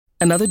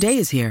Another day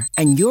is here,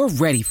 and you're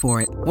ready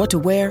for it. What to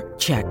wear?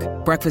 Check.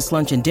 Breakfast,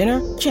 lunch, and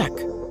dinner? Check.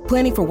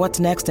 Planning for what's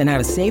next and how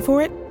to save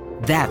for it?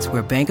 That's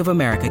where Bank of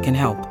America can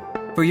help.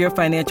 For your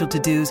financial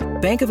to-dos,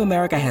 Bank of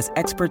America has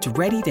experts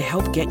ready to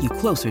help get you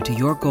closer to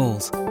your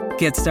goals.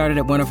 Get started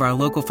at one of our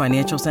local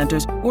financial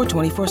centers or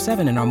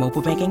 24/7 in our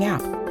mobile banking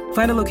app.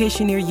 Find a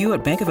location near you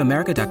at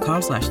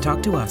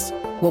bankofamerica.com/talktous.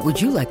 What would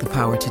you like the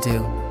power to do?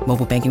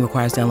 Mobile banking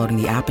requires downloading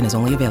the app and is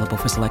only available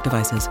for select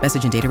devices.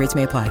 Message and data rates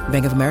may apply.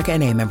 Bank of America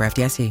N.A., member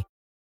FDIC.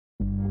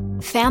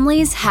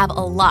 Families have a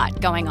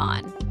lot going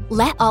on.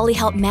 Let Ollie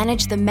help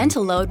manage the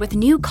mental load with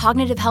new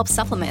cognitive help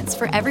supplements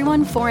for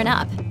everyone 4 and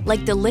up,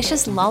 like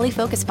delicious Lolly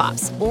Focus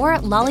Pops or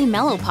Lolly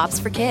Mellow Pops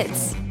for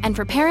kids. And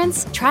for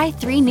parents, try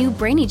 3 new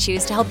Brainy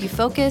Chews to help you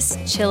focus,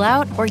 chill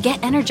out, or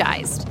get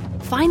energized.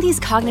 Find these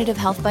cognitive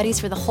health buddies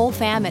for the whole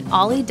fam at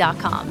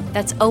ollie.com.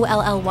 That's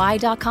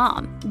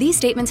OLLY.com. These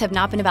statements have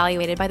not been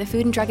evaluated by the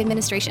Food and Drug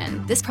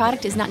Administration. This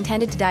product is not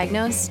intended to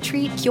diagnose,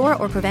 treat, cure,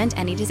 or prevent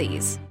any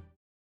disease.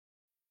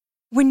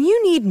 When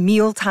you need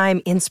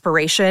mealtime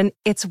inspiration,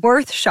 it's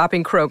worth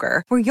shopping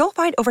Kroger, where you'll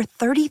find over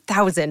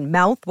 30,000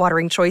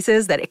 mouth-watering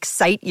choices that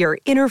excite your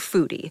inner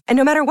foodie. And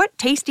no matter what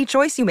tasty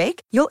choice you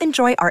make, you'll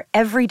enjoy our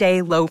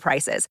everyday low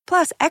prices,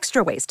 plus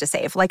extra ways to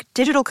save, like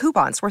digital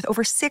coupons worth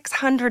over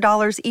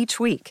 $600 each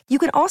week. You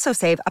can also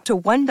save up to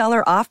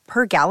 $1 off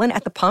per gallon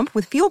at the pump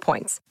with fuel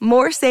points.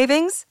 More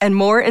savings and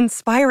more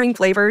inspiring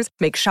flavors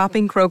make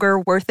shopping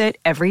Kroger worth it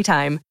every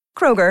time.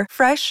 Kroger,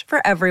 fresh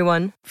for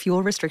everyone.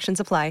 Fuel restrictions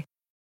apply.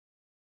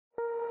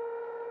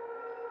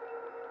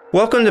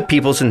 Welcome to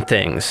Peoples and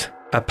Things,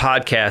 a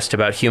podcast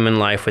about human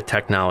life with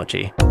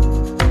technology.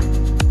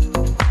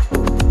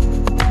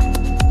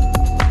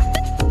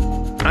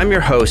 I'm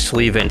your host,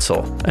 Lee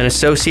Vinsel, an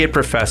associate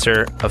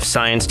professor of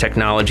science,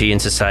 technology,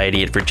 and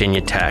society at Virginia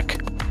Tech.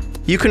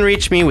 You can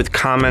reach me with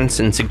comments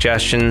and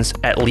suggestions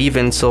at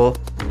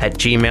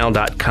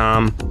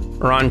leevinsel@gmail.com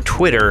or on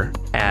Twitter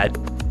at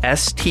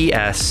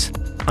STS_news.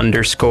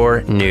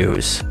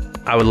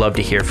 I would love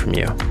to hear from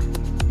you.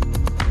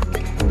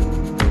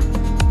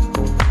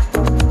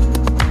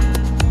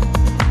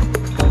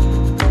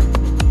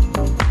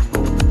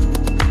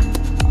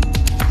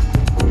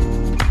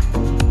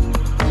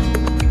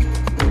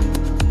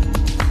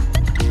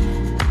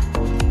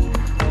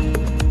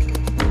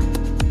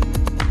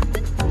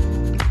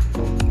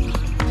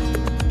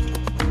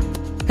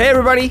 Hey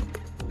everybody,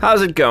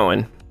 how's it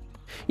going?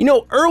 You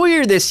know,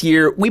 earlier this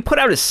year, we put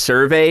out a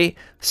survey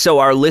so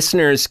our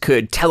listeners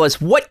could tell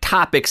us what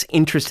topics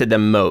interested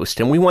them most,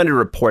 and we wanted to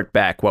report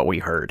back what we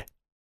heard.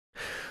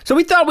 So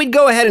we thought we'd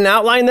go ahead and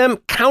outline them,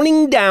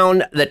 counting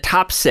down the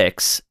top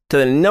 6 to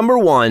the number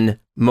 1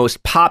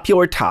 most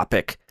popular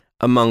topic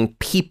among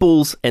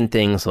Peoples and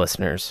Things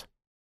listeners.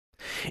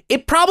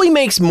 It probably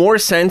makes more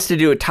sense to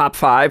do a top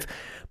 5,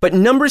 but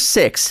number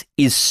 6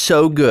 is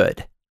so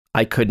good,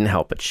 I couldn't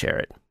help but share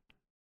it.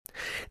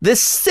 The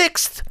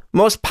 6th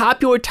most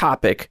popular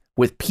topic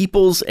with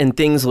Peoples and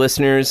Things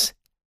listeners,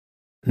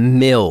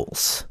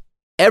 mills.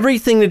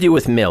 Everything to do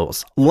with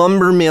mills.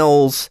 Lumber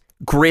mills,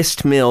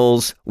 grist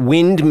mills,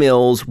 wind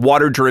mills,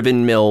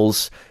 water-driven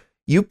mills.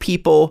 You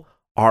people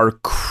are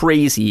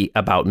crazy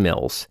about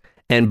mills.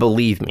 And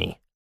believe me,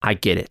 I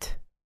get it.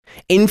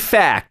 In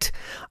fact,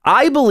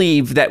 I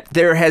believe that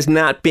there has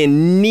not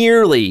been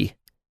nearly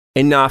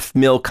enough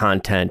mill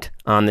content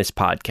on this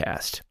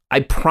podcast. I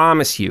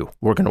promise you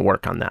we're going to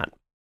work on that.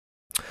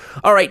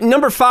 All right,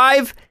 number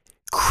 5,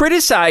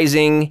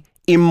 criticizing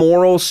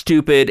immoral,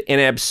 stupid,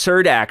 and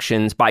absurd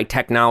actions by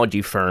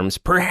technology firms,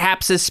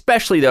 perhaps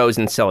especially those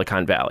in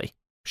Silicon Valley.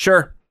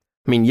 Sure.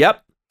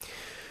 Yep.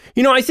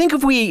 You know, I think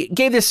if we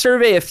gave this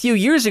survey a few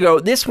years ago,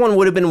 this one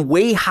would have been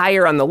way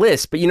higher on the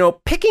list. But, you know,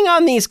 picking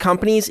on these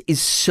companies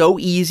is so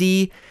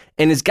easy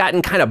and has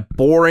gotten kind of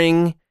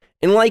boring.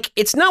 And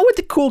it's not what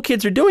the cool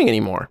kids are doing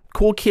anymore.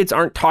 Cool kids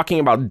aren't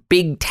talking about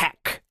big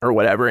tech or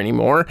whatever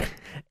anymore.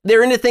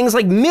 They're into things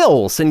like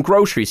mills and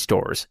grocery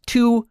stores.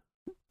 2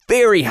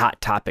 very hot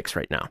topics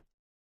right now.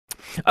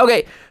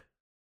 Okay,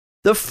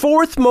 the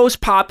 4th most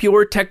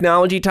popular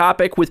technology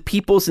topic with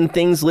Peoples and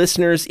Things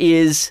listeners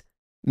is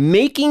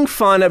making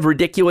fun of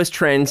ridiculous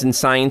trends in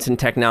science and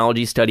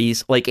technology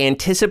studies like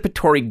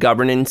anticipatory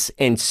governance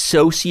and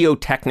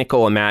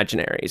socio-technical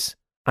imaginaries.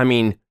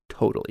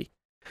 Totally.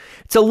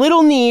 It's a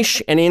little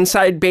niche and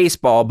inside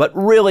baseball, but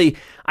really,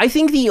 I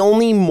think the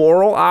only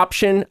moral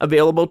option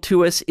available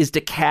to us is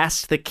to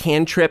cast the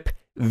cantrip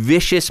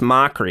vicious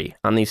mockery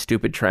on these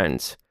stupid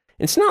trends.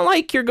 It's not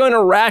like you're going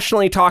to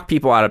rationally talk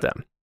people out of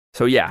them.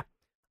 So yeah,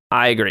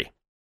 I agree.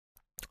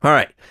 All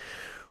right,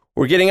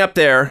 we're getting up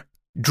there.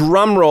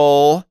 Drum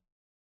roll.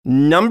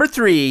 Number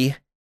 3,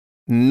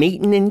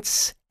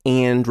 maintenance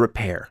and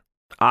repair.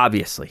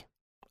 Obviously.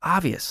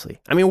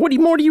 What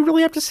more do you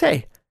really have to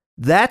say?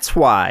 That's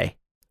why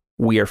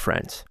we are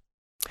friends.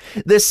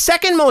 The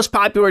 2nd most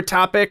popular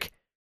topic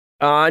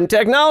on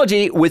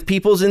technology with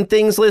Peoples and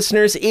Things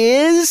listeners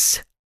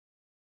is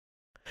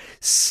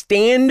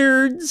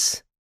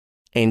standards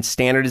and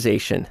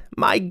standardization.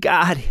 My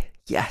God,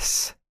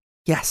 yes.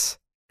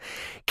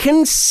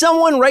 Can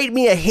someone write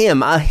me a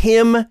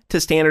hymn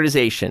to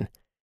standardization?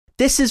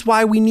 This is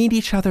why we need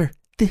each other.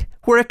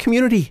 We're a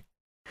community.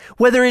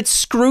 Whether it's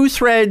screw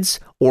threads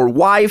or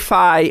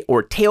Wi-Fi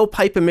or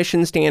tailpipe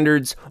emission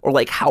standards or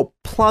like how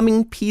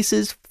plumbing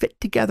pieces fit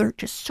together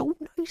just so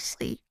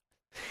nicely.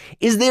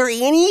 Is there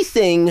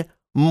anything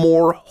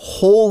more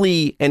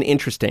holy and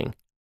interesting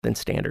than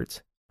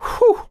standards?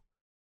 Whew.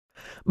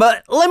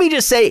 But let me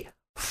just say,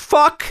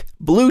 fuck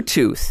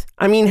Bluetooth.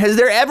 I mean, has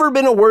there ever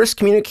been a worse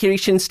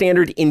communication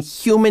standard in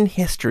human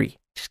history?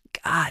 Just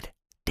God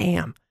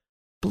damn,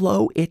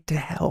 blow it to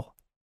hell.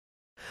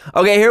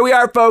 Okay, here we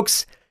are,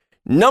 folks.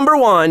 Number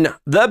one,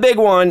 the big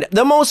one,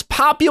 the most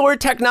popular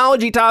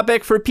technology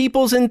topic for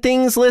Peoples and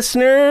Things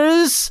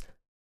listeners,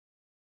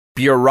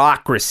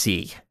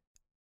 bureaucracy.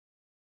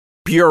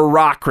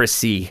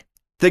 Bureaucracy.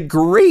 The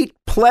great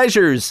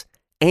pleasures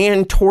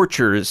and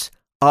tortures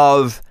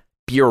of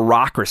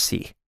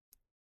bureaucracy.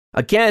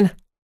 Again,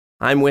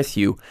 I'm with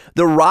you.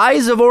 The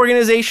rise of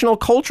organizational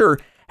culture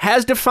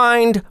has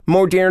defined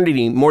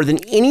modernity more than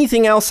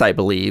anything else, I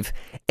believe,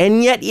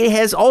 and yet it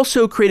has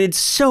also created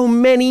so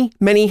many,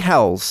 many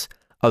hells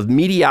of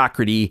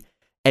mediocrity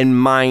and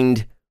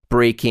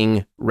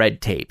mind-breaking red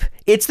tape.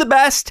 It's the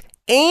best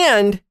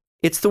and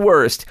it's the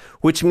worst,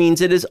 which means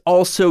it is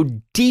also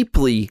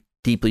deeply,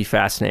 deeply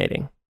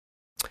fascinating.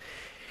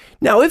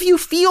 Now, if you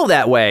feel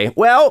that way,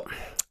 well,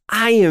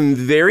 I am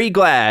very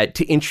glad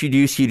to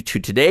introduce you to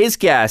today's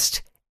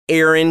guest,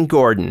 Aaron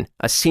Gordon,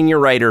 a senior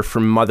writer for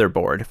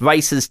Motherboard,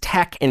 Vice's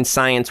tech and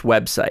science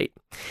website.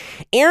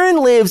 Aaron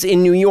lives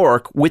in New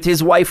York with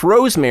his wife,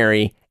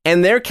 Rosemary,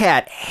 and their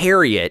cat,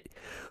 Harriet,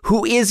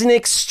 who is an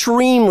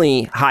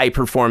extremely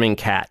high-performing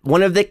cat,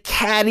 one of the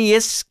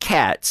cattiest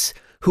cats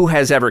who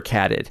has ever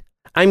catted.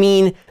 I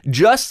mean,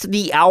 just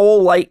the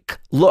owl-like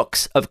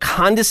looks of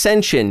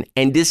condescension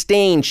and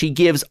disdain she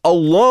gives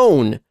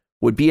alone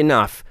would be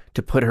enough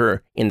to put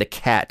her in the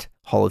Cat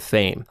Hall of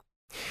Fame.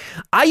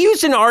 I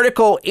used an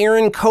article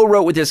Aaron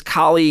co-wrote with his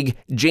colleague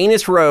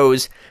Janice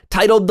Rose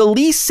titled "The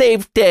Least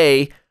Safe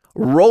Day: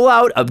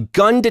 Rollout of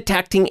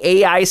Gun-Detecting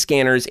AI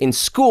Scanners in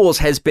Schools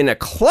Has Been a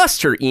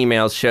Cluster,"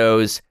 email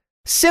shows,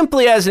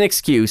 simply as an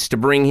excuse to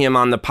bring him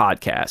on the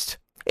podcast.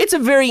 It's a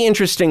very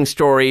interesting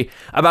story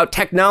about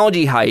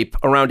technology hype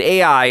around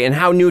AI and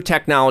how new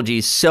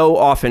technologies so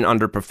often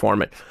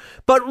underperform it.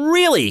 But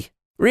really,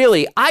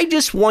 I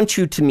just want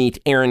you to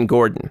meet Aaron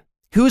Gordon,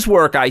 whose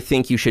work I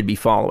think you should be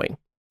following.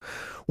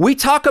 We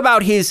talk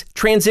about his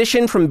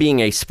transition from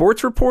being a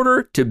sports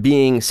reporter to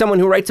being someone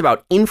who writes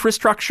about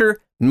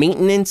infrastructure,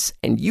 maintenance,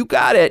 and you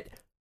got it,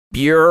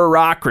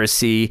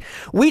 bureaucracy.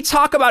 We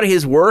talk about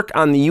his work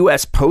on the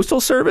U.S. Postal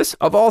Service,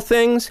 of all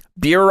things,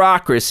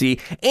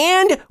 bureaucracy.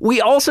 And we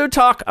also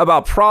talk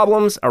about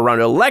problems around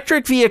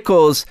electric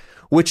vehicles,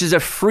 which is a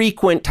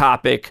frequent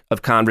topic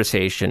of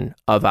conversation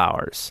of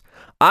ours.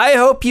 I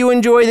hope you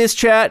enjoy this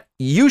chat.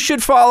 You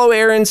should follow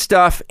Aaron's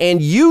stuff,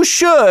 and you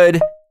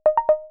should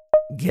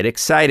get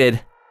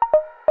excited.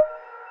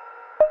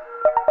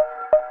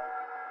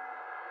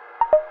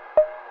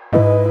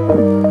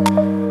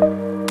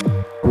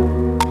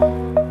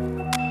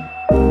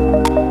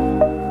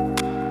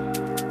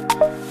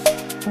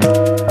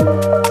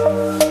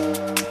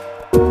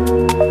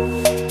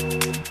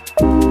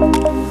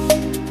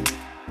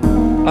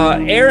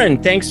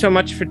 Aaron, thanks so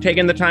much for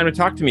taking the time to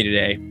talk to me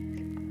today.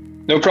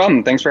 No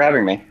problem. Thanks for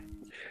having me.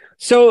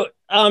 So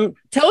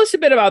tell us a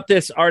bit about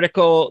this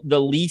article, The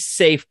Least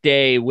Safe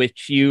Day,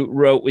 which you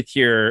wrote with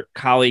your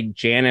colleague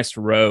Janice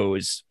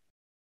Rose.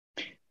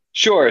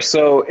 Sure.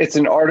 So it's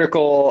an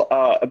article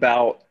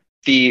about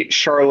the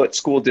Charlotte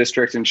School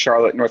District in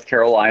Charlotte, North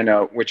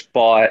Carolina, which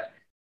bought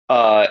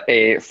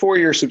a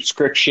 4-year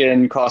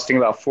subscription costing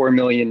about $4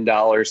 million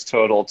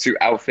total to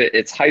outfit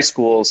its high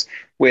schools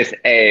with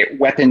a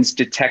weapons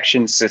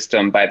detection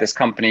system by this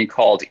company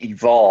called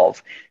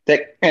Evolv.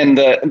 And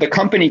the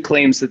company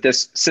claims that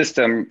this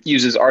system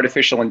uses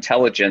artificial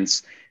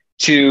intelligence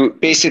to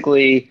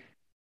basically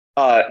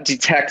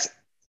detect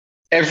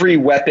every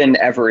weapon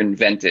ever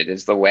invented,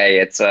 is the way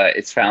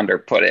its founder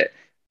put it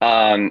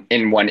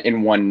in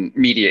one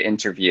media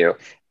interview.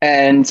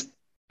 And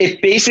it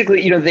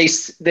basically,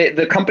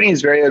 the company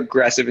is very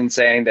aggressive in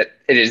saying that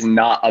it is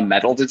not a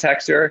metal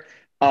detector,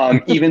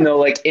 even though,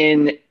 like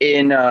in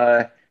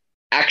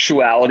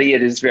actuality,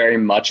 it is very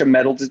much a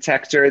metal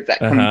detector that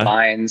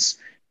combines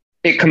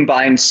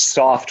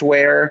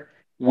software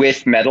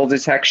with metal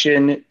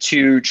detection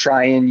to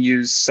try and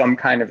use some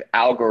kind of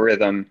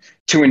algorithm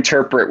to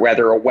interpret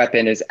whether a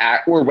weapon is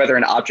or whether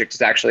an object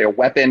is actually a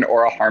weapon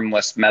or a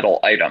harmless metal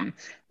item.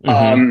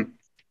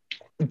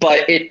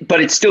 But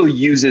it still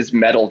uses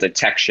metal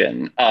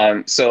detection.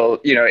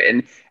 So,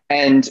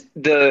 and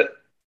the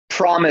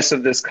promise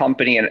of this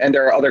company, and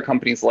there are other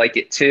companies like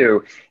it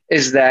too,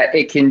 is that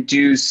it can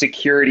do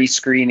security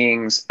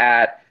screenings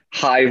at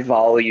high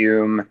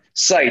volume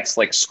sites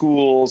like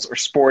schools or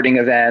sporting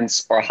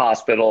events or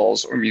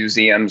hospitals or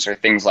museums or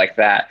things like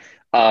that.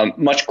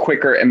 much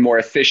quicker and more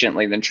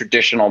efficiently than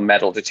traditional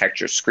metal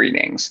detector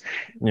screenings.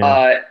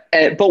 Yeah.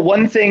 But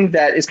one thing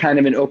that is kind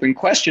of an open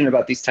question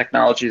about these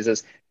technologies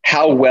is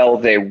how well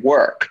they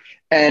work.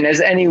 And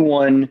as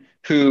anyone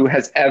who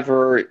has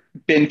ever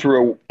been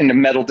through in a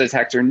metal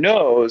detector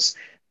knows,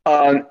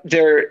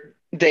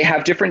 they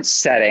have different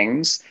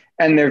settings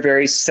and they're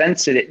very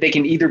sensitive. They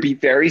can either be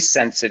very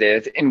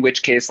sensitive, in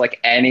which case, like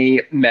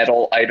any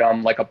metal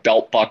item, like a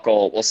belt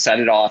buckle, will set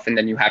it off and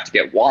then you have to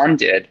get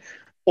wanded,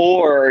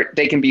 or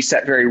they can be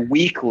set very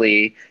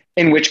weakly,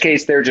 in which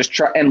case they're just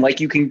and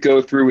like you can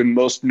go through in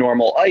most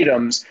normal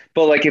items,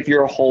 but like if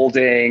you're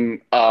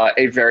holding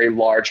a very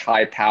large,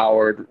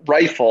 high-powered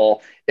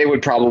rifle, it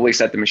would probably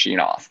set the machine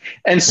off.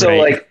 And so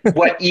Right. like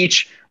what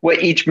each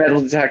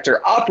metal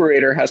detector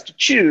operator has to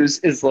choose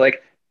is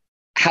like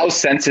how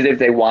sensitive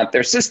they want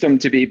their system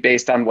to be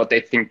based on what they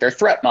think their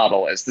threat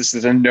model is. This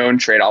is a known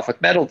trade-off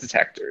with metal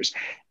detectors.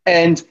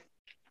 And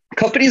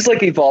companies like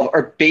Evolv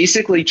are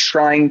basically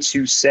trying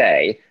to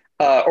say,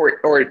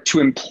 or to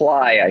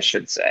imply, I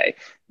should say,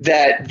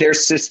 that their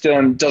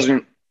system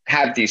doesn't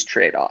have these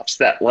trade-offs,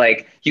 that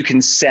like you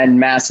can send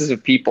masses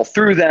of people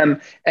through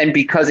them, and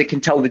because it can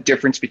tell the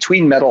difference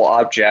between metal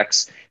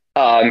objects,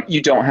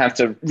 you don't have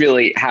to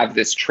really have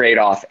this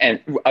trade-off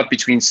and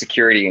between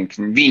security and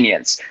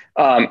convenience.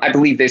 I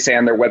believe they say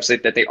on their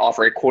website that they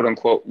offer a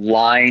quote-unquote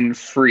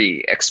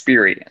line-free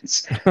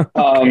experience.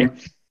 Okay.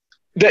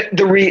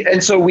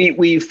 And so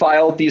we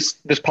filed this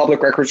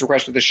public records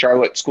request with the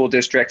Charlotte School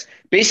District,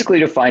 basically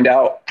to find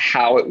out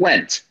how it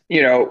went.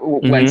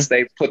 Once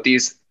they put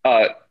these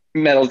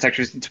metal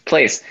detectors into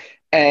place,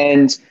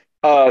 and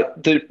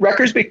the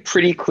records make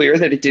pretty clear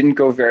that it didn't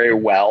go very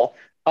well.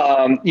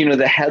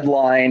 The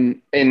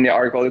headline in the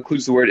article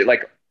includes the word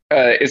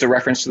is a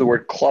reference to the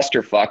word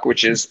clusterfuck,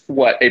 which is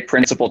what a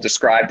principal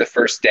described the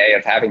first day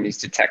of having these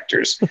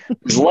detectors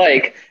was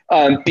like,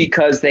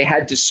 because they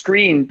had to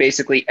screen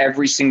basically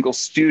every single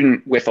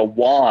student with a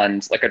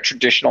wand, like a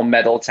traditional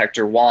metal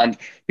detector wand,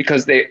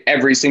 because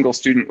every single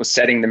student was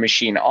setting the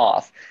machine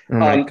off. Oh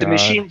my The God.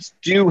 machines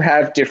do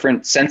have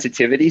different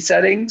sensitivity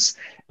settings,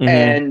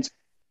 and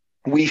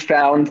we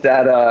found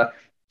that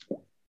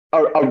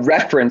a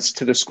reference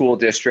to the school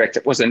district.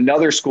 It was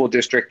another school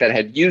district that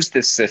had used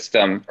this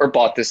system or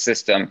bought this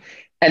system.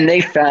 And they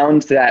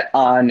found that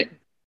on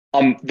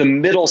the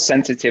middle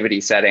sensitivity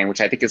setting, which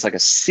I think is like a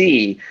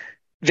C,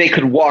 they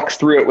could walk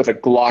through it with a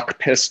Glock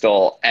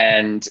pistol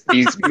and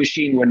these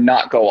machine would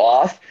not go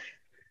off.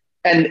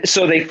 And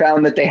so they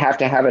found that they have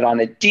to have it on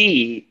a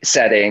D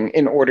setting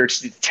in order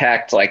to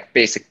detect like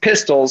basic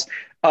pistols.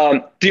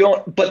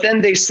 But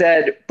then they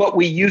said, but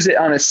we use it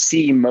on a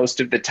C most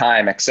of the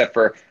time, except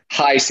for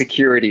high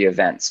security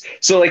events.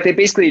 So like they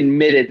basically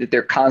admitted that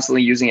they're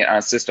constantly using it on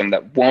a system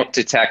that won't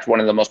detect one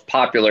of the most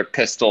popular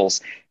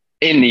pistols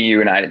in the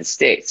United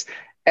States.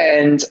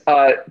 And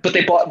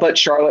but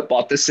Charlotte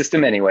bought the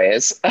system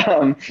anyways.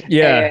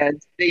 Yeah.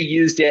 And they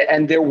used it,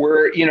 and there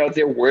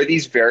were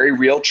these very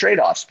real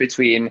trade-offs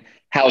between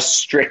how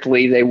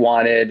strictly they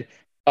wanted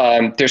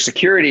their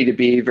security to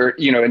be,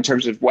 in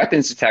terms of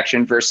weapons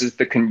detection versus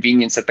the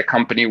convenience that the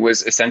company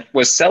was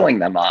selling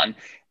them on.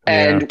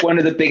 And one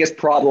of the biggest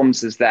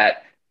problems is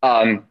that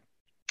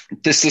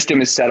the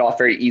system is set off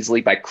very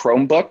easily by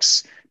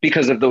Chromebooks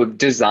because of the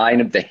design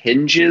of the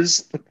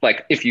hinges.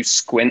 Like if you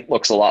squint,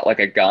 looks a lot like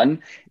a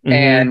gun.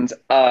 And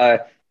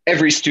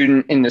every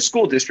student in the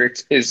school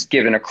district is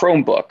given a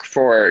Chromebook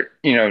for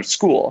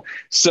school.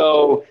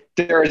 So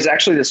there is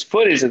actually this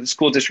footage that the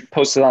school district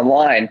posted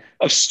online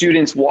of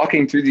students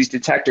walking through these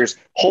detectors,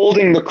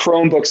 holding the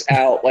Chromebooks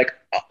out like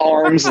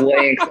arm's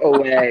length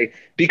away,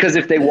 because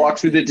if they walk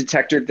through the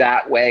detector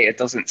that way, it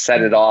doesn't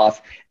set it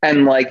off.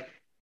 And like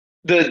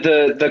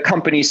the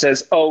company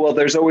says, oh, well,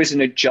 there's always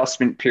an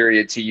adjustment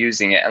period to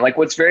using it. And like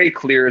what's very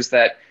clear is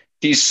that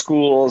these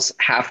schools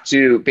have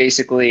to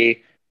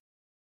basically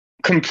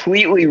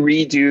completely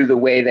redo the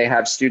way they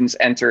have students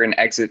enter and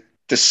exit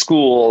the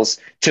schools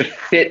to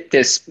fit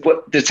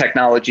the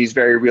technology's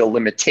very real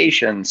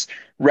limitations,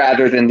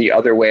 rather than the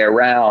other way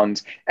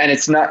around. And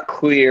it's not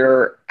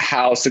clear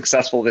how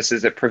successful this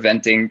is at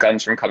preventing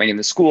guns from coming in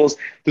the schools.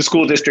 The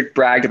school district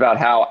bragged about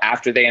how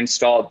after they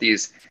installed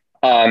these,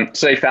 so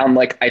they found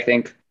I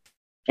think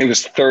it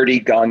was 30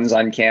 guns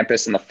on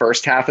campus in the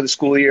first half of the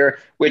school year,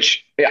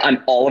 which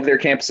on all of their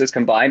campuses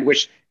combined,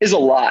 which is a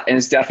lot and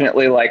is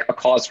definitely like a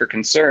cause for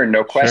concern,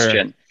 no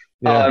question.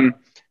 Sure. Yeah.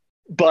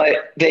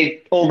 But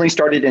they only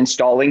started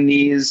installing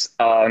these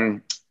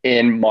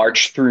in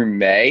March through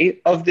May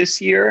of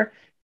this year,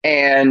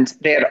 and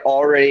they had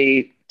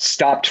already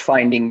stopped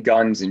finding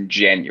guns in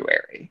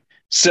January.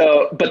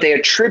 So, but they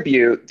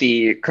attribute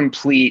the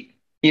complete,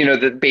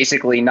 the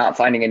basically not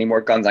finding any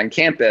more guns on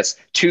campus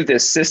to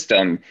this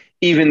system,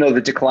 even though the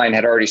decline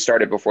had already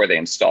started before they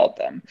installed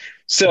them.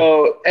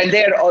 So, and they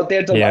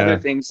had done other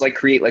things like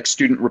create like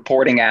student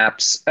reporting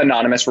apps,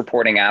 anonymous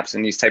reporting apps,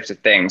 and these types of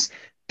things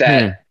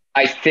that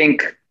I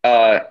think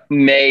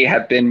may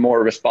have been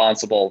more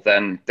responsible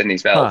than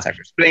these metal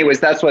detectors. But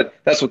anyways, that's what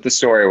the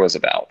story was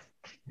about.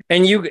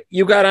 And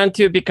you got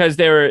onto it because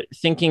they were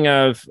thinking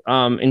of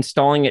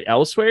installing it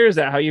elsewhere. Is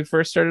that how you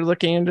first started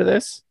looking into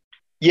this?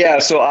 Yeah,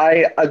 so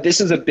I this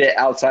is a bit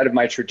outside of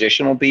my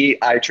traditional beat.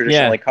 I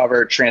traditionally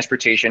cover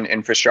transportation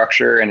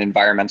infrastructure and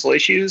environmental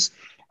issues.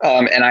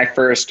 And I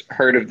first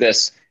heard of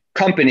this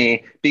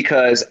company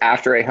because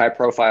after a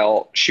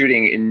high-profile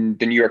shooting in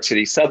the New York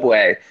City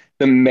subway,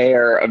 the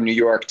mayor of New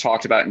York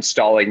talked about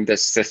installing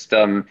this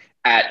system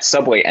at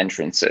subway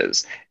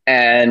entrances.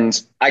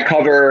 And I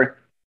cover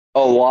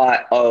a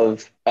lot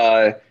of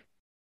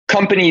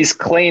companies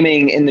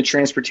claiming in the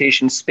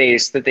transportation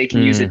space that they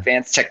can use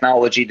advanced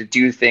technology to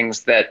do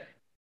things that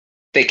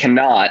they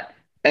cannot.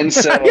 And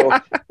so,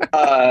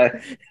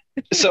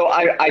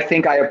 I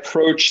think I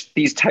approach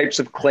these types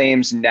of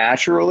claims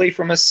naturally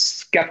from a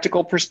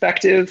skeptical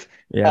perspective.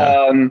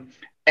 Yeah.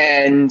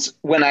 And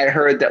when I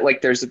heard that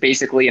like there's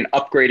basically an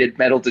upgraded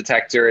metal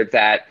detector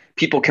that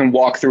people can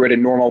walk through at a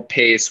normal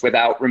pace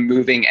without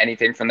removing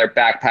anything from their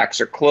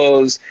backpacks or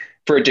clothes,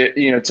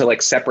 to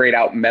like separate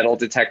out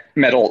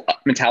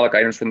metallic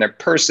items from their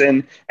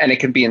person, and it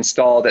can be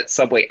installed at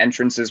subway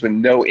entrances with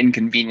no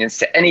inconvenience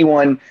to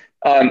anyone.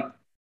 That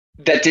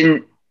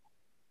didn't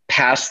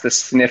pass the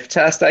sniff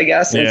test, I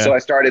guess. And so I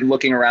started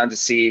looking around to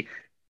see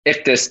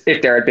if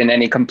there had been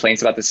any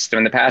complaints about the system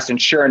in the past.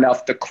 And sure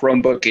enough, the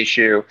Chromebook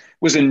issue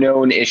was a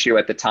known issue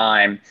at the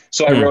time.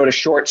 So I wrote a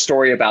short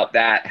story about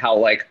that, how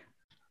like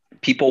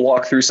people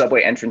walk through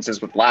subway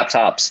entrances with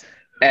laptops.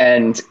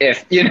 And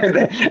if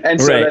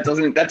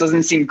that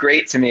doesn't seem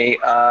great to me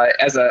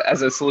as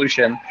a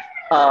solution.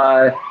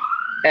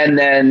 And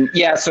then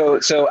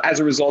so as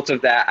a result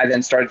of that, I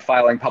then started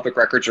filing public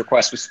records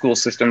requests with school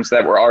systems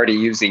that were already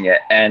using it,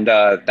 and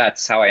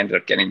that's how I ended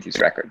up getting these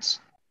records.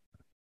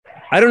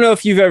 I don't know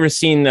if you've ever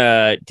seen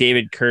the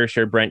David Kirsch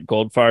or Brent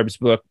Goldfarb's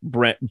book,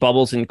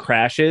 Bubbles and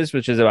Crashes,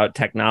 which is about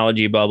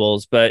technology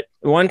bubbles. But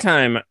one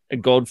time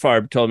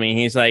Goldfarb told me,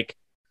 he's like,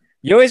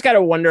 you always got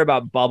to wonder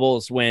about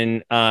bubbles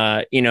when,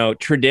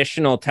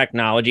 traditional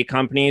technology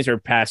companies are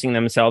passing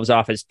themselves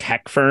off as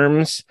tech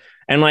firms.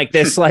 And like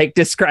this, like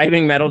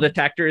describing metal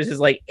detectors as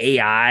like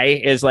AI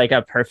is like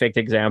a perfect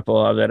example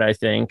of it. I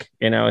think,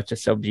 it's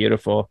just so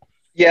beautiful.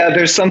 Yeah,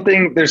 there's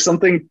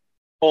something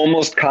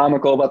almost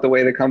comical about the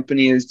way the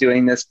company is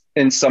doing this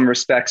in some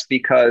respects,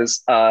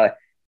 because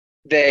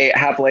they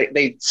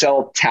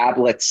sell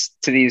tablets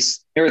to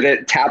these, or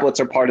the tablets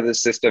are part of the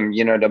system,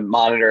 to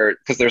monitor,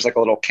 because there's like a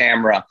little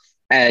camera.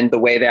 And the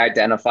way they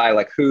identify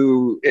like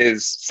who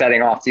is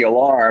setting off the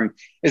alarm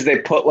is they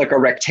put like a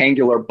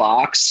rectangular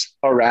box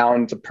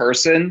around the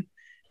person.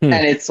 And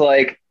it's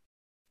like,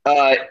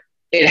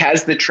 it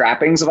has the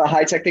trappings of a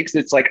high-tech thing.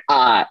 It's like,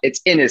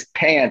 it's in his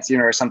pants,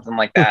 or something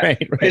like that.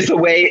 Right. Is the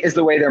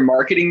way their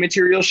marketing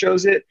material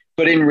shows it.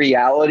 But in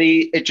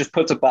reality, it just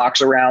puts a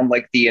box around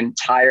like the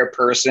entire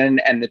person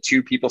and the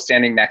two people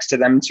standing next to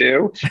them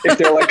too. If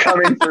they're like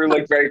coming through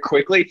like very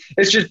quickly,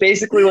 it's just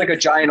basically like a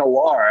giant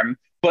alarm.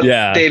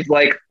 But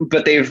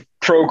they've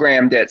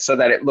programmed it so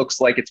that it looks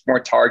like it's more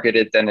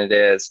targeted than it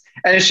is.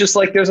 And it's just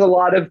like, there's a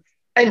lot of,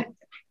 and,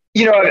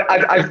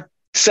 I've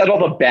said all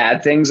the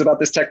bad things about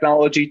this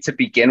technology to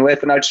begin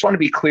with. And I just want to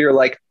be clear,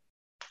 like,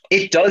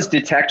 it does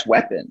detect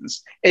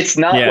weapons. It's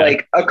not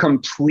like a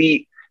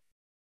complete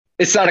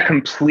like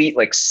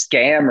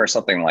scam or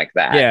something like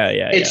that.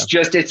 It's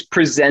just, it's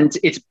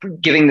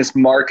giving this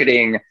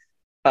marketing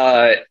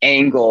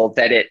angle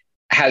that it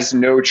has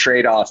no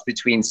trade-offs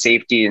between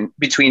safety and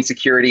between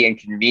security and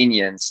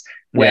convenience,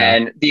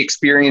 when the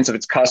experience of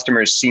its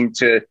customers seem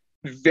to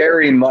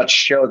very much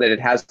show that it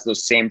has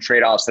those same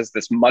trade-offs as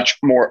this much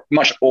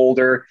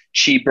older,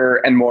 cheaper,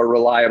 and more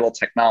reliable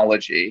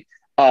technology.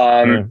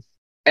 And,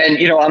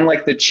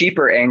 unlike the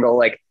cheaper angle,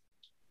 like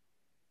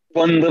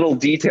one little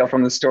detail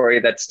from the story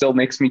that still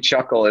makes me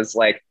chuckle is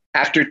like,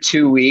 after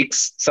 2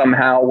 weeks,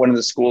 somehow one of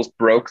the schools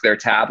broke their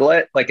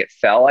tablet, like it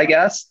fell, I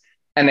guess.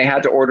 And they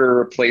had to order a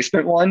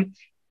replacement one,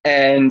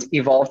 and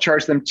Evolv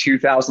charged them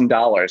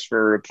 $2,000 for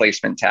a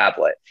replacement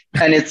tablet.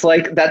 And it's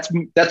like, that's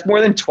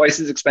more than twice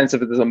as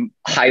expensive as the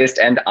highest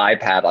end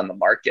iPad on the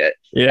market.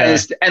 Yeah.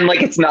 And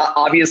like, it's not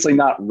obviously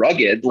not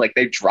rugged, like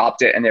they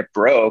dropped it and it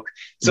broke.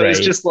 So It's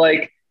just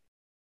like,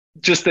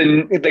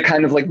 the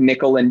kind of like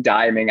nickel and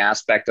diming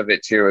aspect of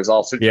it too is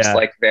also just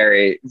like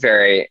very,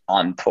 very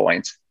on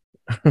point.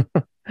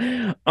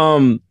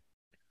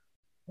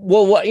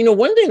 Well,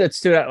 one thing that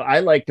stood out, I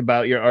liked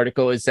about your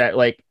article is that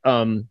like,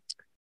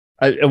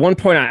 at one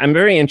point, I'm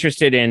very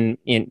interested in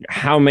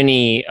how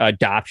many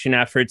adoption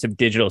efforts of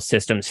digital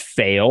systems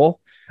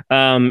fail.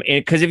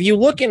 Because if you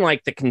look in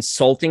like the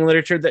consulting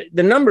literature,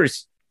 the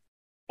numbers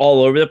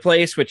all over the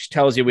place, which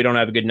tells you we don't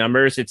have good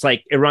numbers. It's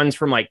like it runs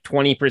from like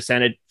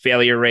 20%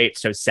 failure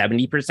rates to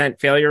 70%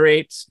 failure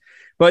rates.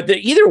 But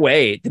either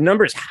way, the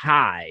number's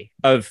high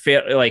of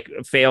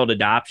failed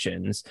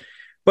adoptions.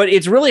 But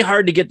it's really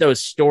hard to get those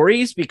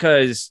stories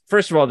because,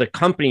 first of all, the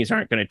companies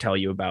aren't going to tell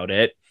you about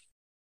it.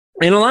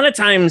 And a lot of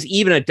times,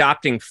 even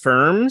adopting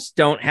firms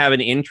don't have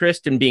an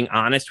interest in being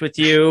honest with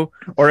you,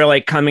 or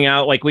like coming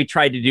out like, we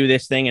tried to do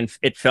this thing and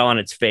it fell on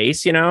its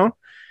face,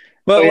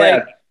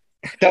 But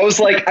That was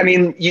like, I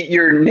mean,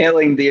 you're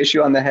nailing the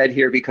issue on the head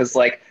here because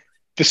like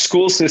the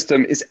school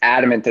system is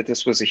adamant that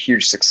this was a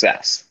huge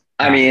success.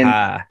 I mean,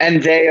 Aha.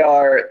 and they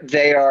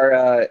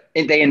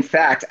in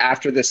fact,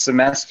 after this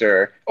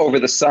semester over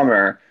the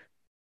summer,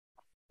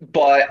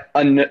 bought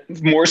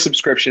more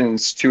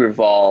subscriptions to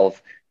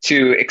Evolve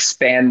to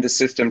expand the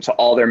system to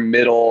all their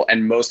middle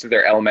and most of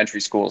their elementary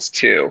schools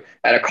too,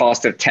 at a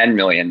cost of $10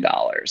 million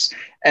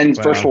and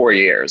for Wow. 4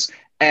 years.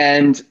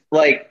 And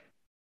like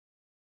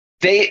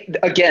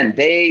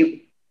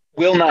they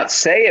will not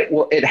say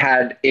it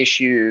had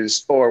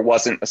issues or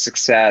wasn't a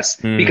success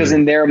because Mm,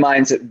 in their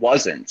minds it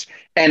wasn't.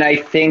 And I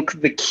think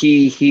the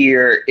key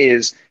here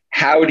is,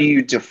 how do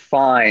you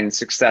define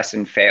success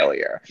and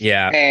failure?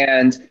 yeah.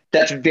 And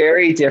that's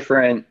very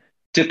different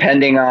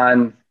depending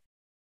on,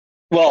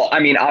 well, I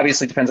mean,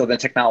 obviously it depends on the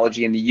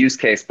technology and the use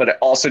case, but it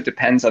also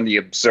depends on the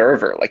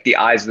observer, like the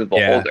eyes of the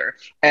Yeah. beholder.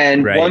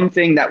 And Right. one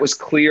thing that was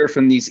clear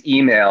from these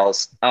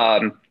emails,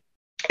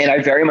 and I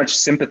very much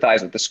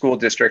sympathize with the school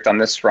district on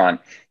this front,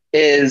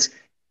 is,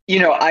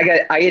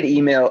 I had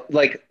email,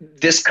 like,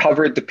 this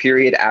covered the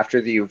period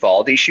after the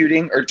Uvalde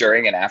shooting, or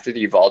during and after the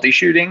Uvalde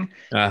shooting.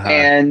 Uh-huh.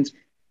 And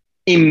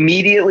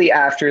immediately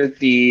after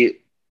the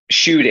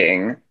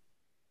shooting,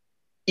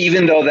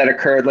 even though that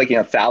occurred like,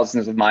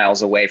 thousands of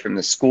miles away from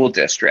the school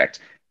district,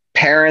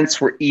 parents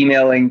were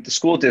emailing the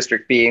school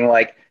district being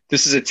like,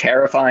 this is a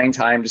terrifying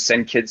time to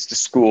send kids to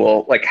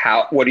school. Like,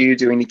 what are you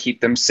doing to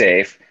keep them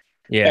safe?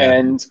 Yeah.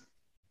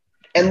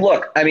 And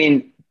look, I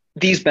mean,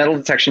 these metal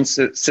detection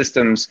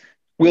systems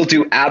will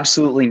do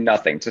absolutely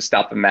nothing to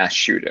stop a mass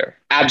shooter.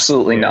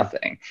 Absolutely Yeah.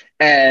 nothing.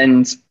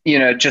 And,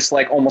 just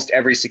like almost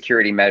every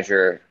security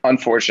measure,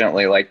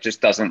 unfortunately, like,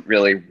 just doesn't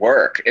really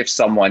work if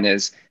someone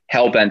is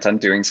hell-bent on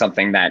doing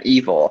something that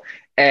evil.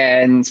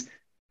 And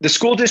the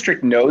school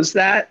district knows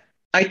that,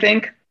 I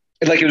think.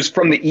 Like, it was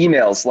from the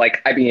emails.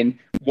 Like, I mean,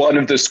 one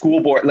of the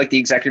school board, like the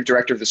executive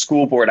director of the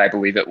school board, I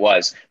believe it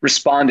was,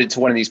 responded to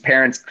one of these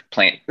parent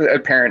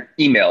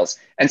emails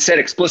and said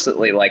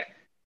explicitly, like,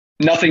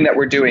 nothing that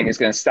we're doing is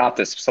going to stop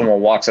this if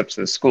someone walks up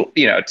to the school,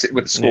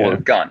 with a school with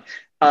a gun.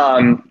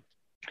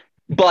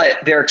 But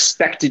they're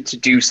expected to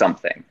do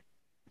something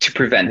to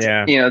prevent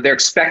Yeah. it. They're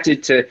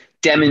expected to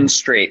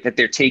demonstrate that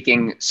they're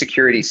taking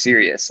security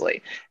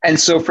seriously. And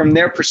so from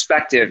their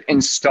perspective,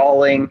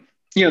 installing,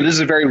 this is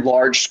a very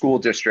large school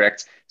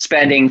district.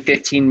 Spending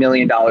 $15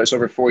 million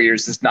over 4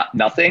 years is not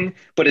nothing,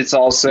 but it's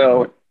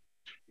also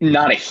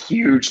not a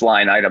huge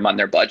line item on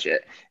their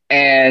budget.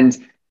 And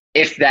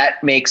if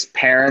that makes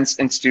parents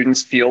and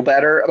students feel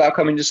better about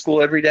coming to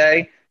school every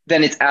day,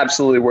 then it's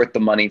absolutely worth the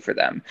money for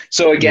them.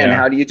 So again, Yeah.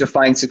 how do you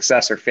define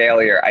success or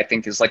failure, I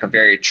think, is like a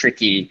very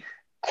tricky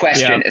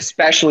question, Yeah.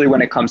 especially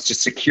when it comes to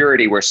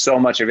security, where so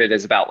much of it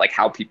is about like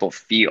how people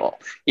feel.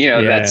 Yeah.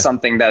 That's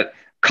something that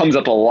comes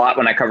up a lot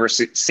when I cover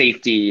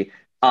safety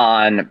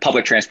on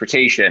public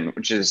transportation,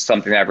 which is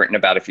something that I've written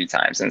about a few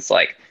times. And it's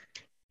like,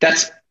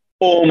 that's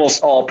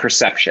almost all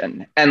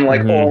perception, and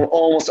like Mhm.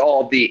 almost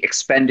all the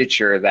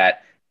expenditure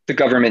that the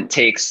government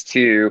takes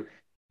to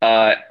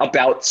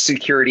about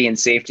security and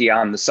safety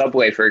on the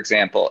subway, for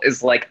example,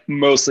 is like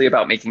mostly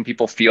about making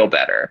people feel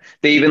better.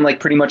 They even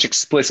like pretty much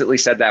explicitly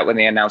said that when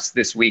they announced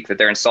this week that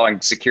they're installing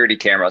security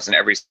cameras in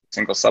every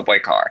single subway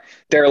car.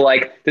 They're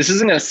like, this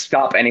isn't going to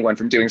stop anyone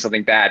from doing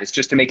something bad. It's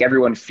just to make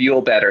everyone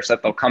feel better so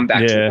that they'll come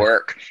back to Yeah.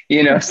 work,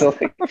 so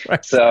like,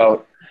 Right.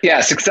 so yeah,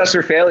 success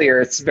or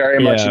failure, it's very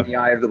much Yeah. in the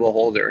eye of the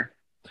beholder.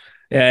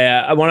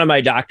 Yeah. One of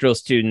my doctoral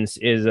students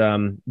is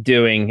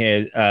doing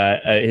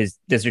his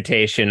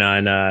dissertation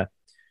on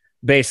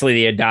basically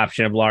the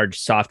adoption of large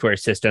software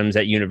systems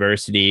at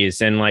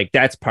universities, and like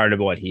that's part of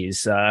what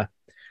he's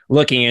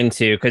looking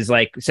into, because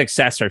like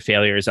success or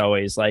failure is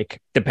always like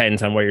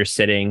depends on where you're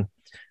sitting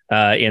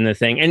in the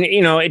thing.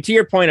 And to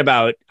your point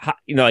about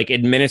like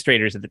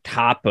administrators at the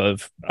top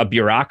of a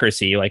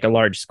bureaucracy like a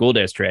large school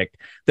district,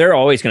 they're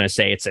always going to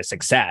say it's a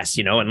success,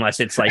 unless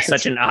it's like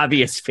such an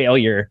obvious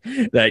failure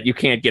that you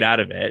can't get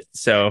out of it.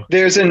 So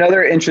There's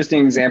another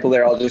interesting example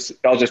there. I'll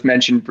just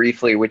mention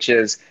briefly, which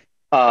is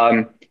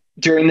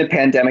during the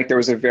pandemic, there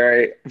was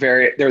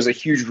a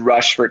huge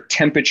rush for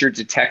temperature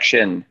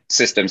detection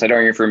systems. I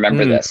don't know if you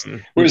remember this.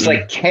 It was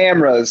like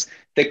cameras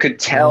that could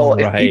tell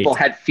if people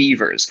had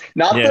fevers,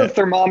 not the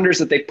thermometers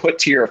that they put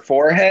to your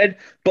forehead,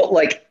 but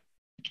like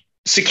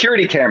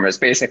security cameras,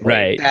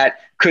 basically, that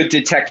could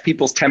detect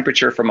people's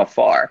temperature from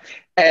afar.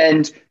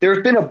 And there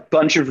have been a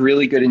bunch of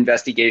really good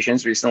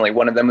investigations recently.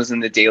 One of them was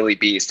in the Daily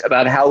Beast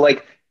about how,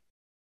 like,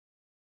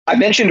 I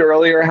mentioned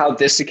earlier how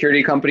this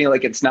security company,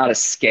 like, it's not a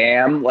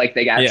scam. Like,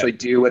 they actually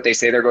do what they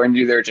say they're going to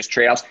do. They're just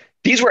trade-offs.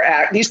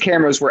 These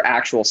cameras were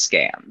actual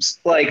scams.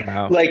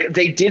 Like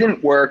they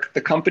didn't work.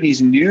 The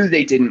companies knew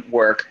they didn't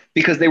work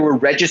because they were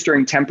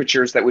registering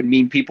temperatures that would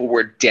mean people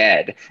were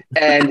dead.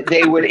 And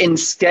they would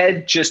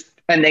instead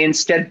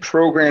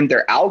programmed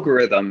their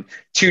algorithm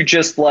to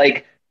just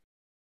like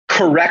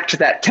correct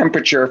that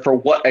temperature for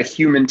what a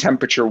human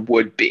temperature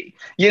would be,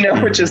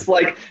 which is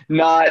like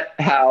not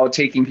how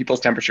taking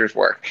people's temperatures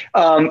work.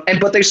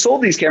 But they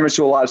sold these cameras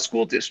to a lot of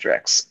school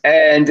districts.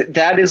 And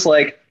that is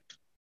like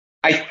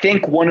I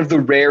think one of the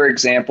rare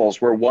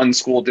examples where one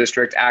school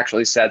district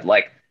actually said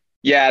like,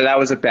 yeah, that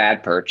was a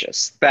bad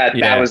purchase. That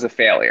Yeah. was a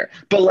failure.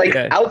 But like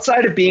Yeah.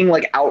 outside of being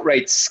like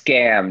outright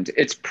scammed,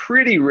 it's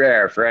pretty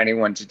rare for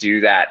anyone to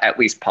do that, at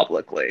least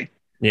publicly.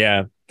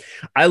 Yeah.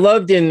 I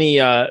loved in the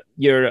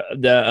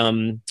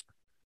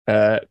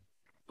uh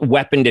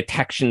weapon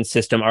detection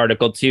system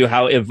article too,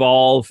 how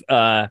Evolve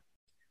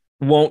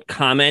won't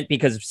comment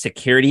because of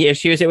security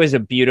issues. It was a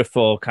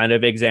beautiful kind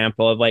of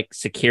example of like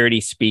security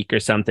speak or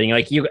something.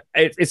 Like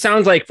it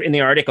sounds like in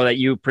the article that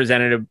you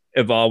presented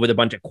Evolve with a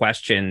bunch of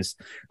questions.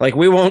 Like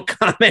we won't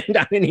comment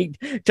on any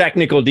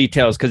technical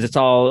details because it's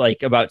all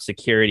like about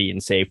security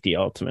and safety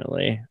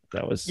ultimately.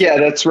 That was Yeah,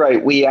 that's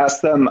right. We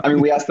asked them, I mean,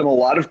 we asked them a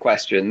lot of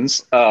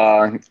questions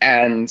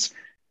and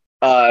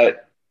uh,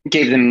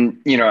 gave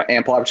them,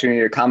 ample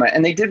opportunity to comment.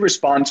 And they did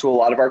respond to a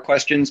lot of our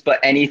questions, but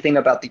anything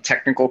about the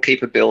technical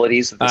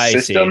capabilities of the I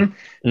see. system,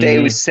 they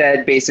Mm-hmm.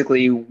 said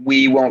basically,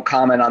 we won't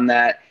comment on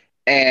that.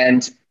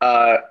 And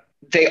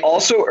they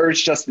also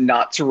urged us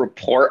not to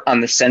report on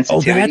the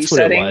Oh, sensitivity that's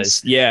what it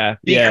was. settings Yeah,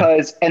 yeah.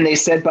 because, and they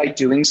said by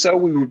doing so,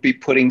 we would be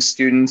putting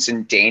students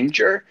in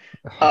danger,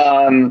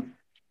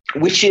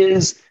 which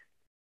is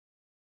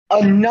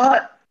a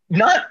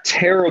not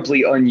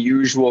terribly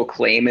unusual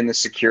claim in the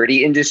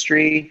security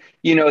industry.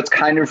 It's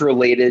kind of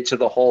related to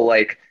the whole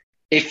like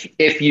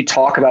if you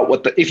talk about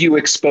if you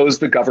expose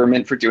the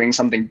government for doing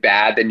something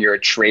bad, then you're a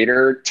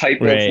traitor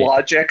type of Right,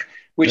 logic,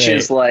 which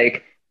is right.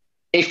 like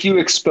if you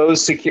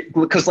expose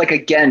because like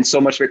again,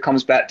 so much of it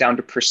comes back down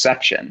to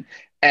perception.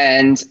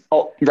 And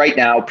right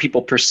now,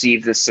 people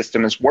perceive this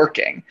system as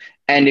working.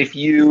 And if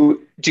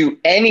you do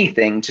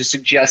anything to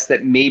suggest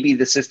that maybe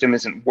the system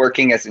isn't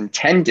working as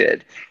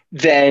intended,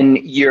 then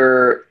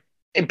you're,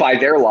 by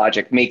their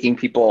logic, making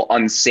people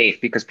unsafe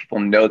because people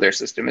know their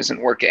system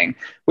isn't working,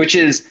 which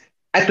is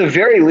at the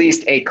very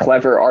least a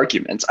clever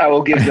argument. I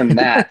will give them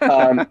that.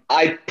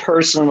 I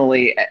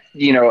personally,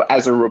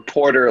 as a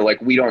reporter,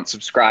 like we don't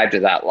subscribe to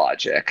that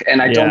logic.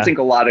 And I don't Yeah, think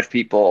a lot of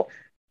people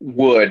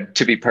would,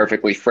 to be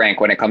perfectly frank,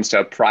 when it comes to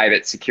a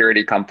private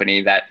security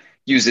company that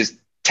uses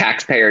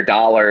taxpayer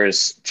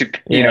dollars to,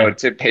 yeah.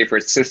 to pay for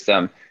its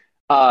system.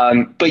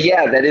 But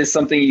yeah, that is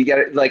something you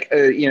get like,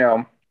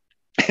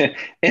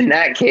 in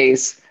that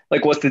case,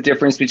 like what's the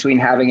difference between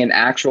having an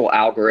actual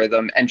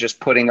algorithm and just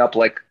putting up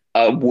like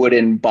a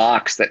wooden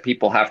box that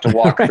people have to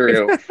walk Right.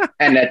 through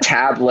and a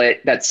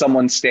tablet that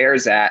someone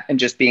stares at and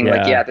just being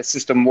like, Yeah, yeah, the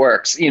system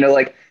works.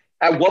 Like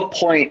at what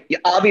point,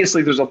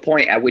 obviously there's a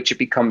point at which it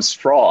becomes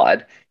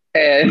fraud.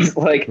 And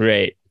like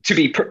right. to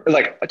be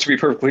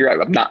perfectly clear,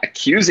 I'm not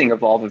accusing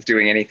Evolve of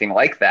doing anything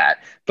like that,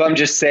 but I'm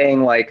just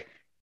saying like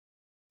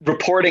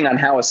reporting on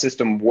how a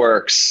system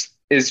works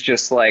is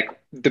just like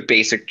the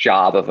basic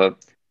job of a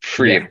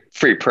Yeah.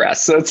 free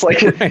press. So it's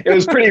like Right. it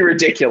was pretty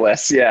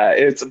ridiculous. Yeah,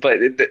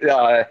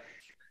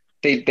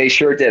 they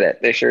sure did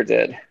it. They sure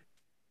did.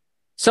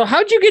 So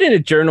how'd you get into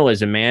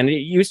journalism, man?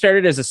 You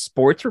started as a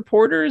sports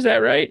reporter, is that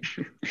right?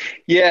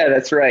 Yeah,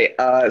 that's right.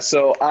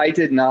 So I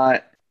did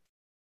not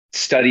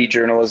study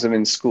journalism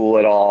in school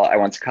at all. I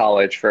went to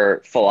college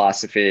for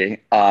philosophy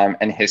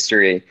and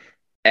history,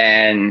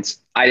 and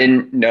I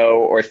didn't know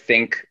or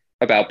think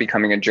about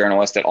becoming a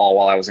journalist at all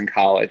while I was in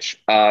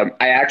college. I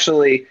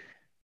actually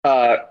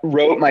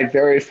wrote my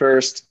very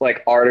first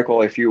like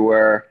article, if you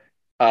were,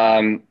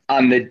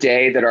 on the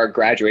day that our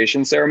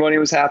graduation ceremony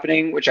was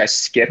happening, which I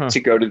skipped Huh. to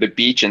go to the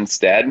beach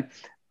instead.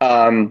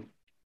 Um,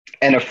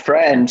 and a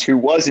friend who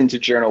was into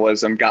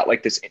journalism got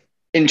like this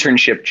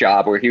internship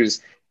job where he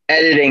was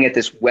editing at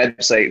this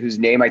website whose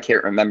name I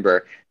can't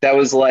remember. That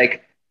was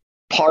like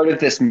part of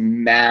this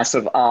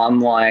massive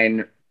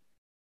online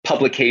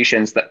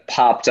publications that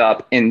popped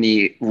up in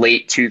the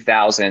late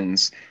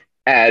 2000s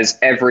as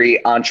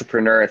every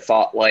entrepreneur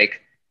thought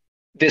like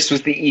this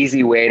was the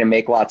easy way to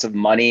make lots of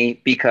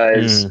money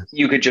because Mm,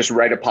 you could just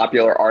write a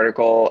popular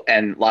article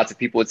and lots of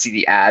people would see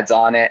the ads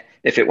on it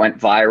if it went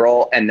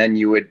viral and then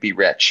you would be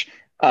rich,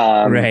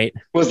 right.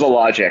 was the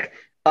logic.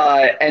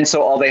 And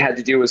so all they had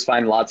to do was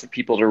find lots of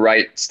people to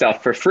write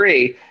stuff for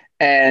free.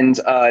 And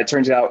it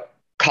turns out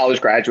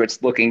college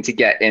graduates looking to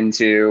get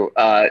into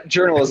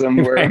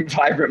journalism were a Right.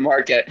 vibrant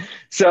market.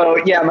 So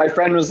yeah, my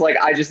friend was like,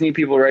 I just need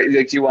people to write,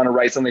 like, do you want to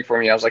write something for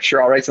me? I was like,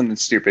 sure, I'll write something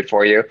stupid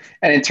for you.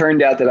 And it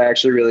turned out that I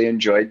actually really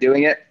enjoyed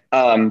doing it.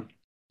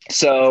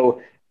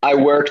 So I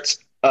worked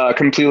a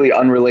completely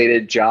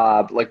unrelated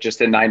job, like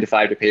just a 9 to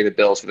 5 to pay the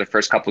bills for the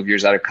first couple of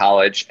years out of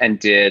college and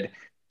did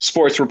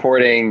sports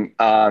reporting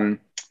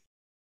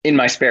in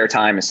my spare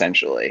time,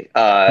 essentially.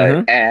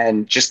 Uh-huh.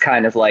 And just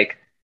kind of like,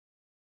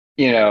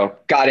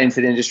 got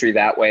into the industry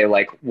that way.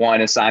 Like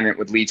one assignment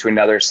would lead to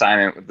another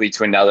assignment would lead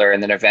to another.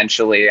 And then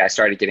eventually I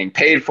started getting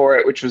paid for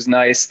it, which was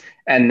nice.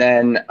 And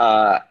then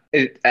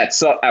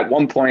at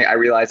one point I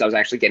realized I was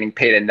actually getting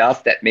paid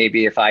enough that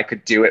maybe if I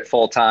could do it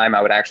full time,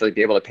 I would actually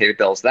be able to pay the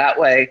bills that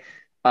way.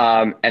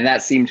 And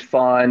that seemed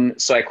fun.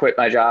 So I quit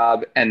my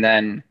job and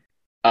then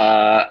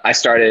I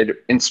started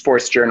in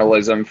sports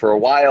journalism for a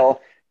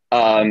while.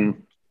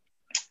 Um,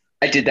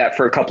 I did that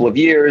for a couple of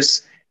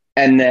years.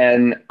 And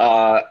then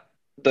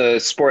the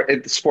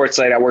sports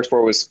site I worked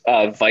for was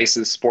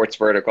Vice's sports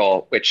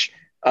vertical, which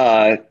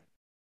they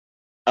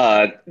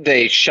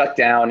shut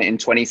down in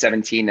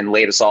 2017 and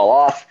laid us all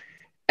off.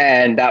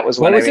 And that was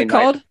when What was it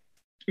called?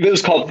 It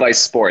was called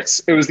Vice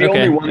Sports. It was the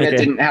only one that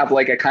didn't have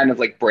like a kind of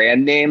like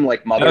brand name,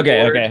 like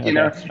Motherboard. You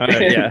know,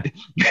 yeah.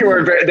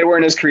 They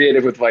weren't as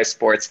creative with Vice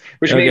Sports,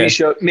 which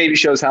maybe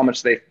shows how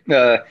much they.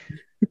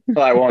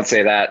 Well, I won't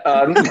say that.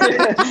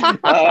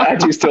 I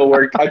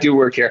do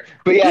work here,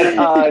 but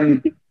yeah,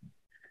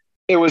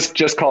 it was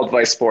just called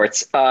Vice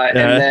Sports,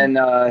 and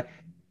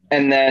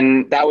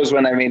then that was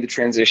when I made the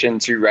transition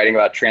to writing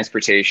about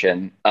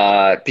transportation,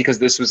 because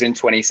this was in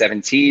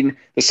 2017,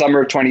 the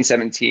summer of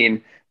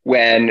 2017,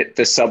 when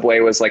the subway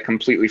was like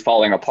completely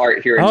falling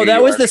apart here in New York. Oh,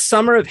 that was the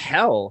summer of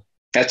hell.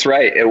 That's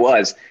right, it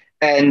was,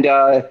 and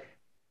the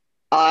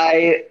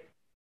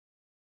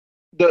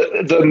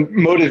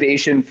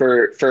motivation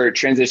for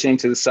transitioning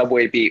to the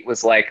subway beat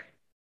was like,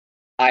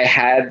 I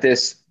had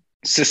this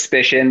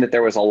suspicion that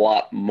there was a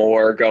lot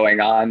more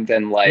going on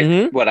than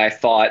like what I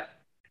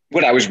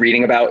was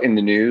reading about in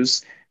the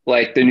news.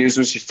 Like the news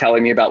was just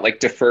telling me about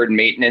like deferred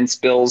maintenance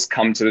bills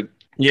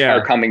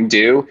are coming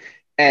due.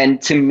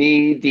 And to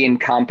me, the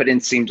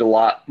incompetence seemed a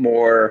lot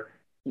more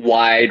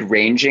wide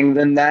ranging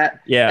than that.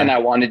 Yeah. And I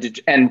wanted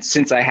to, and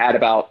since I had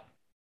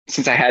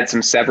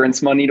some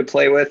severance money to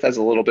play with as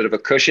a little bit of a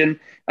cushion,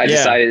 I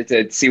decided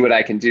to see what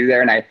I can do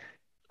there. And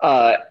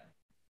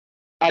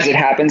as it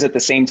happens, at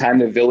the same time,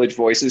 the Village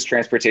Voice's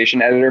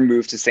transportation editor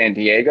moved to San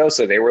Diego.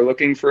 So they were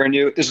looking for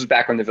this was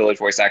back when the Village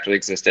Voice actually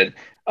existed.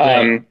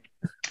 Right.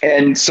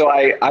 And so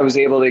I was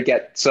able to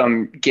get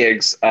some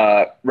gigs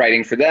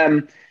writing for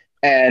them.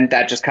 And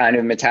that just kind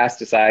of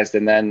metastasized.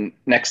 And then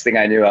next thing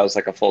I knew, I was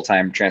like a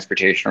full-time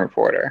transportation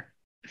reporter.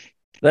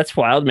 That's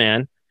wild,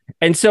 man.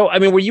 And so, I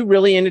mean, were you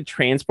really into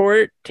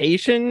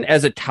transportation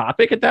as a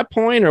topic at that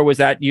point? Or was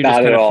that you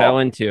just kind of fell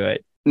into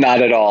it?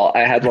 Not at all.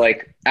 I had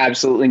like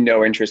absolutely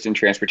no interest in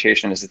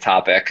transportation as a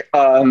topic.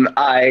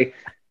 The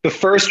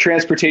first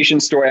transportation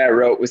story I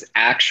wrote was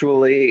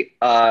actually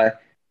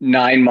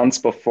 9 months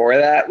before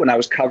that, when I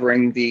was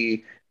covering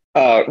the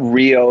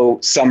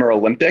Rio Summer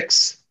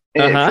Olympics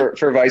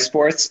for Vice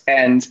Sports.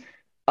 And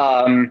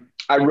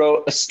I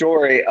wrote a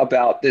story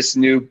about this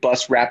new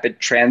bus rapid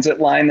transit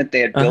line that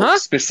they had built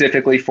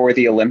specifically for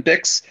the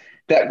Olympics,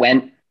 that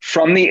went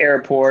from the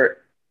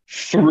airport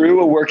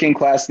through a working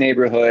class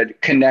neighborhood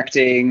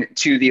connecting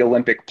to the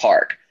Olympic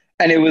Park.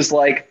 And it was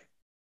like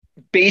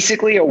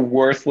basically a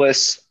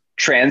worthless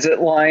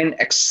transit line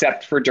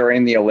except for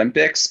during the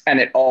Olympics.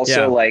 And it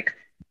also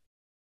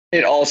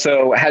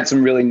had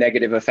some really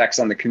negative effects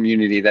on the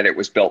community that it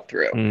was built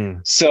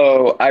through.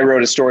 So I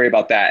wrote a story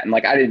about that. And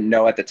like, I didn't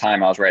know at the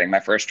time I was writing my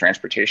first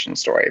transportation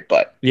story,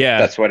 but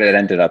that's what it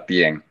ended up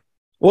being.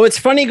 Well, it's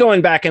funny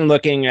going back and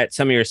looking at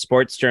some of your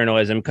sports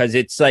journalism, because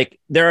it's like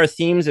there are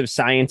themes of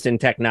science and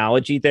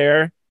technology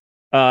there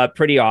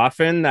pretty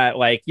often that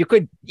like you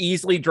could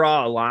easily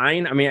draw a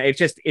line. I mean, it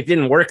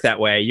didn't work that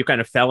way. You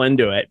kind of fell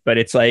into it, but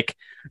it's like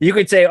you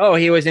could say, oh,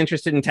 he was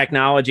interested in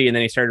technology and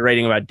then he started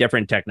writing about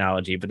different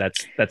technology, but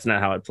that's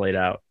not how it played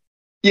out.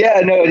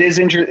 Yeah, no, it is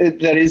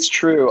that is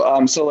true.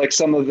 So like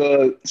some of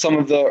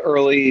the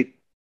early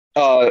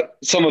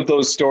some of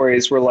those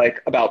stories were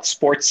like about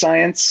sports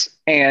science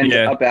and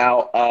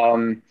about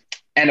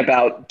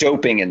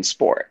doping in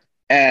sport.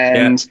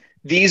 And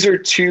these are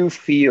two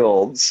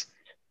fields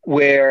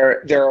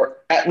where there are,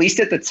 at least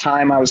at the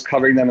time I was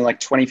covering them in like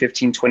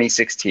 2015,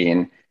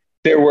 2016,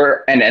 there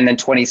were, and then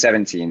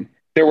 2017,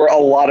 there were a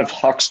lot of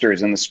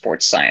hucksters in the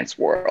sports science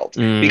world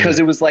because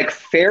it was like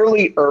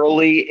fairly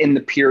early in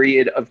the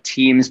period of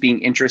teams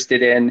being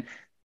interested in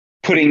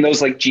putting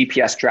those like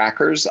GPS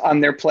trackers on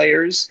their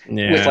players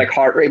with like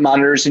heart rate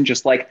monitors and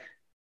just like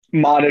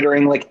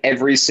monitoring like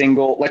every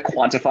single, like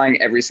quantifying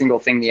every single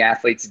thing the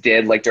athletes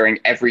did like during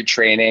every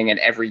training and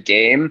every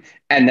game,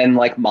 and then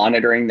like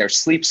monitoring their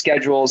sleep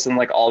schedules and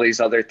like all these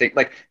other things.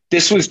 Like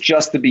this was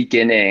just the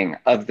beginning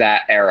of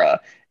that era.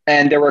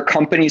 And there were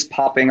companies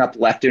popping up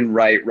left and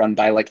right run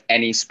by like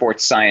any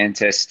sports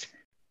scientist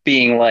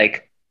being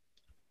like,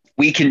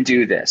 we can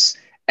do this.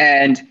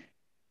 And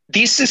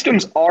these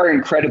systems are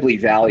incredibly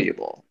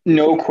valuable,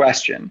 no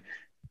question,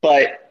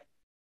 but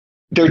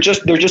they're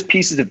just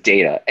pieces of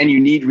data, and you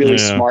need really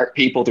smart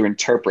people to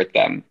interpret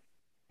them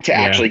to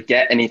actually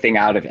get anything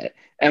out of it.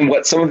 And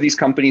what some of these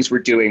companies were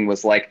doing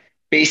was like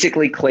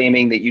basically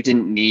claiming that you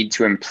didn't need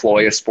to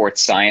employ a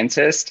sports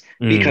scientist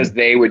because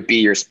they would be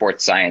your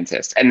sports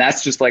scientist. And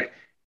that's just like,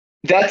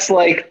 that's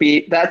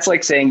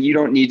like saying you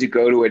don't need to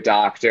go to a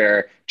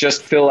doctor,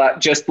 just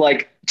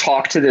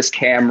talk to this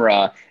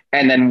camera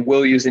and then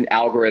we'll use an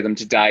algorithm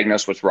to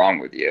diagnose what's wrong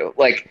with you.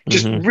 Like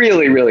just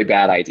really, really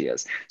bad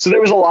ideas. So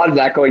there was a lot of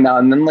that going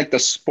on. And then like the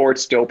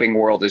sports doping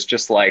world is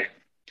just like,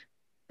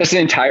 that's an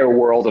entire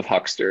world of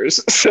hucksters.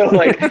 So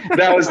like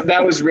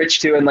that was rich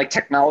too. And like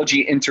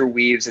technology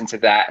interweaves into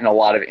that in a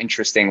lot of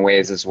interesting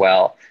ways as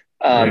well.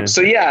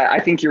 So yeah,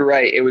 I think you're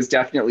right. It was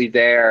definitely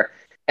there.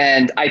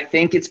 And I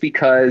think it's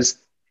because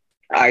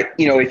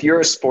if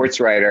you're a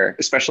sports writer,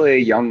 especially a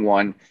young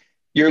one,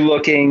 you're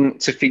looking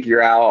to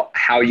figure out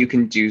how you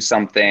can do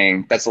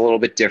something that's a little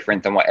bit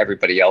different than what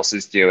everybody else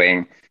is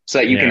doing so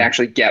that you can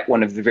actually get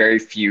one of the very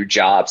few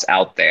jobs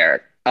out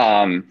there.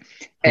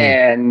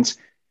 And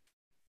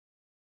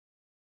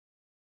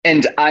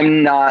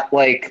I'm not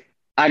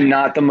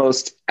the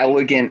most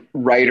elegant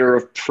writer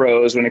of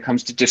prose when it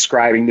comes to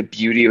describing the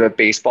beauty of a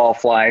baseball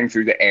flying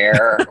through the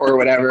air or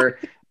whatever.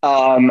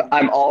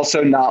 I'm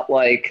also not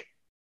like,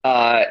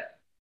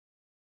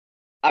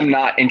 I'm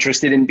not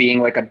interested in being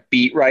like a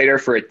beat writer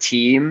for a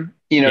team.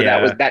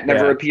 That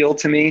never appealed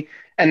to me.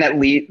 And that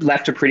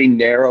left a pretty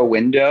narrow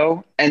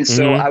window. And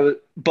so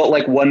but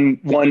like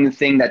one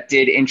thing that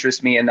did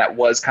interest me and that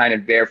was kind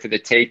of there for the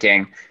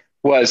taking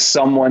was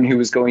someone who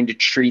was going to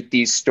treat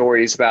these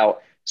stories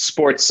about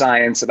sports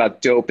science,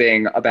 about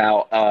doping,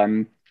 about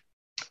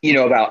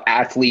about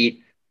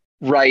athlete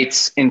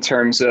rights in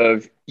terms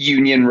of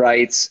union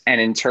rights and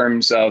in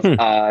terms of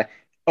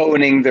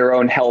owning their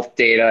own health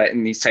data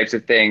and these types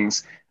of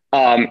things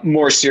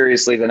more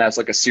seriously than as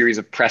like a series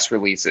of press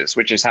releases,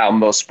 which is how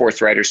most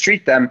sports writers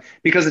treat them,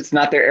 because it's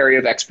not their area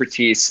of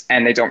expertise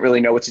and they don't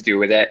really know what to do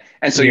with it.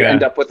 And so you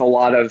end up with a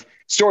lot of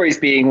stories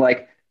being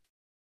like,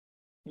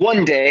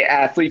 one day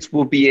athletes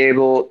will be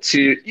able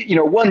to,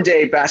 one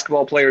day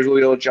basketball players will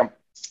be able to jump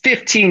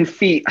 15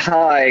 feet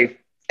high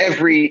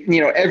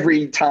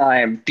every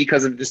time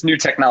because of this new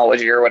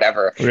technology or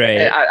whatever. Right.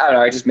 And I don't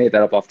know. I just made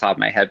that up off the top of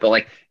my head, but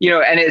like,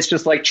 and it's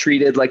just like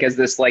treated like as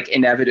this like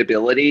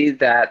inevitability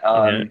that,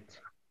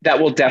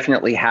 that will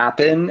definitely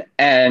happen.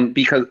 And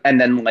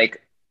then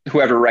like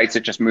whoever writes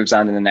it just moves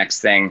on to the next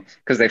thing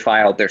because they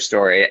filed their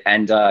story.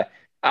 And I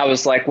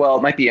was like, well,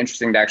 it might be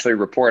interesting to actually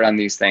report on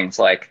these things,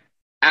 like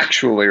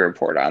actually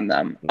report on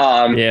them.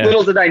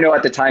 Little did I know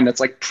at the time that's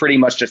like pretty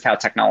much just how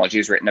technology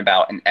is written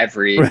about in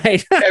every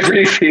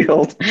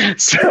field.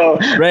 So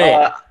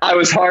I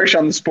was harsh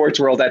on the sports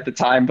world at the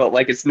time, but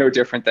like it's no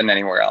different than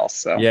anywhere else.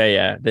 So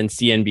than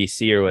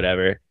CNBC or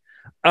whatever.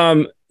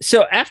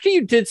 So after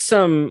you did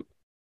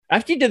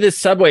this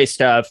Subway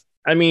stuff,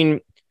 I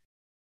mean,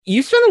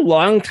 you spent a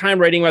long time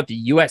writing about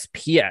the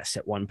USPS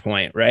at one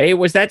point, right?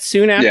 Was that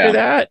soon after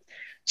that?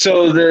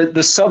 So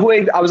the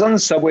Subway, I was on the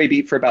Subway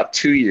beat for about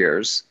 2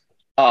 years,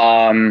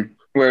 where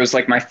it was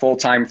like my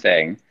full-time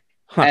thing.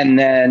 And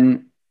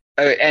then,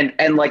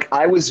 and like,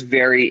 I was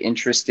very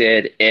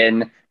interested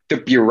in the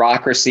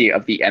bureaucracy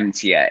of the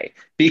MTA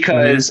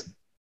because,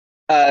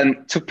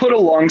 to put a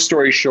long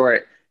story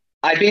short,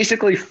 I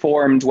basically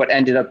formed what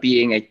ended up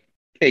being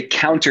a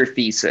counter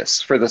thesis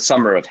for the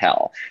Summer of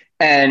Hell.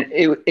 And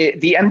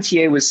the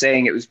MTA was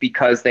saying it was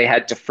because they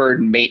had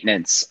deferred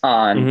maintenance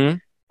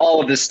on all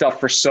of this stuff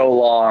for so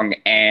long,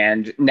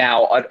 and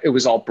now it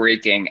was all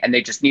breaking, and they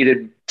just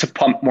needed to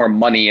pump more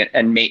money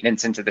and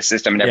maintenance into the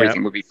system, and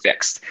everything would be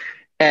fixed.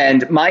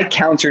 And my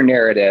counter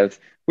narrative,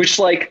 which,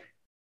 like,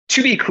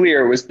 to be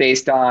clear, was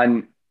based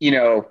on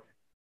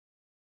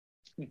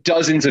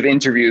dozens of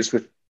interviews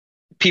with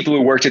people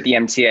who worked at the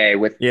MTA,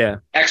 with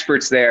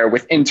experts there,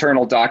 with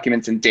internal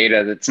documents and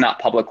data that's not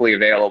publicly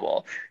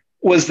available,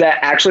 was that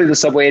actually the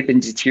Subway had been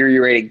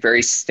deteriorating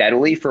very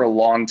steadily for a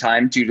long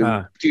time due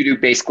to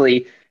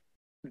basically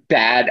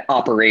bad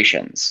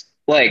operations.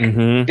 Like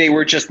they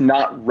were just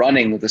not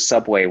running the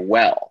Subway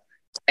well.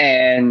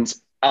 And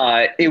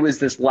it was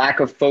this lack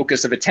of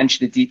focus of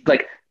attention to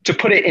like, to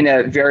put it in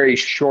a very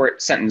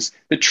short sentence,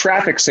 the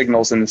traffic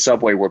signals in the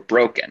Subway were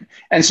broken.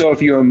 And so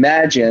if you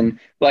imagine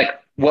like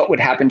what would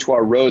happen to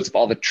our roads if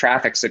all the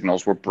traffic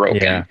signals were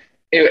broken,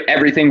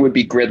 everything would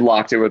be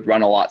gridlocked. It would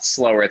run a lot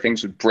slower.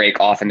 Things would break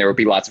off and there would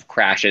be lots of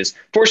crashes.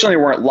 Fortunately,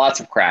 there weren't lots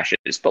of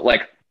crashes, but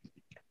like,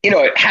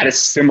 it had a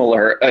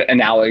similar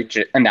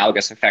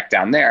analogous effect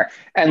down there.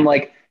 And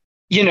like,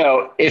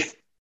 if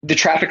the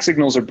traffic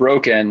signals are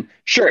broken,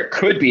 sure, it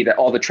could be that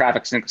all the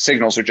traffic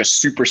signals are just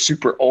super,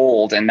 super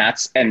old and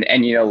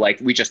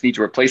like we just need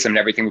to replace them and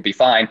everything would be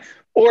fine.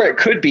 Or it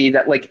could be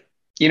that like,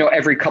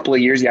 every couple of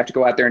years you have to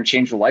go out there and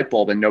change the light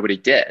bulb and nobody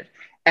did.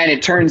 And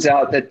it turns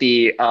out that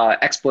the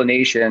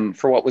explanation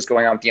for what was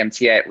going on with the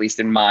MTA, at least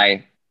in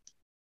my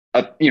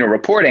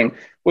reporting,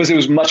 was it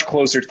was much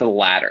closer to the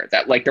latter,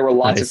 that like there were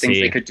lots of things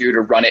they could do to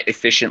run it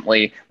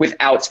efficiently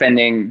without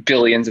spending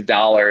billions of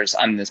dollars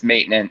on this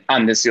maintenance,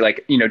 on this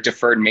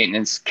deferred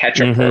maintenance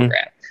catch-up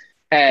program.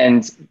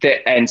 And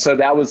so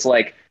that was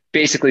like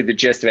basically the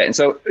gist of it. And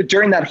so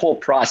during that whole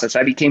process,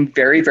 I became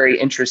very, very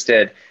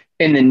interested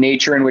in the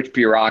nature in which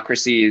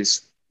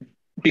bureaucracies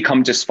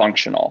become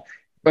dysfunctional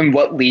and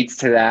what leads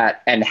to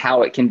that and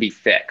how it can be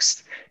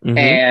fixed.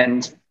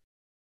 And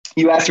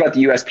you asked about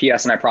the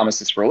USPS, and I promise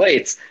this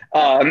relates,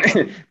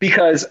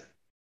 because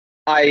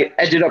I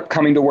ended up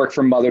coming to work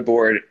for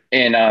Motherboard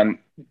in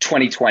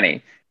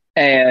 2020.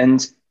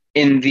 And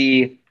in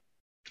the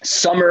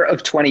summer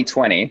of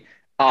 2020,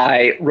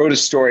 I wrote a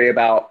story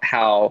about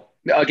how,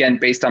 again,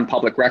 based on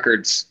public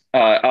records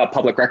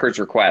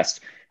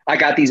request, I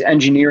got these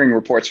engineering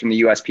reports from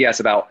the USPS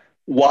about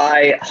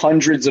why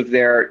hundreds of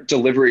their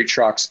delivery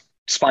trucks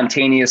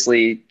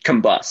spontaneously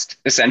combust,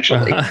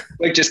 essentially,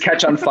 like just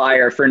catch on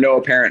fire for no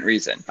apparent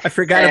reason. I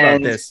forgot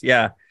about this.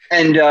 Yeah.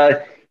 And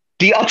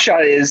the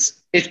upshot is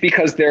it's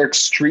because they're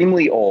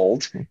extremely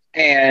old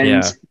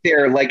and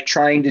they're like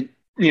trying to,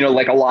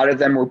 like a lot of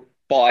them were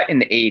bought in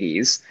the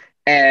 80s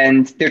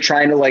and they're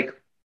trying to like,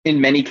 in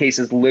many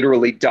cases,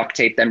 literally duct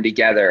tape them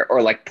together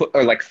or like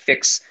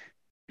fix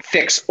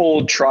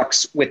old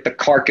trucks with the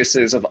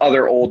carcasses of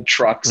other old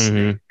trucks.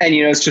 And,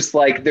 it's just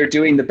like they're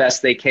doing the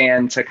best they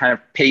can to kind of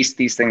paste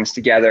these things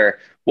together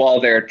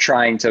while they're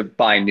trying to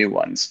buy new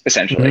ones,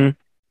 essentially.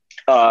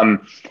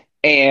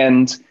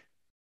 And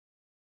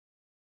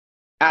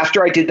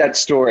after I did that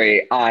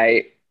story,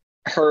 I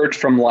heard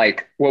from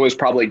like what was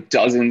probably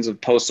dozens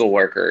of postal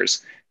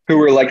workers who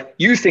were like,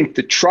 you think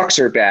the trucks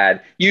are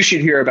bad. You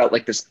should hear about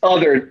like this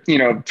other,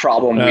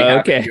 problem we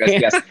have with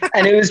USPS.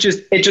 And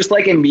it just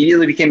like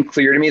immediately became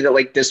clear to me that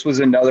like this was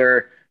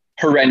another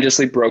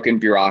horrendously broken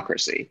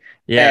bureaucracy.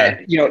 Yeah.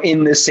 And,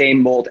 in the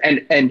same mold.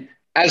 And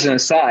as an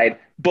aside,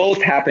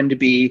 both happen to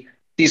be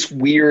these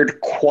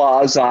weird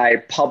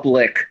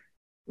quasi-public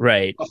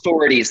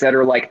authorities that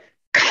are like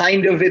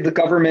kind of in the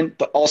government,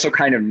 but also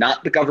kind of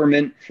not the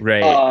government,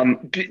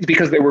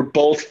 because they were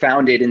both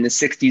founded in the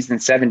 60s and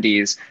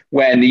 70s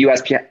when the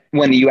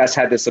US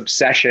had this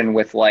obsession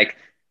with like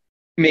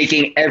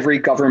making every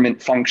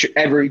government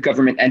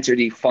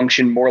entity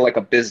function more like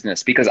a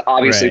business, because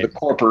obviously the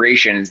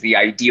corporation is the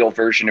ideal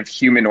version of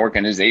human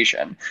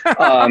organization.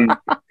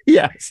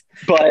 Yes,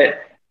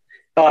 but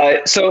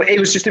so it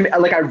was just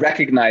like I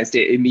recognized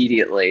it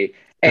immediately.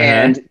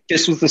 And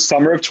this was the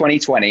summer of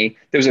 2020.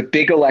 There was a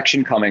big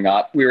election coming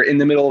up. We were in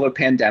the middle of a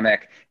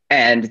pandemic,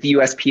 and the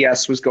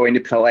USPS was going to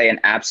play an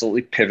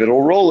absolutely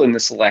pivotal role in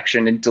this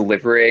election in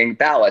delivering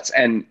ballots.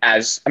 And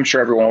as I'm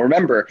sure everyone will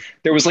remember,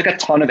 there was like a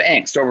ton of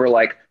angst over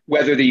like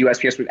whether the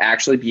USPS would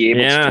actually be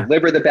able to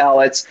deliver the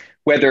ballots,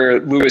 whether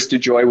Louis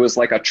DeJoy was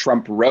like a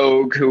Trump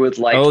rogue who would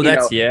like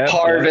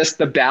harvest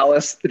the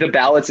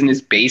ballots in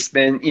his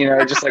basement,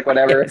 just like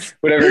whatever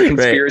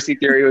conspiracy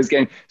theory was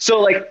getting.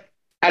 So like,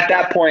 at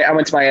that point, I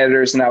went to my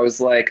editors and I was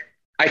like,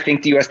 I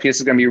think the USPS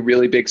is going to be a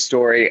really big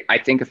story. I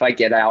think if I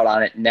get out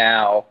on it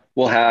now,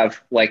 we'll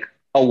have like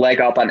a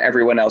leg up on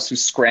everyone else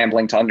who's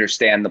scrambling to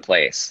understand the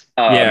place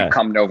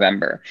come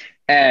November.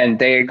 And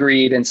they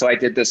agreed. And so I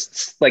did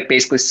this like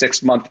basically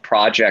 6-month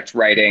project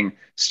writing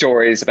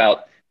stories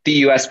about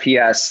the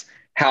USPS,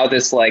 how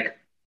this like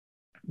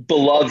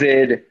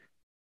beloved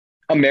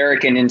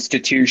American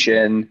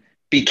institution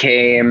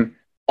became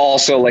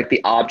also like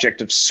the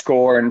object of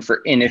scorn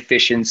for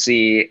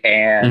inefficiency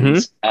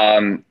and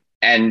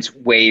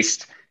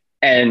waste,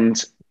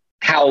 and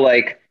how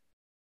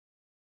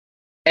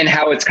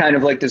it's kind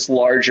of like this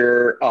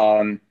larger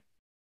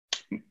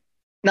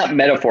not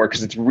metaphor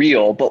because it's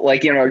real, but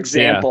like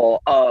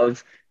example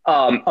of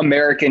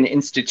American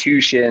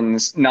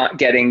institutions not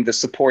getting the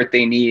support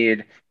they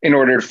need in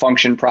order to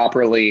function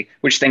properly,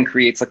 which then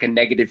creates like a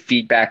negative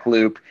feedback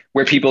loop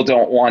where people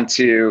don't want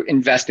to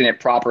invest in it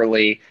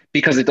properly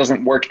because it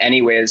doesn't work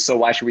anyways. So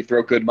why should we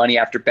throw good money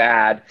after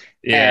bad?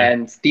 Yeah.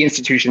 And the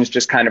institutions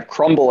just kind of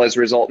crumble as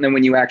a result. And then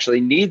when you actually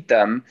need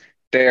them,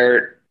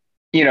 they're,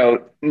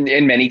 in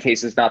many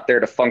cases, not there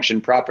to function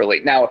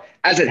properly. Now,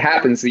 as it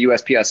happens, the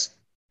USPS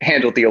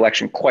handled the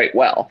election quite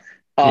well.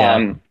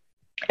 And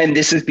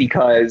this is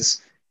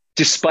because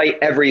despite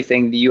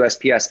everything, the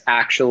USPS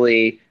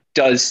actually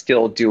does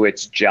still do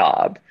its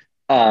job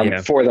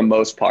for the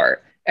most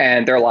part.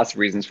 And there are lots of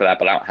reasons for that,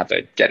 but I don't have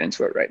to get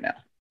into it right now.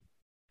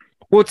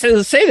 Well,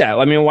 to say that,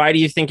 I mean, why do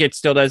you think it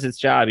still does its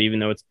job, even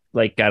though it's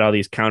like got all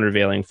these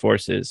countervailing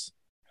forces?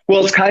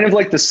 Well, it's kind of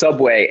like the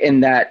subway in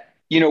that,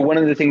 one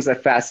of the things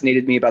that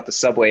fascinated me about the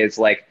subway is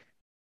like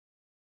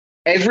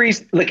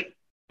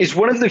it's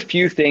one of the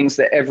few things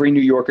that every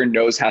New Yorker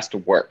knows has to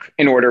work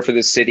in order for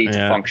the city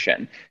to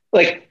function.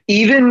 Like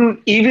even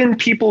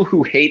people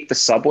who hate the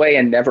subway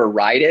and never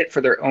ride it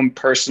for their own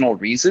personal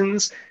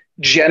reasons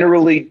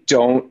generally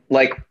don't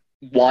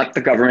want the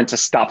government to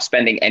stop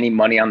spending any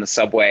money on the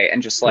subway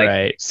and just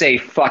say,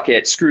 fuck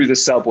it, screw the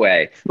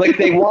subway. Like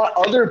they want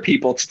other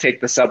people to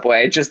take the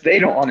subway, just they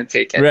don't want to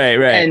take it.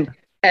 Right.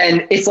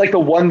 And it's like the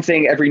one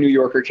thing every New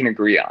Yorker can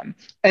agree on.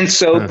 And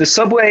so the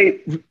subway,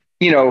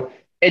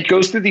 it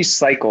goes through these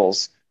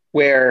cycles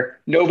where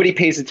nobody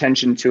pays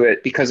attention to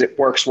it because it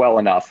works well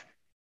enough.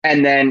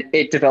 And then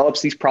it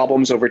develops these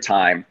problems over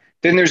time.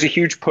 Then there's a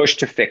huge push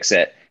to fix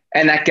it.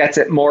 And that gets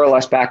it more or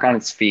less back on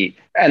its feet.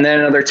 And then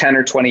another 10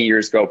 or 20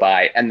 years go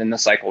by, and then the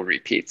cycle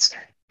repeats.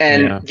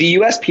 And the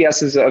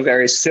USPS is a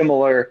very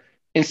similar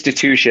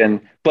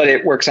institution, but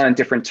it works on a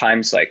different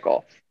time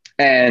cycle.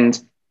 And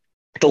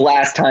the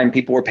last time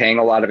people were paying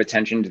a lot of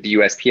attention to the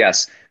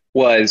USPS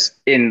was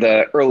in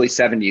the early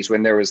 70s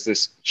when there was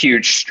this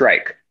huge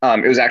strike.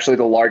 It was actually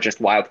the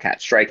largest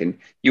wildcat strike in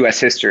US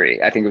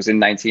history. I think it was in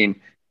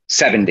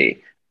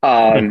 1970,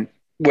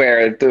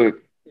 where the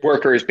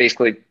workers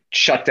basically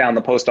shut down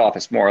the post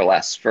office more or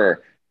less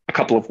for a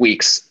couple of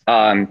weeks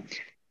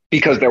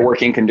because their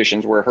working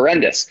conditions were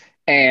horrendous.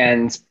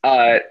 And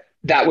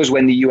that was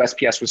when the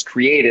USPS was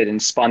created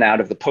and spun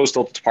out of the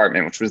Postal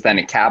Department, which was then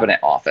a cabinet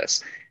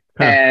office.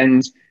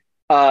 And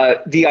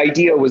the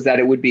idea was that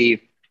it would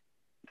be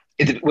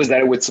it was that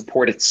it would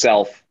support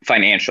itself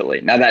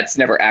financially. Now, that's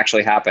never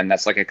actually happened.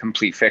 That's like a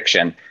complete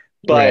fiction.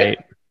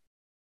 But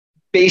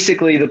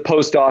basically, the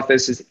post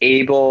office is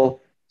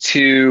able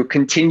to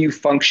continue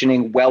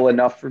functioning well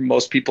enough for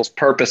most people's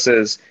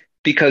purposes,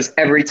 because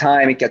every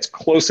time it gets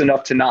close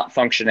enough to not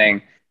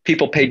functioning,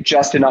 people pay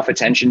just enough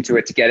attention to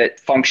it to get it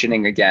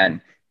functioning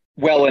again,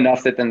 well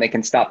enough that then they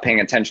can stop paying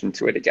attention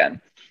to it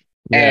again.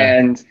 Yeah.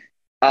 And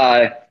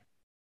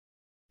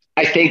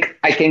I think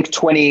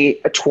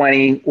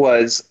 2020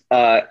 was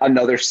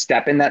another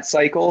step in that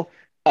cycle.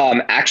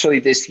 Actually,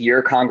 this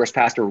year, Congress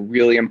passed a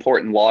really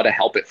important law to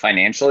help it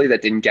financially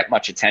that didn't get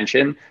much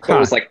attention. But it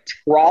was like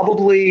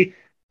probably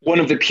one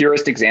of the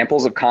purest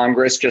examples of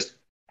Congress just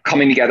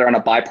coming together on a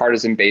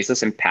bipartisan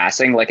basis and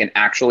passing like an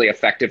actually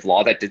effective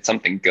law that did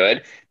something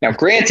good. Now,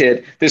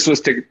 granted, this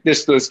was to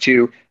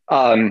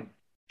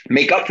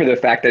make up for the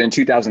fact that in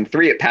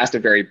 2003, it passed a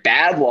very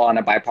bad law on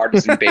a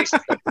bipartisan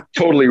basis that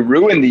totally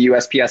ruined the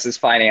USPS's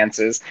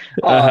finances.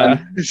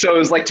 So it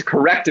was like to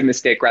correct a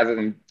mistake rather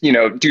than,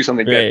 do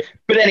something good.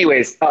 But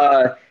anyways,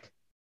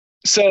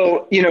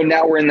 so,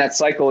 now we're in that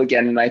cycle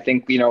again. And I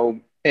think,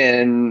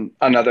 in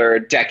another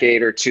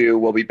decade or two,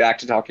 we'll be back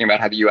to talking about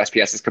how the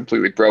USPS is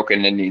completely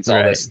broken and needs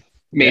all this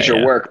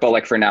major work. But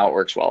like for now, it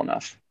works well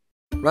enough.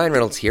 Ryan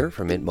Reynolds here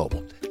from Mint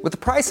Mobile. With the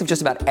price of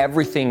just about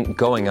everything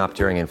going up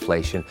during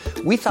inflation,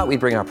 we thought we'd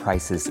bring our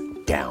prices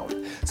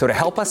down. So to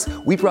help us,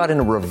 we brought in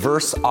a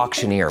reverse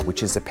auctioneer,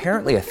 which is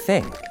apparently a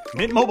thing.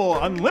 Mint Mobile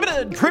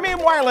Unlimited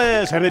Premium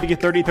Wireless. How to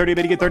get 30, 30,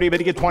 how to get 30, how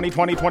to get 20,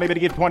 20, 20, how to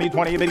get 20,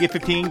 20, how to get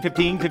 15,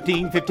 15,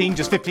 15, 15,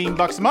 just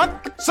 $15 a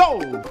month?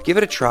 Sold! Give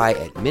it a try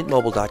at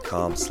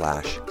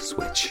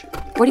mintmobile.com/switch.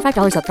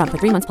 $45 up front for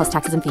 3 months plus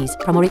taxes and fees.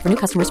 Promo rate for new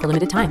customers for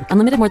limited time.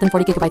 Unlimited more than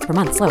 40 gigabytes per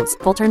month. Slows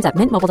full terms at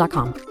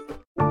mintmobile.com.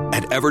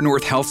 At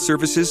Evernorth Health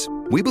Services,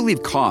 we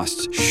believe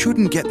costs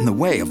shouldn't get in the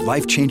way of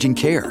life-changing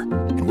care,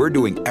 and we're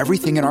doing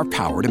everything in our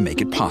power to make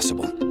it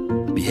possible.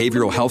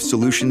 Behavioral health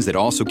solutions that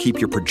also keep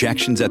your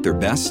projections at their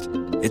best?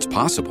 It's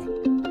possible.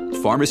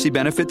 Pharmacy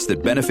benefits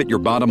that benefit your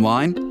bottom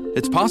line?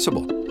 It's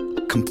possible.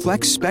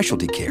 Complex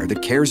specialty care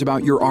that cares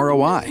about your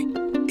ROI?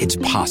 It's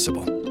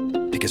possible.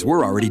 Because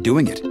we're already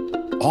doing it.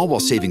 All while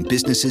saving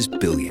businesses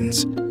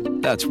billions.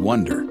 That's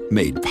Wonder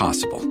made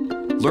possible.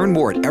 Learn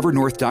more at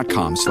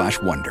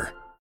evernorth.com/wonder.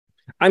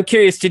 I'm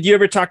curious, did you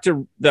ever talk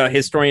to the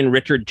historian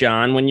Richard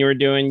John when you were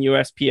doing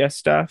USPS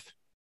stuff?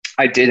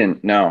 I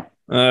didn't, no.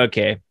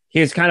 Okay.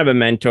 He's kind of a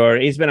mentor.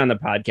 He's been on the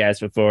podcast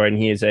before, and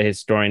he is a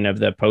historian of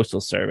the Postal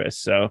Service.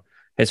 So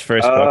his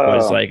first book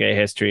was like a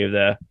history of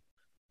the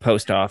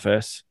post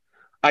office.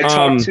 I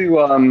talked to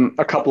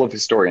a couple of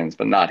historians,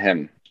 but not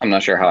him. I'm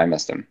not sure how I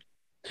missed him.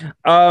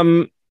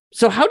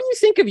 So how do you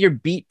think of your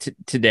beat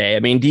today?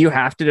 I mean, do you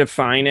have to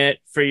define it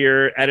for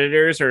your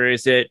editors, or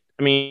is it,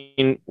 I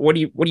mean, what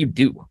do you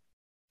do?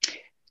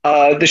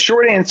 The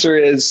short answer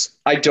is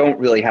I don't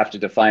really have to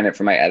define it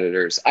for my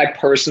editors. I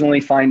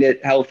personally find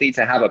it healthy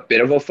to have a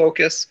bit of a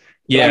focus.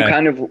 Yeah. I'm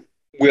kind of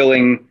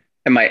willing,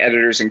 and my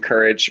editors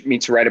encourage me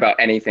to write about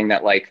anything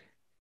that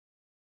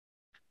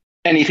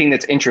anything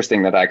that's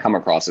interesting that I come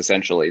across,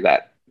 essentially,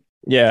 that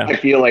I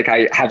feel like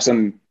I have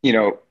some,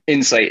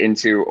 insight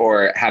into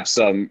or have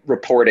some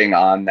reporting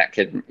on that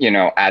could,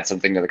 add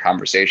something to the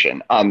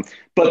conversation.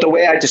 But the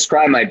way I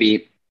describe my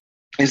beat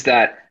is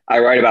that I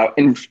write about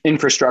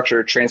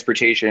infrastructure,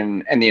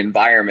 transportation, and the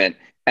environment,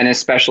 and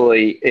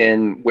especially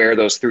in where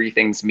those three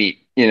things meet,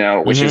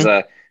 which is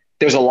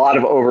there's a lot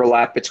of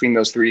overlap between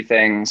those three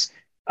things.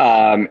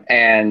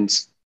 And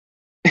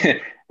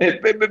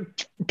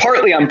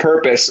partly on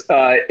purpose,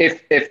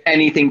 if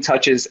anything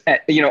touches,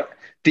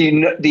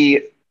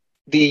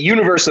 the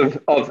universe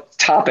of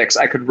topics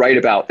I could write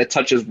about that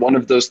touches one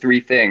of those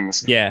three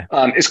things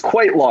is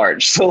quite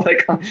large. So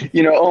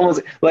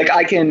almost like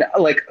I can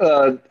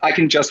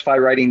justify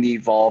writing the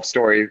Evolve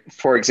story,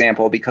 for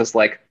example, because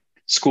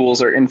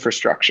schools are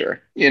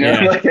infrastructure,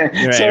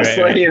 it's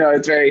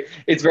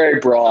very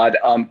broad.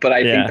 But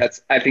I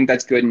think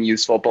that's good and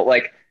useful. But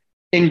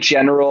in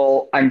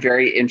general, I'm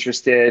very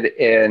interested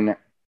in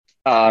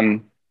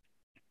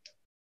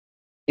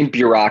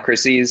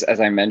bureaucracies,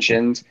 as I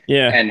mentioned,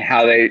 and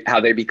how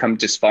they become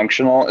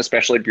dysfunctional,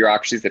 especially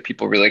bureaucracies that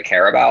people really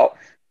care about.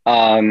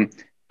 I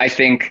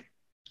think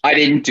I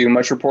didn't do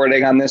much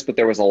reporting on this, but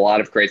there was a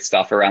lot of great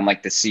stuff around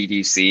the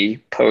CDC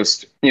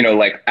post,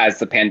 as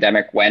the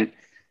pandemic went,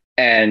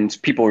 and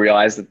people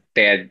realized that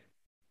they had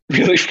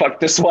really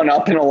fucked this one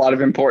up in a lot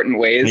of important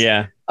ways.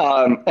 Yeah.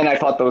 And I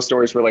thought those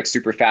stories were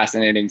super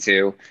fascinating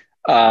too.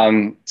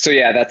 So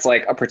that's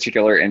a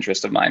particular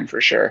interest of mine for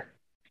sure.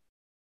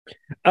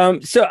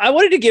 So I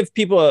wanted to give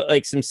people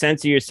some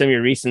sense of some of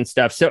your recent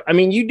stuff. So, I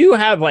mean, you do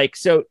have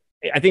so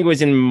I think it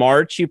was in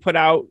March you put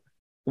out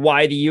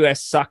Why the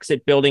U.S. Sucks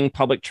at Building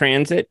Public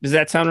Transit. Does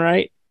that sound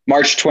right?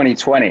 March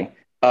 2020. Is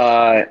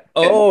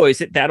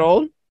it that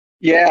old?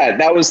 Yeah,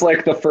 that was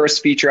the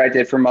first feature I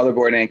did for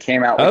Motherboard, and it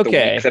came out the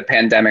week the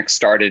pandemic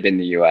started in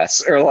the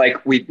U.S. or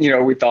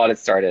we thought it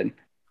started.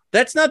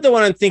 That's not the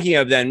one I'm thinking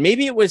of then.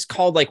 Maybe it was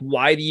called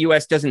Why the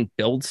U.S. Doesn't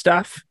Build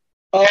Stuff.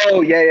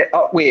 Oh, yeah, yeah.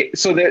 Oh, wait.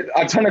 So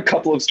I've done a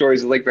couple of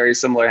stories with like very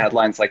similar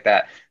headlines like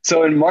that.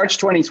 So in March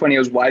 2020, it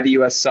was why the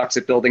US sucks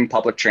at building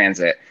public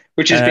transit,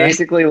 which is Uh,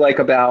 basically like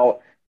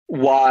about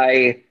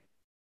why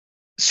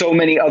so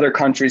many other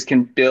countries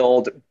can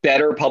build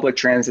better public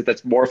transit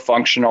that's more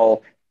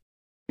functional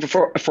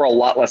for a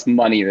lot less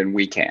money than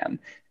we can.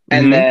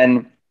 And mm-hmm.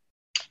 then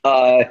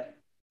uh,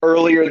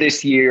 earlier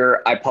this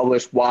year, I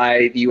published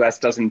why the US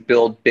doesn't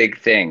build big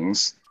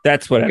things,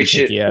 That's what I'm which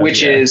thinking is, of.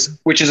 which Yeah. is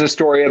which is a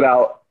story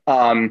about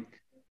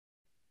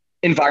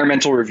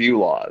environmental review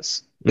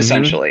laws, Mm-hmm.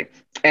 essentially.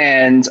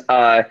 And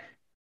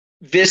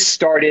this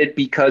started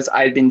because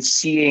I've been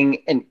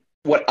seeing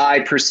what I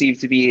perceive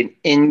to be an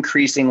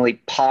increasingly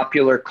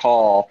popular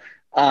call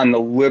on the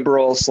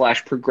liberal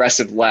slash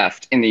progressive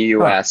left in the Huh.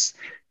 US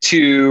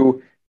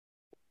to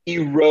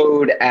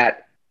erode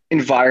at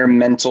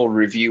environmental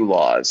review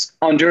laws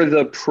under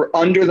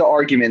the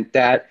argument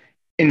that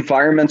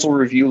environmental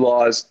review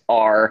laws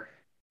are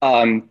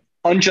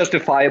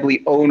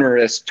unjustifiably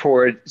onerous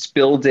towards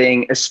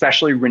building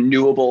especially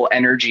renewable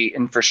energy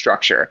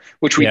infrastructure,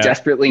 which we Yeah.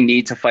 desperately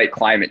need to fight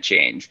climate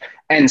change.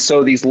 And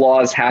so these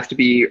laws have to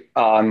be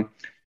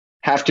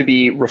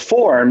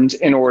reformed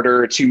in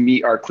order to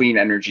meet our clean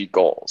energy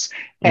goals.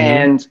 Mm-hmm.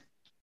 And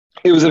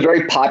it was a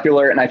very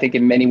popular and I think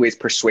in many ways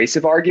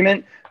persuasive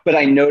argument. But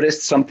I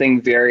noticed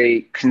something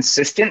very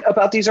consistent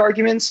about these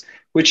arguments,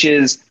 which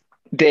is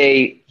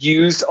they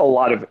used a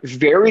lot of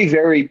very,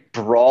 very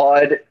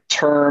broad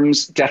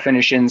terms,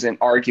 definitions, and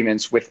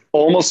arguments with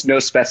almost no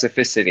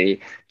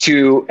specificity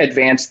to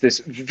advance this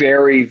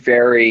very,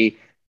 very,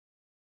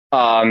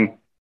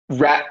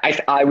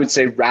 I would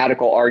say,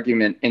 radical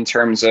argument in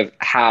terms of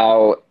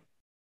how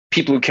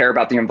people who care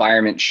about the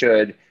environment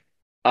should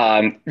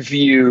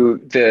view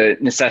the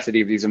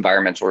necessity of these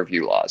environmental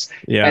review laws.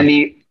 Yeah.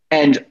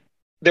 And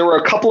there were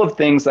a couple of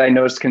things that I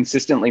noticed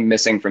consistently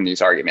missing from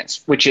these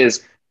arguments, which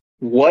is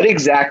what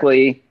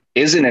exactly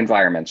is an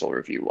environmental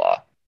review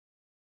law?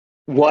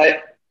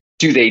 What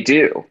do they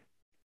do?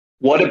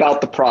 What about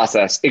the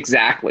process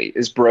exactly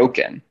is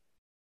broken?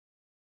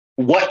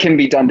 What can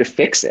be done to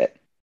fix it?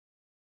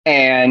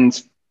 And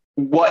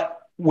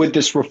what would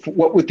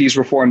these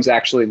reforms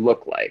actually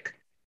look like?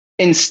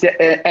 Instead,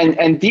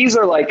 and these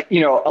are like,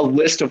 a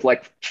list of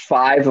like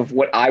 5 of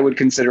what I would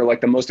consider like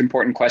the most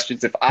important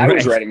questions if I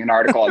was Right. writing an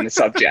article on the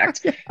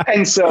subject.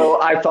 And so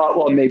I thought,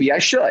 well, maybe I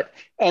should.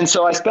 And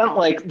so I spent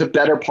like the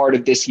better part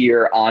of this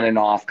year on and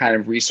off kind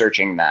of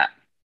researching that.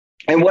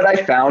 And what I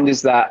found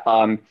is that,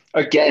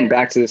 again,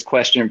 back to this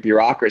question of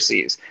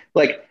bureaucracies,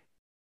 like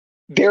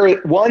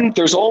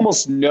there's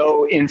almost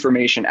no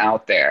information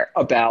out there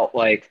about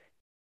like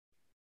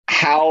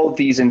how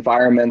these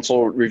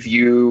environmental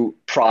review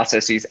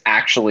processes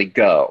actually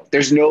go.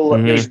 There's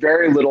Mm-hmm.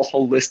 very little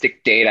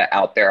holistic data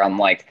out there on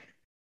like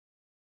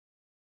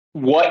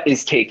what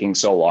is taking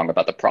so long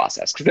about the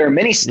process, because there are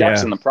many steps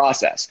Yeah. in the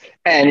process,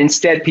 and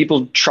instead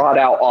people trot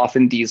out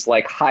often these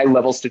like high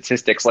level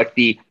statistics like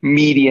the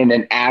median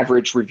and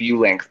average review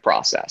length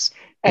process.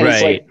 And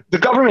it's Right. like the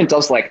government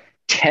does like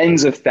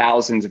tens of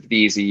thousands of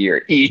these a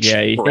year, each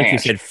Yeah. You think you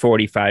branch. said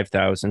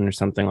 45,000 or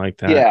something like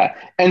that. Yeah.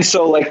 And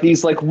so like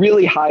these like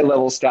really high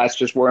level stats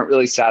just weren't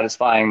really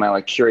satisfying my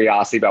like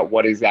curiosity about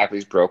what exactly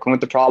is broken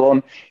with the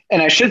problem.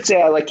 And I should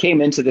say I like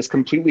came into this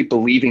completely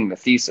believing the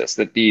thesis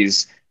that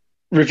these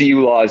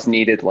review laws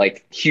needed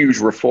like huge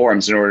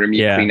reforms in order to meet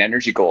Yeah. clean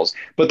energy goals.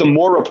 But the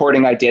more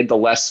reporting I did, the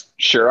less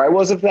sure I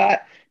was of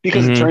that,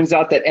 because it Mm-hmm. turns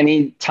out that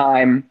any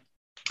time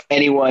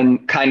anyone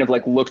kind of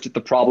like looked at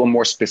the problem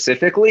more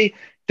specifically,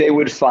 they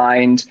would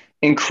find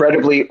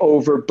incredibly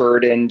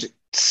overburdened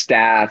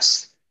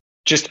staffs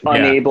just Yeah.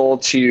 unable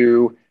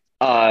to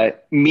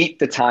meet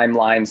the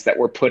timelines that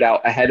were put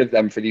out ahead of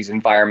them for these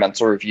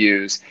environmental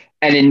reviews.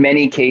 And in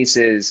many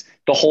cases,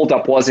 the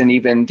holdup wasn't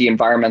even the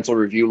environmental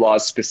review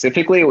laws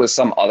specifically, it was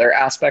some other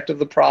aspect of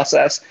the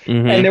process.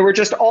 And Mm-hmm. there were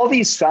just all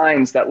these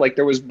signs that like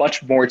there was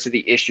much more to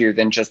the issue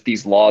than just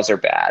these laws are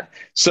bad.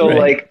 So Right.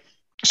 like,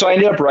 so I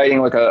ended up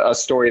writing like a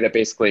story that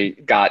basically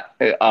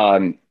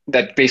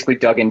that basically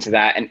dug into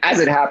that. And as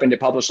it happened, it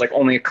published like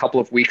only a couple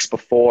of weeks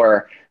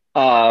before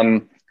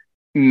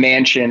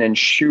Manchin and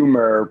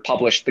Schumer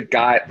published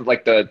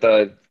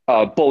the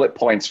bullet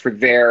points for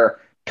their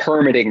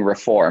permitting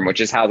reform,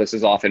 which is how this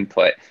is often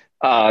put.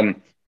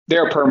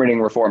 Their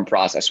permitting reform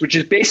process, which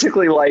is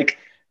basically like,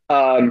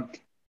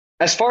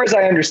 as far as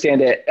I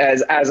understand it,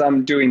 as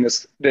I'm doing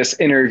this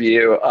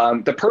interview,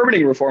 the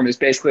permitting reform is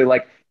basically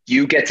like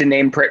you get to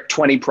name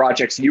 20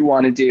 projects you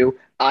want to do.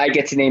 I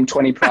get to name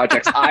 20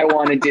 projects I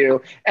want to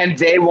do, and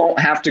they won't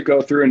have to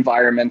go through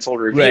environmental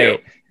review.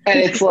 Right. And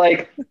it's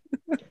like,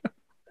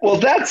 well,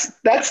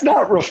 that's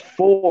not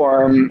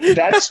reform.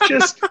 That's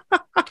just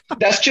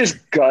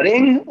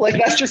gutting. Like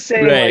that's just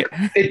saying Right.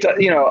 like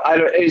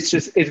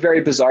it. It's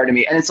very bizarre to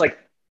me. And it's like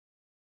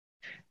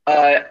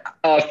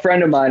a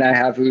friend of mine I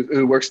have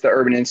who works at the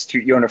Urban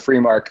Institute, Yona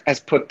Freemark, has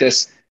put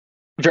this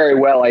very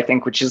well, I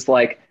think, which is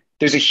like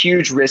there's a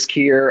huge risk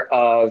here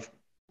of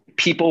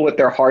people with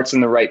their hearts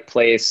in the right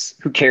place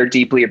who care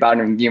deeply about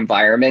the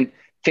environment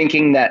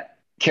thinking that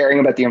caring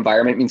about the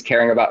environment means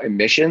caring about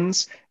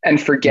emissions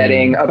and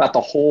forgetting about the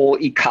whole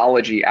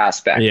ecology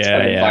aspect of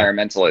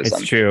environmentalism.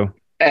 It's true.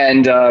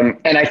 And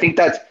I think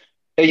that's,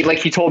 like,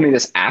 he told me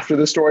this after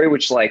the story,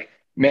 which, like,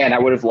 man, I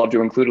would have loved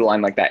to include a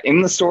line like that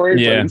in the story,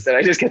 but instead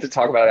I just get to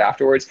talk about it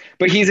afterwards.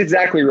 But he's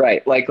exactly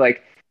right.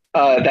 Like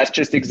that's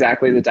just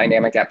exactly the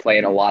dynamic at play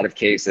in a lot of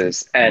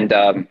cases. And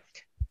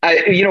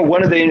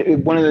one of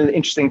the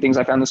interesting things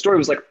I found in the story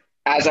was, like,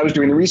 as I was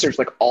doing the research,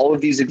 like, all of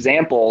these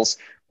examples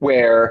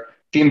where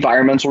the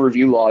environmental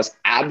review laws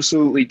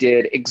absolutely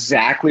did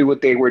exactly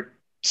what they were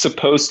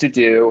supposed to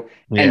do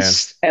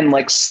and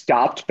like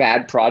stopped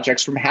bad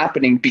projects from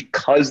happening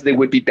because they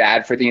would be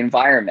bad for the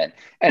environment.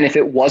 And if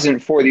it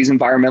wasn't for these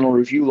environmental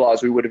review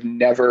laws, we would have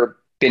never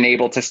been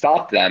able to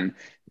stop them.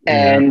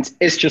 And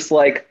it's just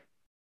like,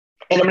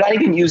 and I'm not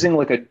even using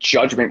like a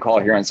judgment call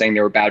here on saying they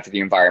were bad for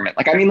the environment.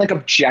 Like, I mean, like,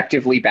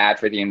 objectively bad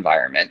for the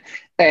environment.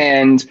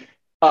 And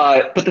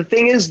but the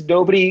thing is,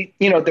 nobody,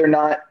 they're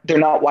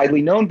not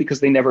widely known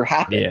because they never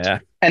happened. Yeah.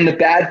 And the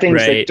bad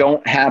things that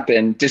don't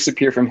happen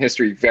disappear from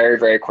history very,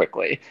 very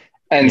quickly.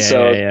 And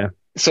so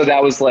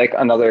that was like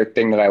another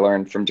thing that I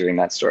learned from doing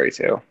that story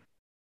too.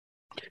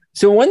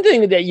 So one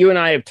thing that you and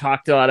I have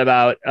talked a lot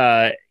about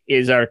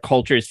is our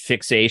culture's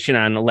fixation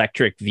on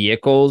electric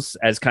vehicles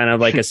as kind of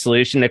like a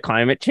solution to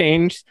climate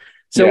change.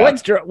 So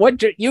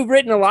what you've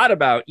written a lot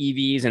about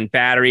EVs and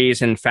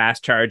batteries and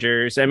fast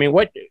chargers. I mean,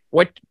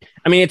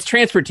 it's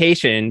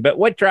transportation, but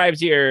what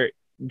drives your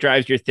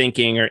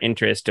thinking or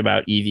interest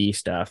about EV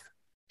stuff?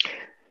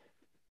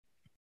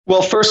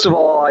 Well, first of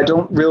all, I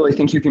don't really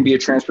think you can be a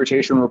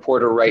transportation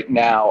reporter right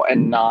now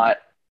and not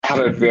have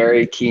a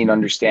very keen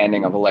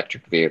understanding of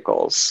electric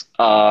vehicles.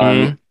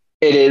 It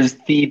is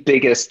the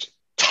biggest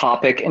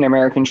topic in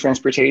American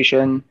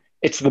transportation.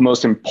 It's the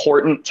most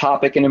important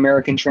topic in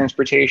American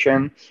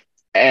transportation.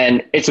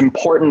 And it's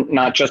important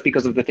not just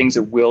because of the things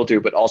it will do,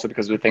 but also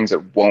because of the things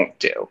it won't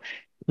do.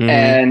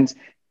 And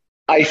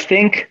I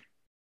think,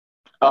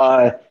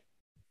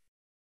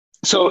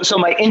 so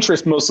my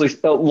interest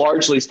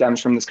largely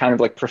stems from this kind of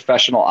like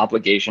professional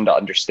obligation to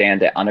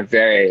understand it on a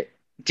very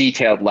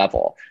detailed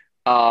level.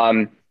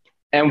 And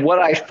what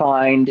I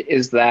find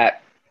is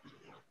that,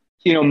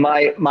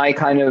 my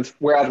kind of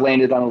where I've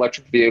landed on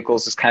electric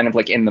vehicles is kind of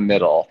like in the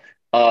middle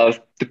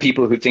of the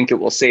people who think it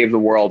will save the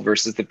world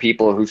versus the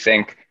people who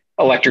think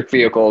electric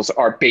vehicles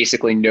are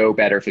basically no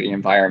better for the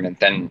environment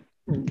than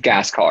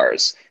gas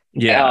cars.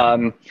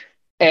 And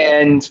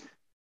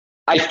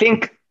I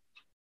think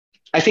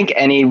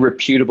any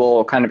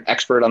reputable kind of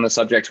expert on the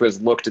subject who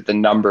has looked at the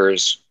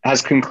numbers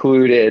has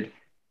concluded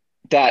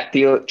that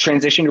the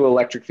transition to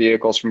electric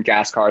vehicles from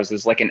gas cars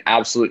is like an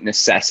absolute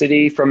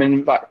necessity from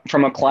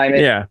a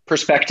climate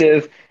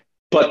perspective,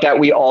 but that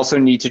we also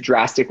need to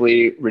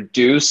drastically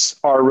reduce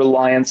our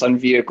reliance on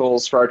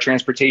vehicles for our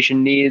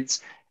transportation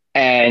needs.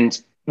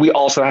 And we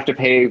also have to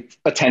pay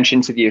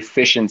attention to the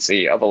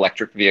efficiency of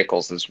electric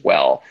vehicles as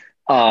well.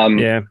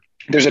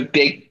 There's a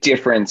big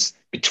difference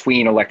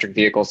between electric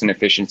vehicles and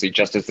efficiency,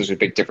 just as there's a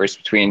big difference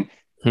between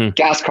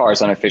gas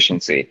cars on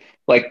efficiency.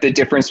 Like the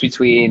difference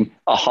between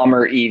a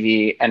Hummer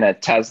EV and a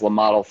Tesla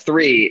Model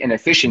 3 in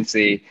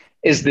efficiency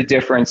is the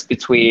difference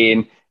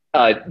between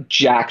a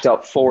jacked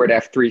up Ford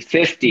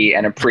F-350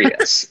 and a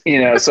Prius.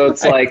 So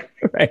it's like,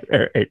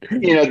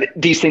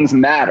 these things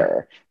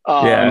matter.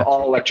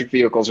 All electric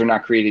vehicles are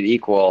not created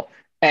equal.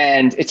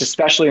 And it's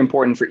especially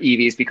important for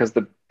EVs because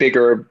the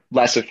bigger,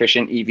 less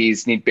efficient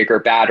EVs need bigger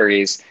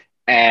batteries.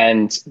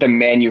 And the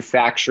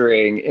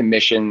manufacturing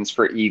emissions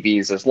for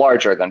EVs is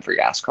larger than for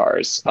gas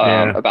cars,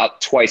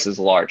 about twice as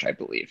large, I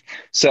believe.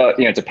 So,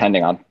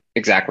 depending on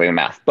exactly the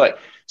math. But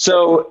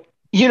so,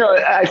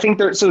 I think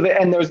there's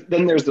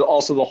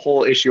also the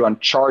whole issue on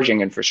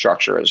charging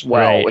infrastructure as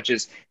well, which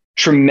is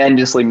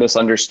tremendously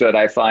misunderstood,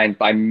 I find,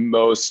 by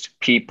most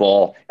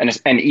people and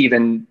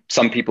even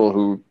some people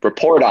who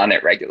report on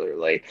it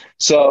regularly.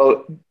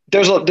 So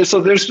there's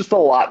just a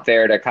lot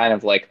there to kind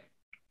of like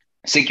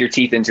sink your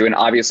teeth into. And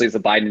obviously the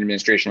Biden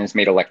administration has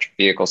made electric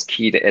vehicles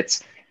key to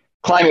its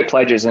climate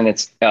pledges and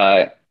its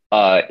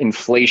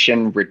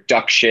inflation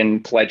reduction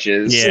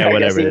pledges.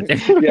 The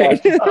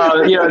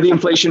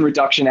Inflation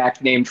Reduction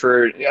Act, named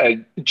for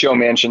Joe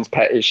Manchin's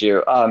pet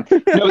issue.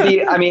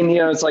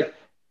 It's like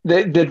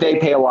they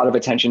pay a lot of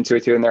attention to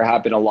it too. And there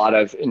have been a lot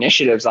of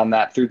initiatives on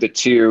that through the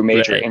two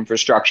major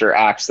infrastructure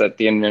acts that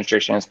the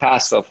administration has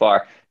passed so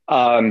far.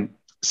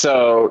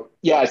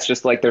 It's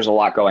just like there's a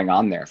lot going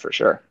on there for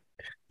sure.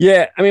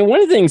 Yeah, I mean,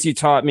 one of the things you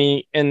taught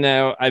me, and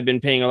now I've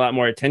been paying a lot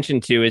more attention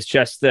to, is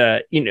just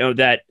that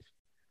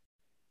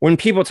when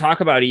people talk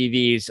about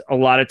EVs, a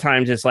lot of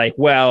times it's like,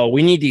 well,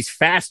 we need these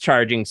fast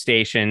charging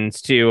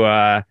stations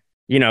to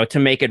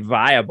make it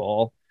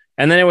viable.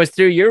 And then it was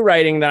through your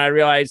writing that I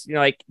realized,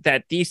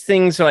 that these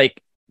things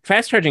like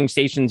fast charging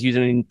stations use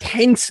an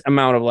intense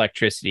amount of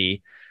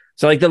electricity.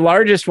 So like the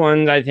largest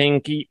one, I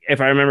think, if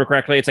I remember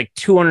correctly, it's like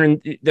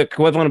the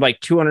equivalent of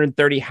like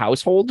 230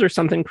 households or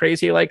something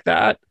crazy like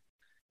that.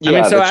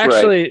 Yeah, so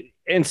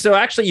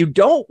actually you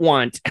don't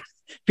want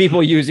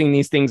people using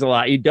these things a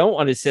lot. You don't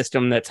want a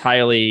system that's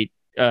highly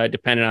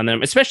dependent on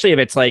them, especially if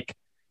it's like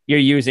you're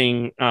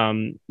using,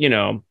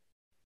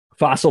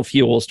 fossil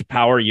fuels to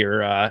power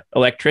your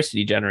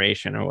electricity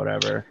generation or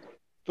whatever.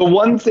 The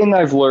one thing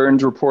I've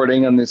learned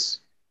reporting on this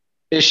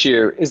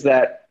issue is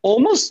that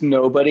almost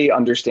nobody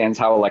understands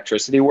how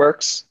electricity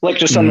works, like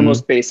just on the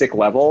most basic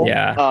level.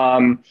 Yeah.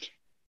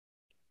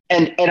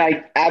 And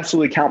I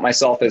absolutely count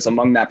myself as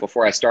among that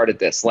before I started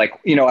this. Like,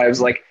 I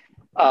was like,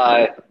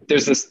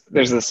 there's this,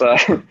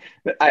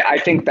 I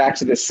think back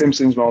to this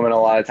Simpsons moment a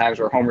lot of times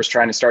where Homer's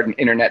trying to start an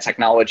internet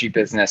technology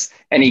business,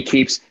 and he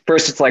keeps,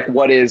 first it's like,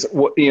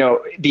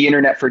 the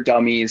internet for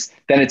dummies,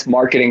 then it's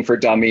marketing for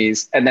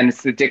dummies, and then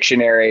it's the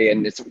dictionary,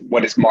 and it's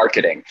what is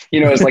marketing,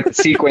 it's like the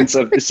sequence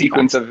of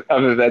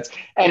events.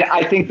 And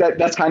I think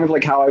that's kind of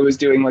like how I was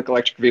doing like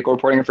electric vehicle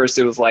reporting at first.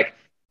 It was like,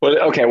 well,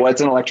 okay, what's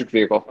an electric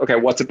vehicle? Okay,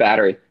 what's a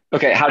battery?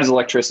 Okay, how does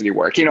electricity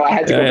work? I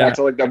had to go back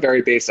to like the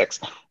very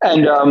basics.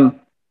 And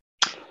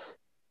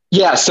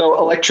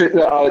so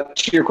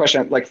to your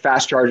question, like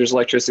fast chargers,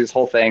 electricity, this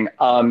whole thing,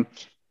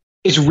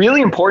 it's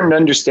really important to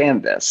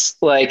understand this.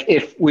 Like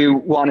if we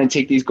want to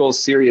take these goals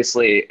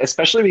seriously,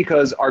 especially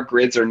because our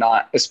grids are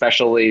not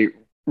especially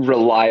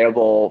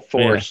reliable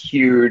for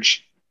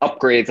huge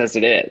upgrades as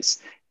it is.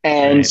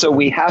 And so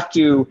we have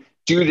to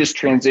do this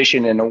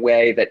transition in a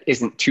way that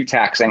isn't too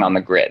taxing on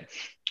the grid.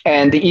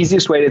 And the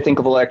easiest way to think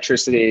of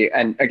electricity,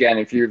 and again,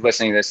 if you're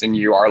listening to this and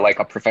you are like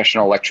a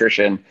professional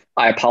electrician,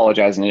 I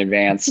apologize in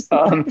advance.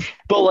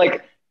 But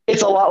like,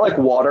 it's a lot like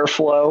water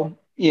flow.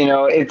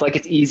 It's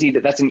like,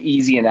 that's an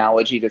easy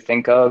analogy to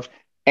think of.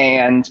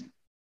 And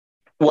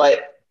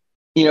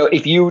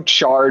if you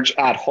charge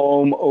at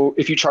home, or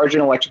if you charge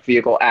an electric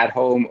vehicle at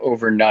home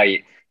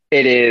overnight,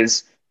 it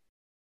is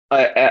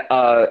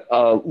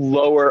a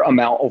lower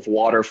amount of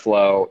water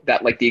flow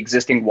that like the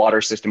existing water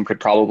system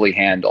could probably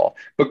handle.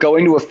 But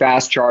going to a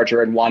fast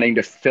charger and wanting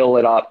to fill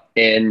it up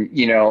in,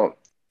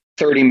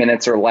 30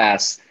 minutes or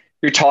less,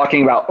 you're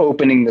talking about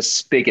opening the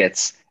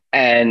spigots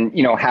and,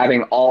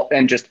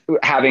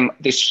 having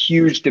this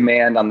huge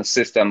demand on the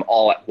system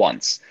all at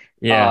once,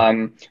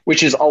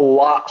 which is a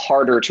lot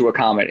harder to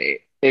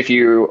accommodate if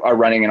you are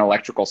running an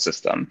electrical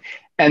system.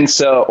 And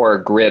so, or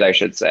a grid, I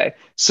should say.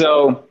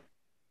 So,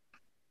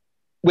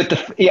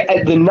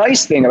 the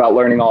nice thing about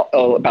learning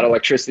all about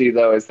electricity,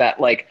 though, is that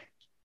like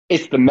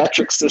it's the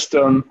metric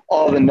system.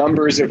 All the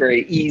numbers are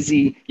very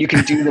easy. You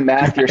can do the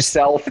math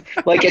yourself.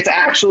 Like it's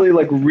actually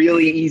like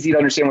really easy to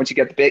understand once you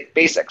get the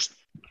basics.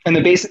 And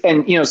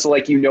so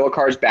like a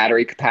car's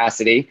battery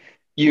capacity.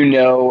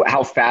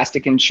 How fast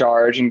it can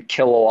charge in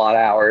kilowatt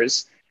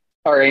hours,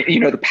 or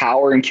the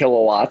power in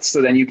kilowatts.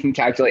 So then you can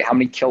calculate how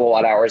many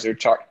kilowatt hours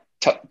it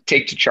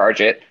take to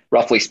charge it,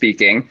 roughly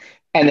speaking.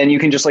 And then you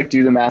can just like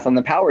do the math on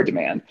the power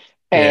demand.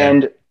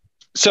 And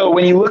so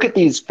when you look at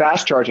these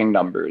fast charging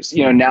numbers,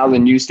 now the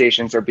new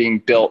stations are being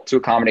built to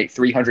accommodate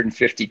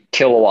 350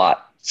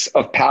 kilowatts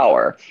of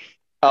power.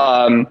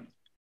 Well,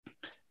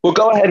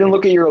 go ahead and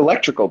look at your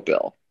electrical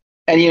bill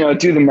and,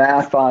 do the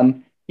math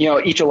on,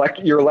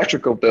 your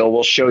electrical bill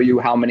will show you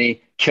how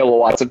many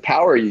kilowatts of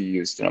power you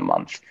used in a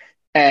month.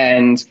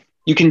 And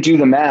you can do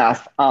the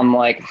math on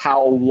like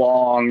how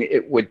long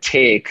it would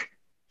take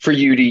for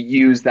you to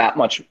use that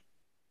much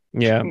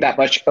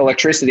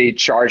electricity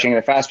charging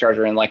a fast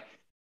charger. And like,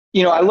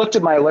 I looked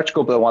at my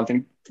electrical bill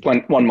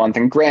one month,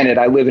 and granted,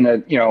 I live in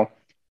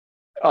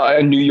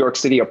a New York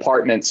City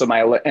apartment, so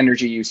my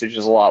energy usage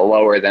is a lot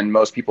lower than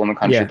most people in the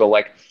country. But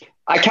like,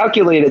 I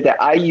calculated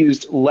that I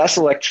used less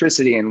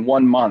electricity in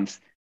 1 month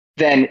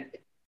than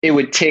it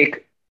would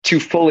take to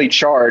fully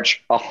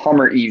charge a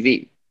Hummer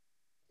EV.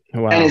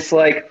 Wow. And it's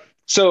like,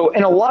 so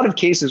in a lot of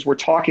cases, we're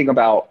talking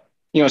about,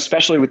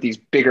 especially with these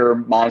bigger,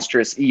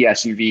 monstrous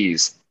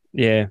ESUVs.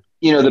 Yeah.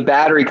 The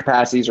battery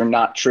capacities are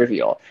not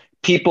trivial.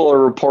 People are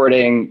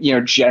reporting,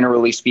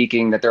 generally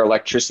speaking, that their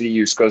electricity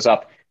use goes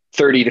up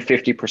 30 to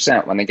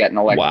 50% when they get an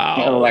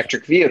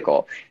electric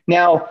vehicle.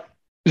 Now,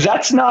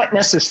 that's not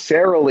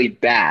necessarily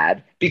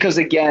bad because,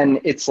 again,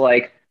 it's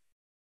like,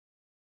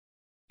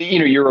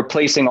 you're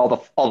replacing all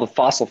the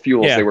fossil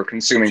fuels they were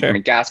consuming from a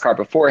gas car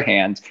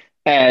beforehand.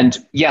 And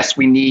yes,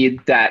 we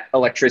need that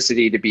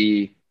electricity to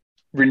be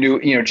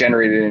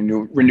generated in a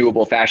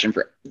renewable fashion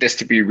for this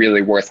to be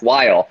really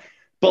worthwhile.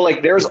 But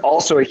like, there's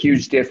also a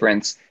huge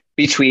difference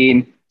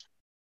between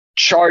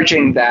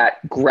charging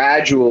that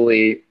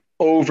gradually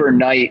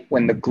overnight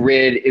when the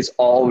grid is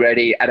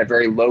already at a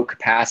very low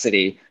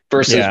capacity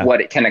versus what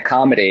it can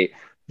accommodate,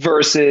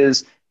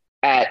 versus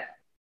at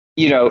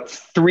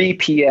 3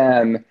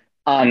 p.m.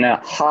 on a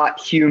hot,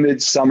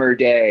 humid summer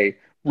day,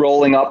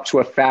 rolling up to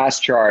a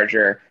fast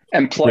charger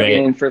and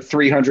plugging in for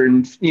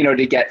 300,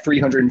 to get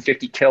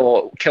 350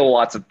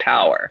 kilowatts of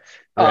power.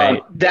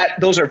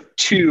 Those are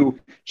two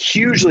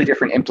hugely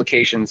different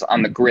implications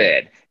on the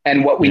grid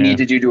and what we need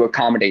to do to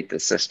accommodate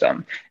this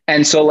system.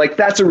 And so like,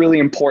 that's a really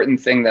important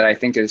thing that I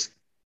think is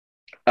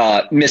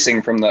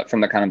missing from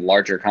the kind of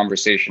larger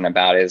conversation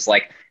about is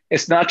like,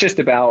 it's not just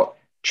about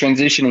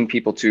transitioning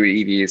people to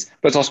EVs,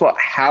 but it's also about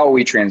how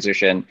we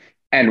transition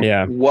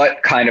and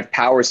what kind of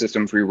power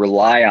systems we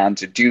rely on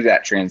to do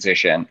that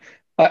transition.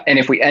 And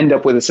if we end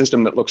up with a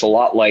system that looks a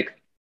lot like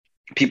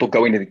people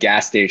going to the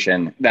gas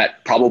station,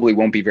 that probably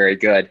won't be very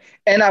good.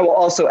 And I will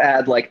also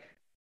add, like,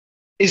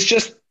 it's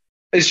just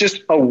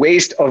a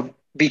waste of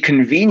the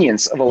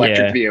convenience of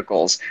electric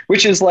vehicles,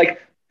 which is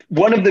like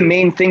one of the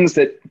main things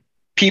that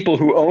people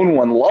who own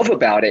one love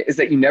about it, is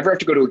that you never have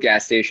to go to a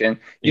gas station.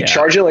 You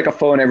charge it like a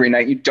phone every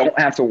night. You don't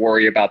have to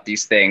worry about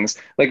these things.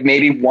 Like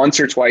maybe once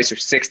or twice or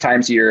 6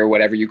 times a year or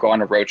whatever, you go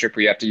on a road trip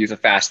where you have to use a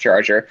fast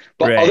charger.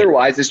 But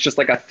otherwise, it's just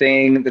like a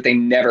thing that they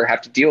never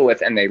have to deal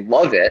with, and they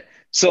love it.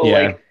 So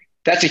like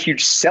that's a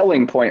huge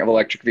selling point of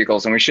electric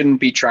vehicles, and we shouldn't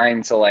be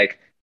trying to like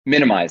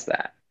minimize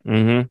that.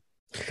 Mm-hmm.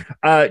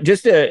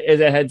 Just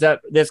as a heads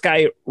up, this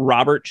guy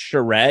Robert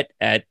Charette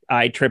at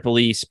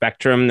IEEE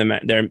Spectrum,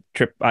 their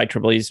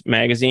IEEE's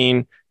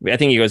magazine, I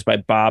think he goes by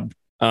Bob.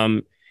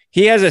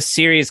 He has a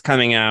series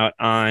coming out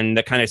on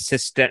the kind of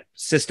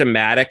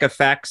systematic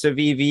effects of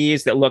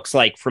EVs that looks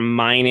like from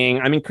mining.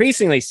 I'm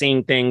increasingly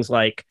seeing things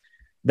like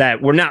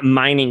that we're not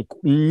mining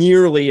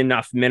nearly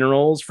enough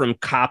minerals, from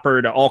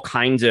copper to all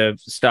kinds of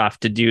stuff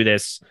to do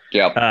this,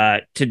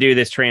 to do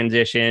this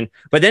transition.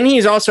 But then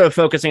he's also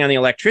focusing on the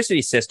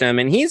electricity system,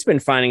 and he's been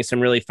finding some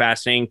really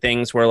fascinating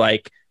things where,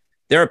 like,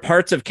 there are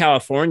parts of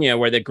California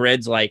where the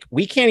grid's like,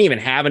 we can't even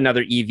have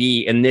another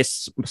EV in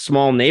this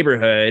small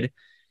neighborhood.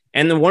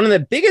 And one of the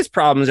biggest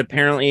problems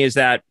apparently is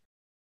that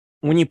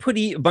when you put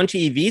a bunch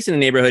of EVs in a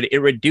neighborhood, it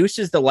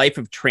reduces the life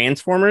of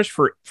transformers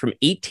from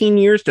 18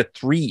 years to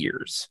 3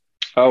 years.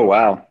 Oh,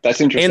 wow. That's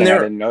interesting. I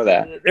didn't know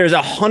that. There's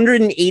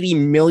 180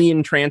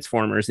 million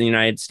transformers in the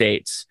United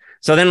States.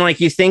 So then, like,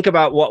 you think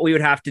about what we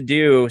would have to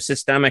do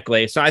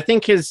systemically. So I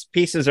think his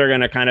pieces are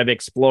going to kind of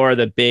explore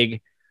the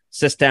big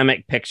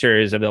systemic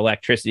pictures of the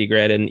electricity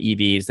grid and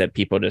EVs that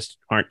people just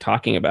aren't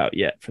talking about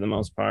yet for the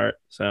most part.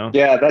 So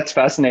yeah, that's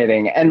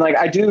fascinating. And like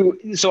I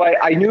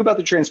knew about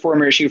the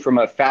transformer issue from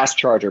a fast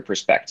charger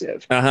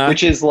perspective,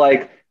 which is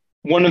like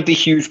one of the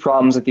huge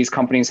problems that these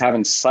companies have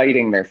in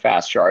siting their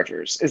fast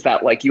chargers, is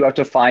that like you have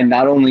to find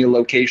not only a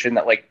location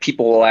that like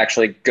people will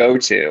actually go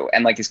to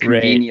and like is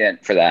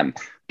convenient for them,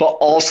 but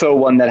also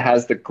one that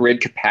has the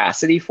grid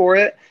capacity for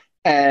it.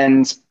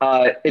 And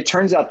it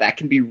turns out that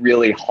can be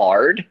really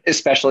hard,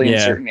 especially in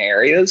certain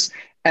areas.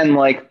 And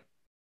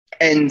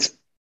and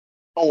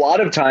a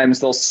lot of times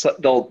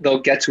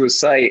they'll get to a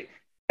site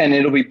and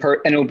it'll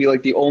be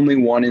like the only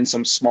one in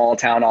some small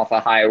town off a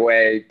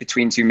highway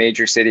between 2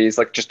 major cities,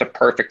 like just a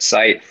perfect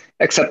site,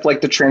 except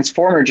like the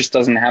transformer just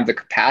doesn't have the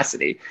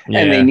capacity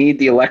and they need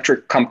the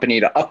electric company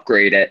to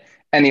upgrade it.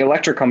 And the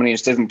electric company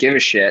just doesn't give a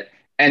shit.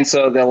 And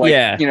so they're like,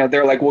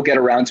 they're like, we'll get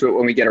around to it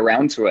when we get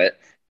around to it.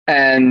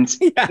 And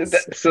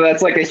so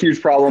that's like a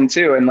huge problem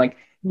too. And like,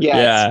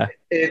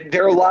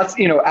 there are lots,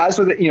 as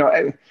with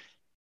it,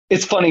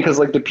 it's funny because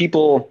like the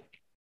people,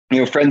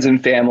 friends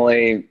and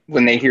family,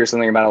 when they hear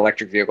something about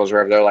electric vehicles or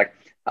whatever, they're like,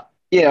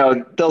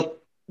 they'll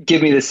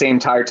give me the same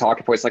tired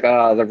talking points, like,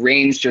 the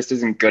range just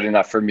isn't good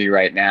enough for me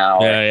right now.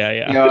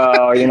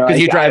 Because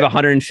you drive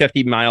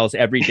 150 miles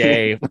every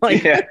day.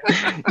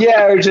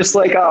 Or just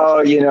like,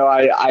 I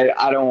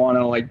don't want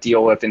to like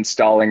deal with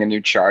installing a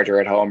new charger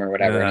at home or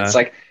whatever. And it's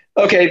like,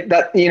 okay,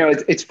 that,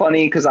 it's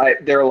funny because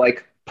they're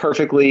like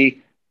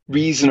perfectly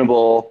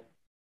reasonable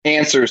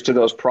answers to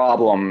those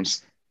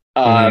problems.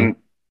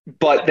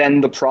 But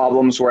then the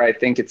problems where I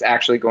think it's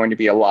actually going to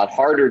be a lot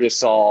harder to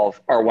solve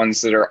are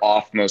ones that are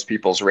off most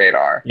people's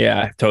radar.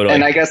 Yeah, totally.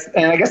 And I guess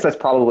that's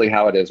probably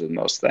how it is with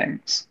most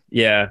things.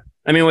 Yeah.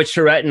 I mean, what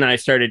Charette and I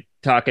started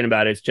talking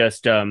about is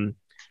just,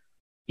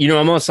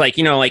 almost like,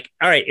 all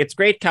right, it's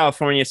great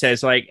California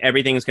says like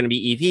everything's going to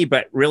be EV,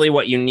 but really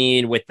what you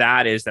need with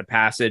that is the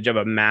passage of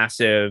a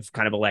massive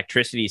kind of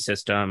electricity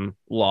system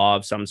law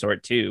of some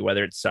sort too,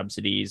 whether it's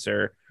subsidies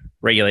or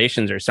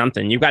regulations or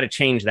something. You've got to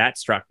change that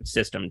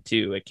system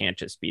too. It can't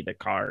just be the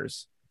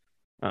cars.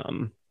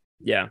 So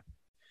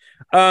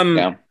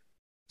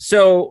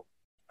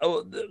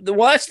the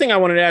last thing I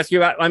wanted to ask you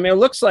about, I mean, it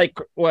looks like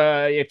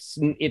it's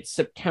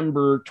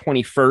September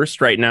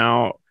 21st right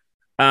now.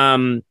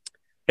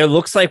 It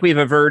looks like we've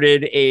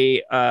averted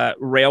a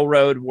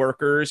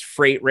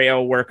freight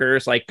rail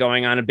workers, like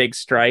going on a big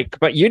strike.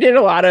 But you did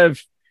a lot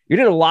of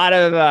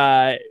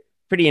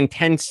pretty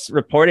intense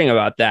reporting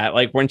about that.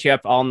 Like, weren't you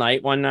up all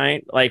night one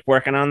night, like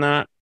working on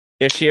that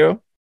issue?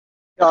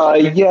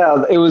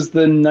 It was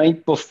the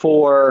night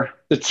before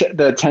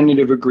the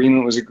tentative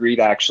agreement was agreed.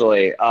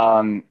 Actually,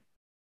 I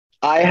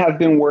have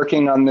been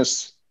working on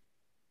this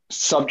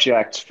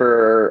subject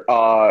for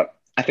I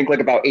think like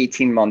about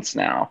 18 months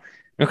now.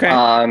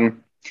 Okay.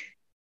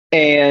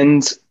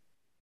 And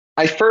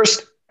I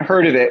first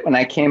heard of it when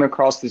I came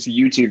across this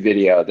YouTube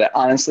video that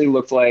honestly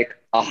looked like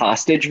a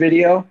hostage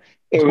video.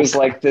 It was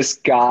like this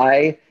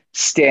guy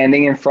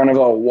standing in front of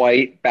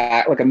like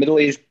a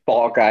middle-aged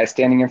bald guy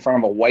standing in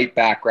front of a white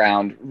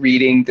background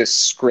reading this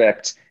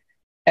script.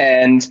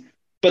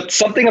 But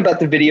something about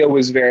the video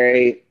was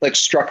very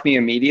struck me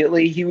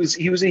immediately. He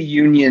was a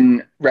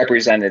union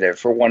representative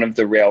for one of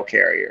the rail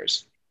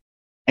carriers.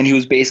 And he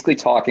was basically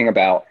talking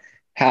about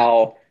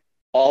how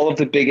all of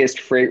the biggest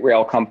freight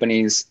rail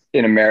companies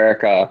in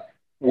America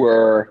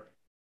were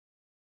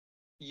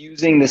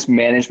using this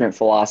management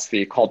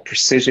philosophy called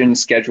precision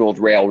scheduled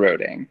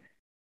railroading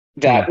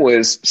that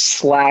was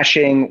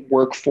slashing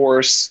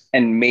workforce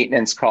and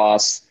maintenance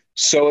costs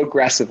so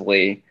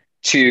aggressively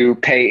to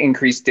pay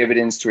increased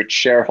dividends to its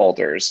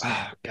shareholders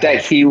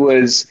that he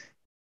was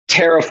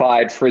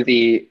terrified for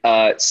the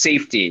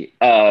safety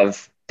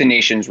of the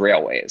nation's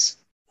railways.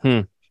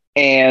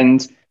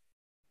 And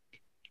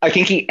I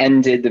think he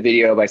ended the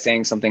video by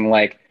saying something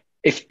like,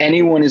 if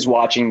anyone is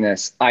watching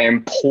this, I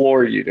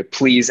implore you to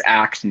please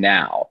act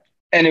now.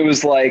 And it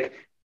was like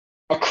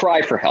a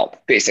cry for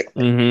help,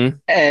 basically.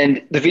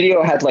 And the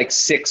video had like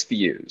 6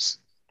 views.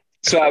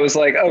 So I was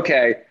like,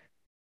 okay,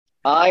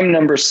 I'm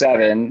number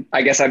 7.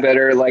 I guess I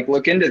better like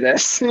look into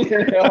this,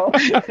 you know?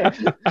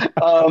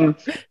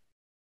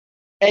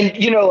 And,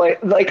 you know,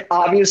 like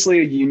obviously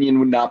a union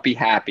would not be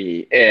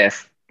happy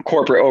if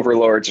corporate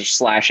overlords are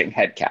slashing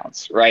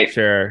headcounts, right?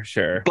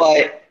 Sure.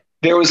 But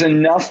there was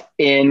enough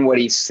in what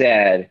he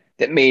said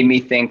that made me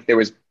think there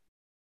was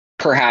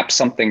perhaps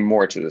something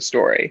more to the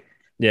story.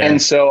 Yeah.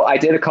 And so I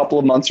did a couple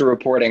of months of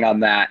reporting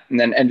on that and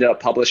then ended up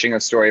publishing a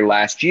story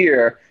last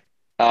year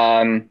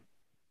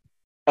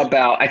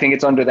about, I think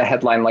it's under the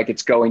headline, like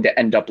it's going to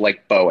end up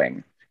like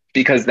Boeing,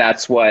 because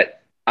that's what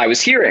I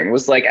was hearing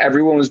was like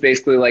everyone was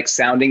basically like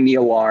sounding the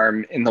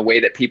alarm in the way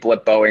that people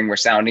at Boeing were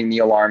sounding the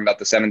alarm about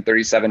the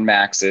 737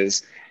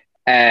 Maxes.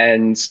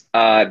 And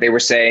they were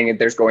saying that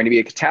there's going to be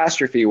a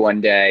catastrophe one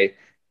day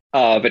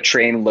of a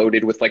train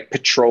loaded with like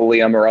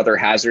petroleum or other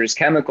hazardous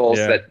chemicals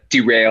that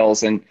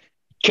derails and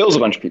kills a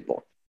bunch of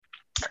people.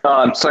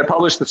 So I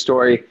published the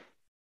story,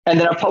 and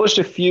then I've published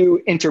a few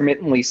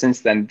intermittently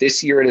since then.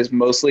 This year, it has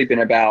mostly been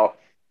about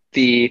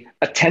the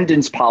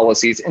attendance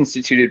policies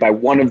instituted by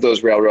one of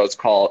those railroads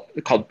called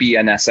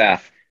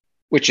BNSF,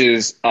 which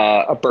is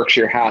a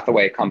Berkshire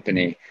Hathaway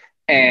company.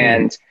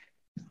 And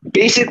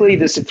basically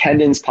this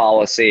attendance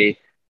policy,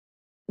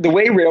 the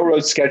way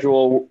railroad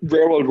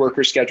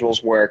worker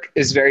schedules work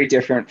is very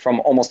different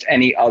from almost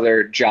any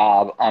other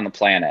job on the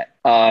planet.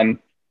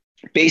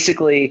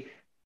 Basically,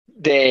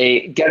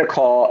 they get a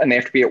call and they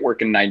have to be at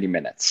work in 90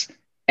 minutes.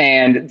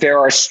 And there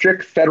are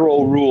strict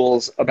federal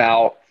rules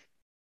about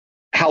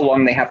how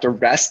long they have to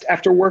rest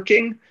after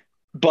working,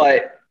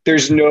 but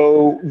there's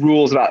no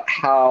rules about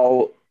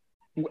how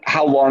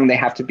long they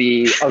have to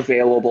be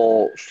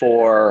available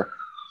to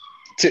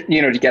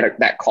get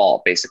that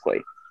call,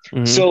 basically.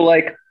 So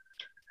like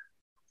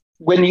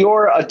when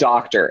you're a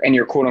doctor and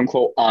you're quote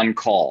unquote on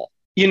call,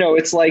 you know,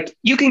 it's like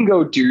you can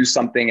go do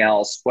something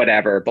else,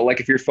 whatever. But like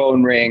if your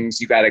phone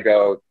rings, you got to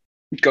go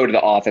to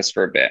the office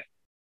for a bit.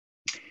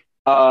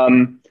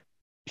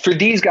 For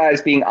these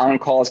guys, being on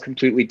call is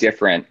completely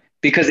different,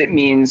 because it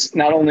means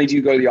not only do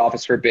you go to the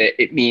office for a bit,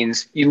 it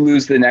means you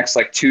lose the next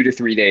like 2 to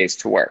 3 days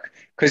to work,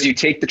 because you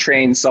take the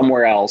train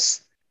somewhere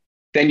else,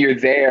 then you're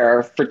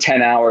there for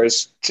 10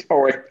 hours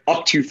or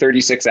up to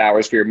 36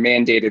 hours for your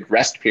mandated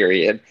rest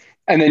period,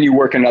 and then you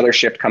work another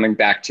shift coming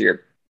back to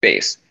your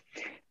base.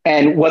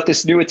 And what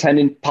this new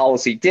attendance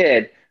policy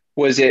did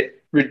was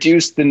it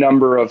reduced the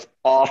number of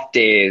off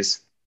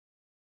days,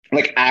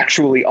 like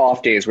actually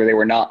off days where they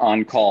were not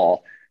on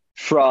call,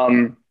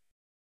 from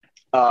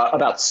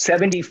about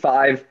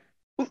 75.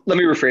 Let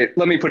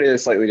me put it a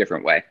slightly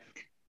different way.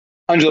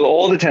 Under the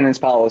old attendance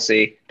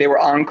policy, they were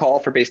on call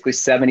for basically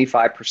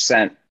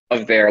 75%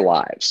 of their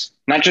lives,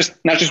 not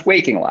just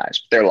waking lives,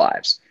 but their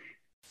lives.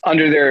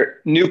 Under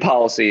their new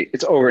policy,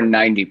 it's over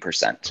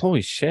 90%.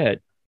 Holy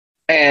shit.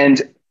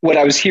 And what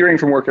I was hearing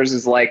from workers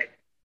is like,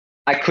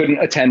 I couldn't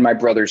attend my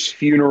brother's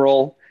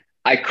funeral.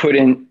 I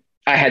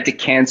had to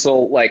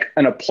cancel like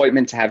an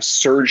appointment to have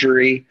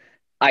surgery.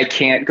 I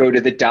can't go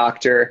to the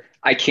doctor.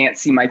 I can't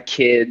see my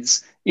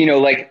kids, you know,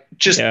 like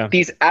just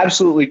these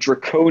absolutely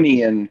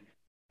draconian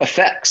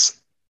effects.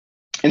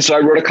 And so I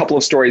wrote a couple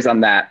of stories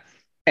on that,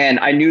 and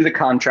I knew the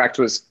contract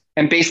was,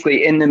 and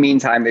basically in the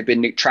meantime, they've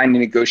been trying to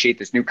negotiate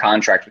this new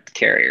contract with the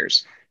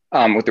carriers,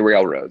 with the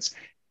railroads.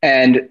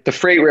 And the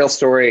freight rail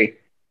story,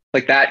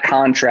 like that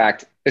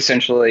contract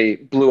essentially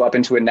blew up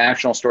into a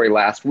national story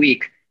last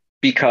week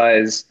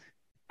because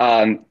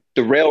the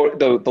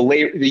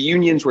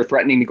unions were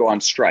threatening to go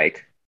on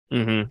strike,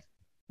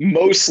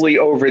 mostly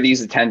over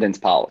these attendance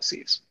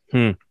policies.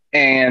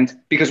 And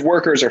because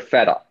workers are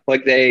fed up,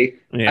 like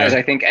as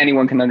I think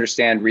anyone can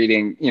understand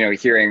reading,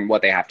 hearing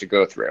what they have to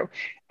go through.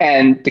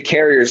 And the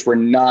carriers were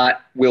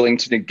not willing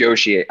to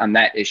negotiate on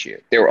that issue.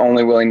 They were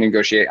only willing to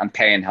negotiate on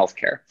pay and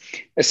healthcare,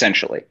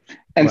 essentially.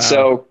 And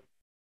so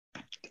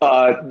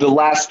the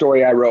last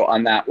story I wrote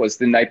on that was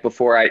the night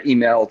before I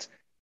emailed,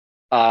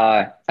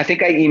 I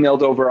think I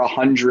emailed over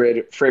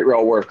 100 freight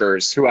rail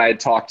workers who I had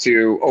talked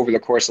to over the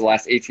course of the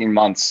last 18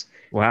 months.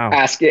 Wow.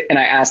 And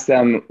I asked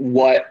them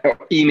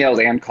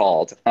emailed and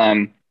called.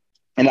 And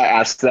I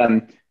asked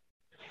them,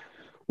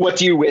 what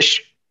do you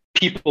wish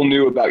people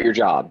knew about your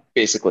job,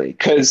 basically?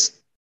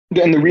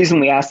 And the reason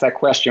we asked that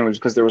question was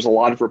because there was a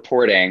lot of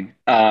reporting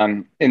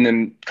in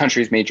the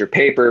country's major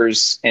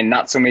papers and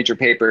not so major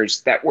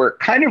papers that were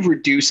kind of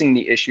reducing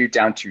the issue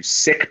down to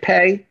sick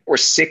pay or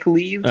sick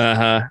leave,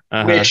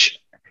 which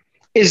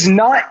is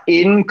not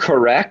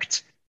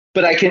incorrect,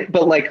 but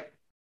like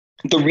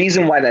the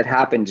reason why that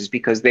happened is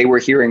because they were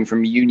hearing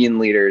from union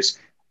leaders,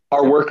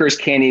 our workers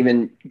can't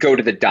even go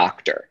to the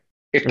doctor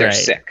if they're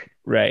sick.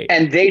 Right.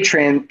 And they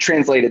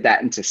translated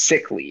that into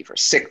sick leave or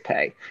sick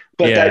pay.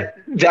 But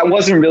that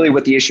wasn't really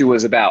what the issue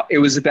was about. It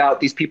was about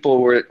these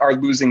people are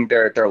losing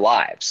their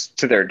lives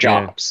to their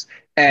jobs.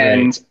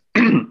 And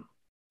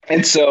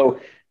and so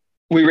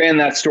we ran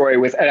that story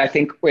and I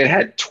think it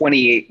had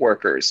 28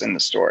 workers in the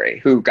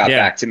story who got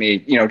back to me,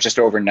 just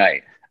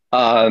overnight.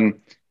 But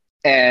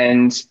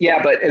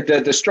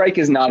the strike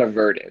is not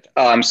averted.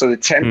 So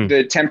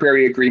the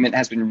temporary agreement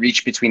has been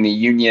reached between the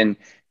union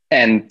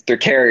and their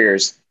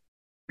carriers,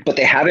 but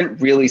they haven't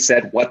really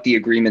said what the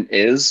agreement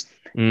is.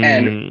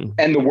 And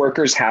the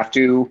workers have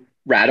to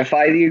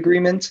ratify the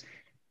agreement.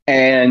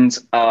 And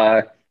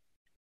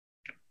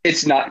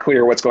it's not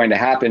clear what's going to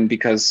happen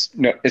because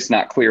it's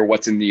not clear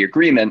what's in the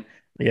agreement.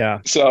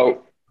 Yeah.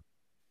 So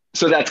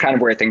that's kind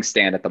of where things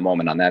stand at the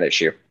moment on that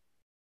issue.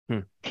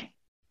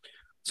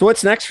 So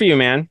what's next for you,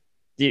 man?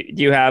 Do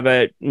you have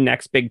a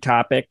next big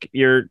topic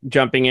you're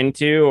jumping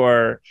into,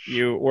 or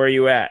where are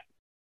you at?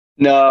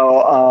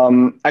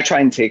 No, I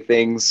try and take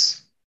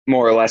things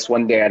more or less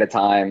one day at a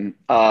time.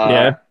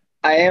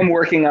 I am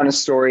working on a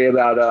story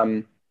about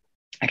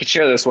I could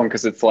share this one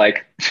because it's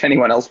like, if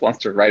anyone else wants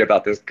to write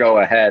about this, go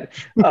ahead.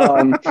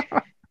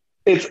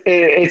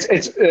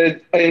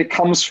 It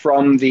comes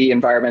from the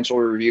environmental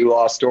review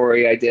law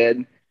story I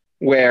did,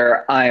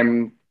 where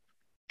I'm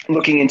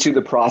looking into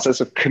the process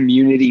of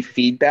community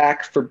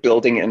feedback for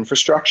building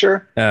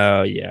infrastructure.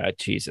 Oh yeah,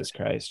 Jesus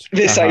Christ!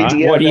 This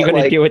idea. What are you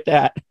going to do with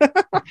that?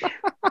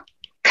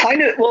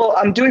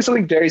 I'm doing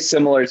something very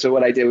similar to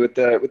what I did with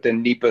the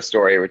NEPA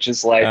story, which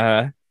is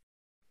like.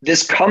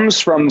 This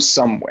comes from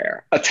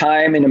somewhere, a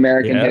time in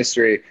American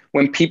history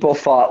when people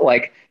thought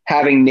like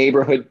having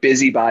neighborhood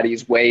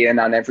busybodies weigh in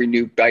on every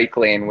new bike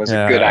lane was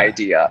a good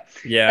idea.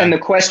 Yeah. And the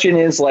question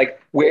is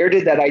like, where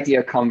did that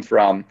idea come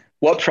from?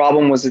 What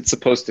problem was it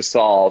supposed to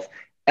solve?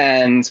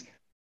 And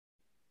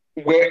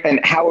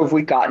how have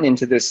we gotten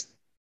into this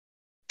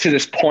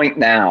point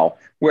now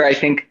where I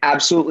think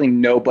absolutely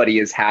nobody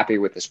is happy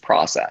with this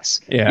process.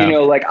 Yeah.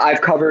 Like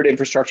I've covered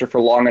infrastructure for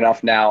long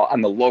enough now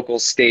on the local,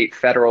 state,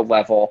 federal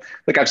level.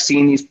 Like I've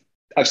seen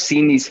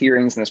these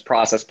hearings and this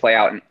process play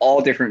out in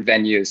all different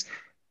venues,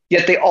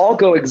 yet they all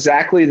go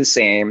exactly the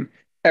same.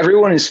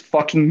 Everyone is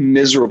fucking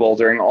miserable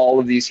during all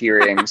of these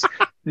hearings.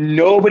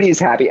 Nobody's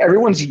happy.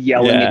 Everyone's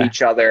yelling at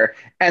each other.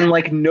 And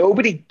like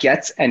nobody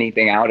gets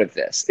anything out of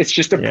this. It's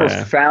just a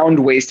profound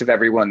waste of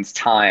everyone's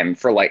time in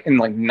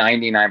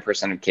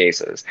 99% of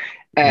cases.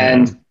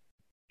 And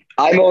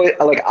I'm always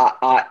like,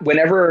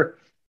 whenever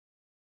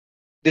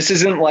this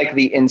isn't like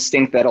the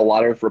instinct that a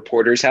lot of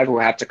reporters have who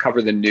have to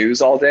cover the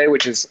news all day,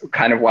 which is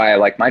kind of why I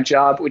like my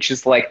job, which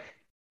is like,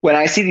 when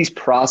I see these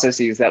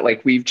processes that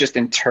like we've just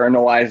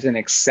internalized and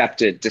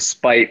accepted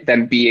despite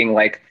them being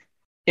like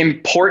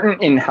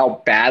important in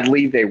how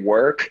badly they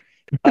work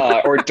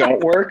or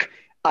don't work,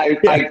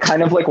 I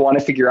kind of like want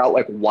to figure out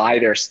like why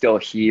they're still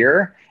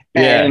here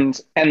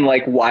and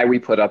like why we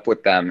put up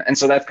with them. And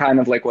so that's kind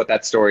of like what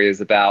that story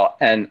is about.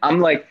 And I'm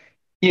like,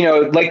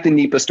 like the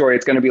NEPA story,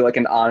 it's going to be like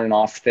an on and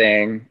off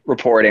thing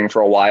reporting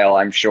for a while,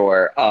 I'm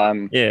sure.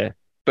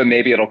 But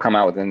maybe it'll come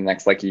out within the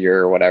next like year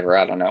or whatever.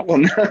 I don't know.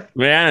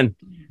 Man,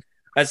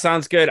 that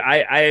sounds good.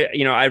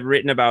 I've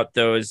written about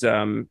those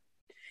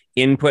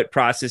input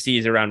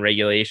processes around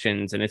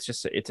regulations, and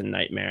it's a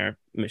nightmare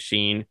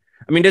machine.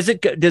 I mean, does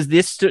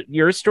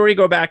your story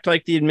go back to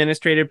like the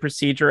Administrative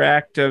Procedure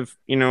Act of,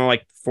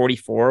 like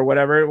 44 or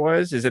whatever it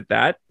was? Is it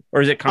that,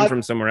 or does it come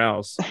from somewhere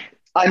else?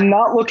 I'm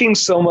not looking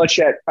so much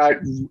at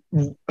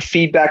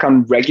feedback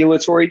on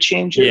regulatory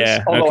changes,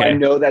 although I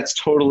know that's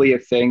totally a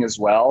thing as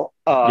well.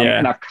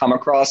 And I've come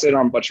across it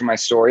on a bunch of my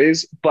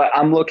stories, but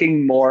I'm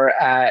looking more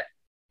at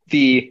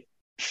the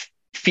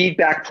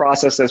feedback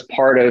process as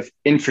part of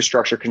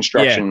infrastructure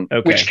construction,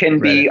 which can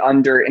be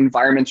under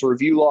environmental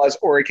review laws,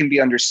 or it can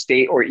be under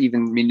state or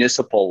even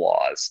municipal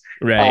laws.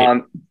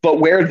 Right. But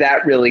where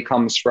that really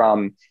comes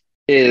from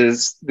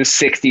is the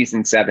 60s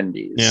and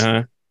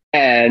 70s.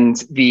 And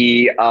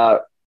the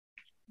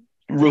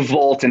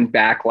revolt and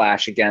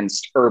backlash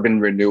against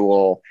urban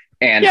renewal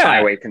and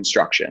highway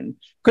construction.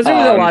 Because there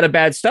was a lot of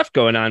bad stuff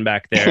going on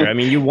back there. I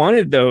mean, you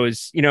wanted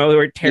those, they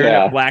were tearing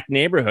up black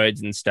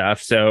neighborhoods and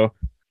stuff. So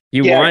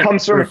you want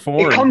reform.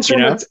 It comes from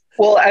as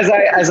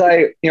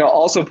I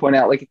also point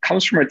out, like it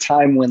comes from a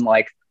time when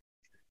like,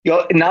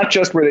 not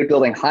just were they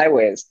building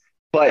highways,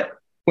 but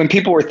when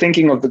people were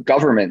thinking of the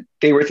government,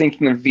 they were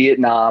thinking of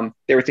Vietnam,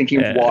 they were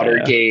thinking of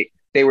Watergate.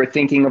 They were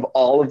thinking of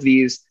all of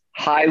these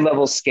high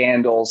level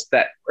scandals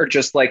that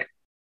just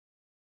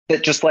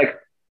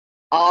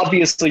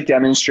obviously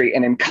demonstrate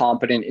an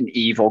incompetent and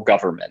evil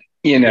government,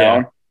 and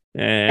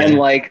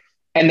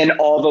then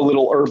all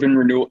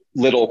the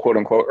little quote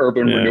unquote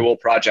urban renewal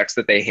projects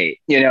that they hate,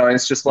 and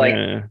it's just like,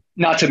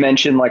 not to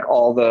mention like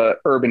all the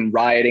urban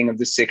rioting of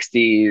the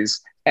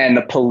 60s and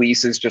the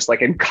police is just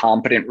like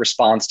incompetent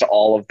response to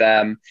all of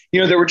them.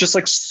 There were just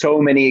like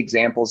so many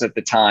examples at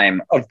the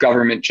time of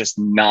government just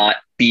not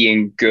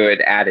being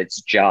good at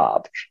its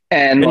job.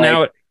 And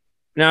like,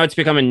 now it's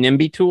become a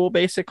NIMBY tool,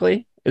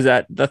 basically. Is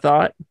that the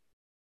thought?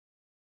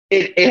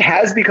 It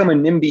has become a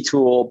NIMBY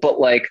tool, but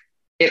like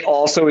it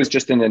also is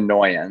just an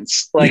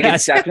annoyance. Like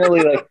It's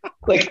definitely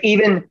like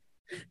even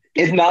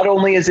it not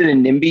only is it a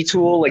NIMBY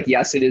tool, like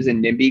yes, it is a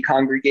NIMBY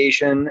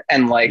congregation,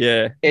 and like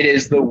it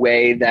is the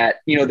way that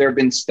there have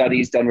been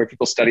studies done where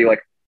people study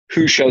like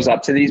who shows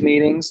up to these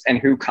meetings and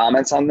who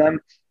comments on them,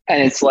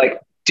 and it's like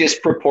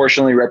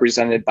disproportionately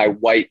represented by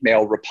white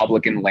male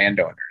Republican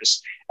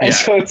landowners. And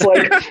so it's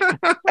like,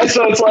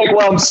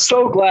 well, I'm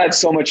so glad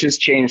so much has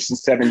changed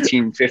since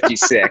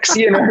 1756,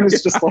 and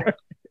it's just like,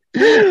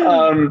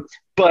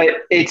 but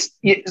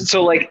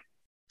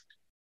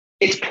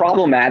it's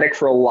problematic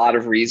for a lot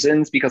of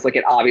reasons, because like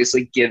it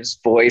obviously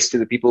gives voice to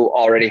the people who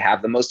already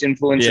have the most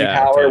influence and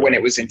power, totally, when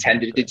it was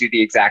intended to do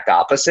the exact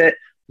opposite.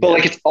 But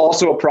like it's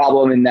also a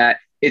problem in that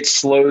it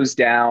slows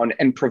down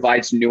and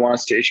provides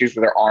nuance to issues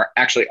where there aren't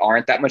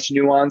that much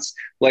nuance.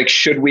 Like,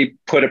 should we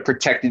put a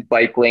protected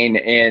bike lane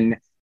in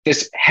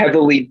this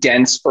heavily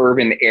dense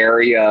urban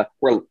area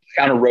where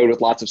on a road with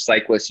lots of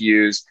cyclists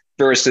use,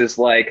 versus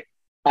like,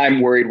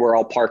 I'm worried where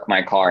I'll park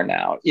my car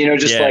now,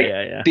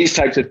 these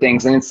types of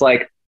things. And it's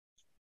like,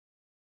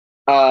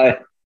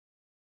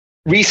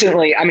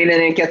 recently, I mean,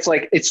 and it gets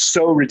like, it's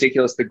so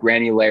ridiculous, the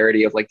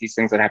granularity of like these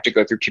things that have to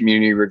go through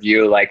community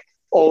review. Like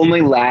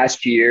only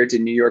last year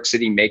did New York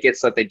City make it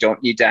so that they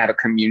don't need to have a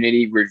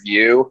community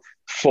review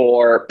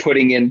for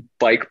putting in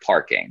bike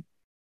parking.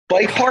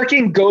 Bike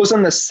parking goes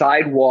on the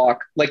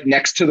sidewalk, like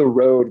next to the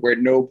road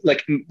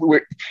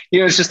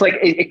it's just like,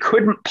 it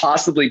couldn't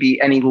possibly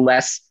be any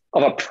less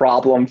of a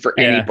problem for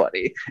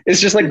anybody. It's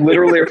just like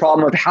literally a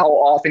problem of how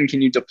often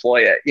can you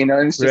deploy it, and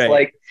it's just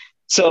like,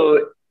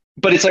 so,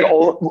 but it's like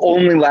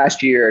only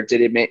last year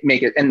did it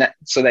make it, and that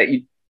so that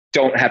you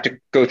don't have to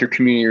go through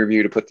community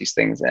review to put these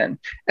things in.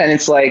 And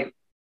it's like,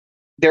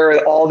 there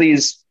are all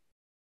these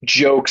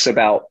jokes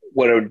about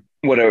what a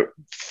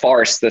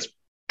farce this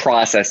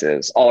process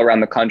is all around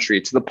the country,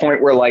 to the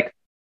point where like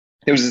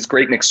there was this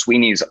great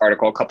McSweeney's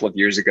article a couple of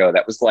years ago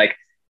that was like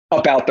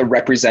about the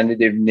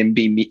representative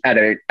NIMBY at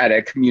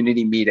a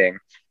community meeting,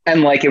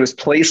 and like it was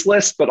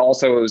placeless, but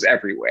also it was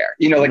everywhere.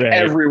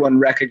 Everyone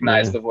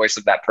recognized the voice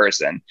of that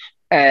person.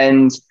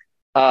 And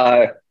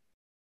the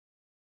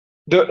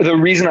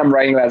reason I'm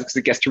writing about it is because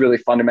it gets to really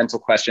fundamental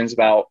questions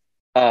about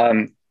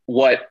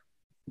what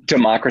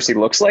democracy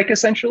looks like,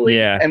 essentially,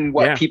 and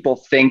what people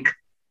think.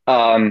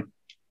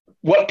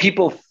 What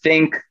people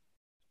think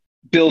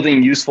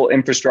building useful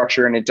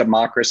infrastructure in a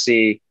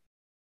democracy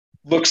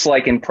looks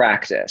like in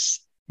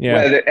practice,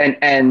 whether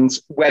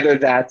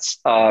that's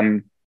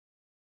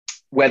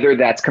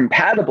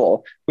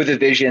compatible with a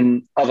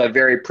vision of a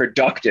very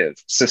productive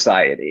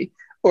society,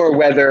 or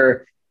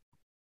whether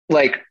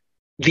like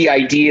the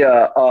idea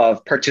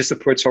of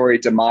participatory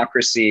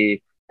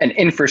democracy and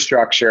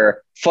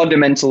infrastructure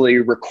fundamentally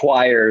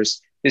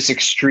requires this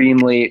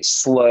extremely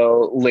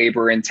slow,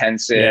 labor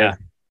intensive,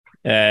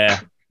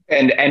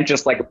 and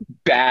just like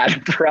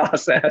bad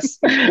process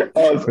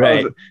of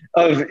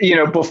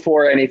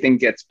before anything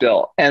gets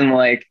built. And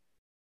like,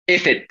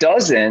 if it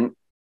doesn't,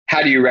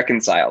 how do you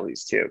reconcile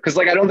these two? Because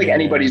like, I don't think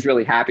anybody's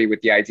really happy with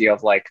the idea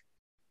of like,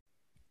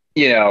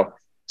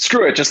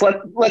 screw it, just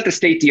let the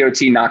state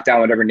DOT knock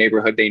down whatever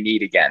neighborhood they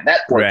need again.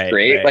 That works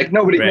great. Like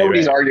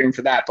nobody's arguing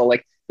for that, but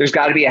like, there's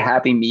got to be a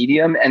happy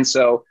medium. And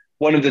so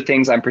one of the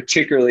things I'm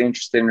particularly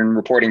interested in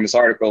reporting this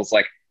article is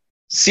like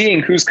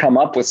seeing who's come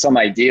up with some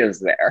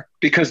ideas there,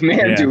 because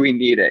man, do we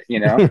need it,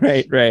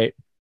 Right.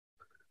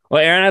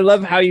 Well, Aaron, I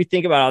love how you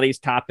think about all these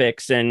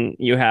topics, and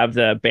you have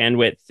the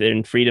bandwidth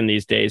and freedom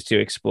these days to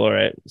explore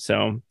it.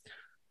 So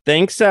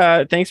thanks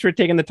for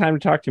taking the time to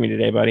talk to me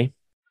today, buddy.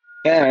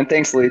 Yeah, and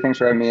thanks, Lee. Thanks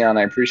for having me on.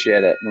 I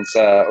appreciate it. And it's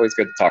always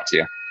good to talk to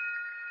you.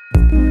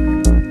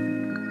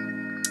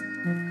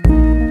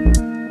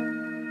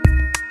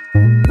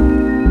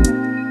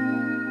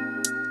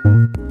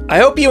 I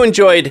hope you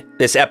enjoyed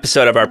this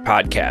episode of our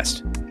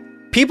podcast.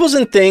 Peoples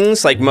and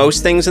things, like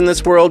most things in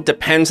this world,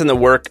 depends on the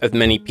work of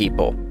many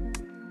people.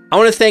 I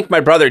want to thank my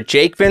brother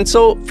Jake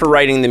Vinsel for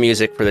writing the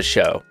music for the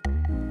show.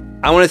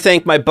 I want to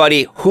thank my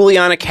buddy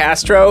Juliana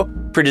Castro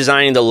for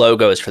designing the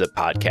logos for the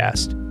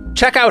podcast.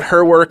 Check out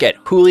her work at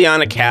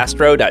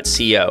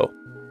julianacastro.co.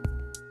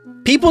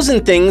 Peoples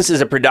and Things is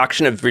a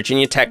production of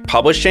Virginia Tech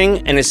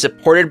Publishing and is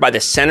supported by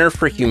the Center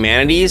for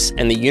Humanities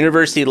and the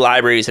University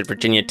Libraries at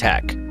Virginia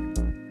Tech.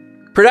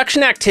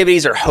 Production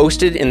activities are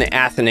hosted in the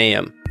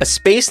Athenaeum, a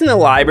space in the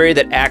library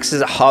that acts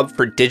as a hub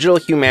for digital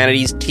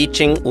humanities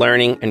teaching,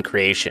 learning, and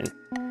creation.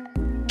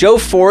 Joe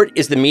Fort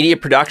is the media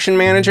production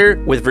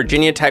manager with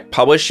Virginia Tech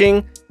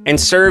Publishing and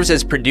serves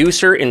as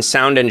producer and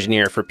sound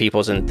engineer for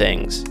Peoples and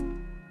Things.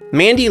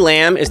 Mandy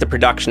Lamb is the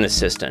production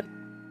assistant.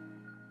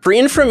 For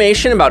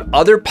information about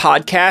other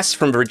podcasts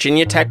from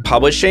Virginia Tech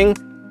Publishing,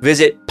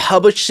 visit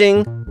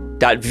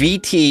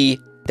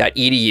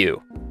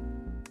publishing.vt.edu.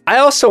 I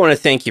also want to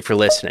thank you for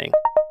listening.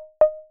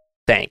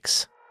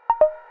 Thanks.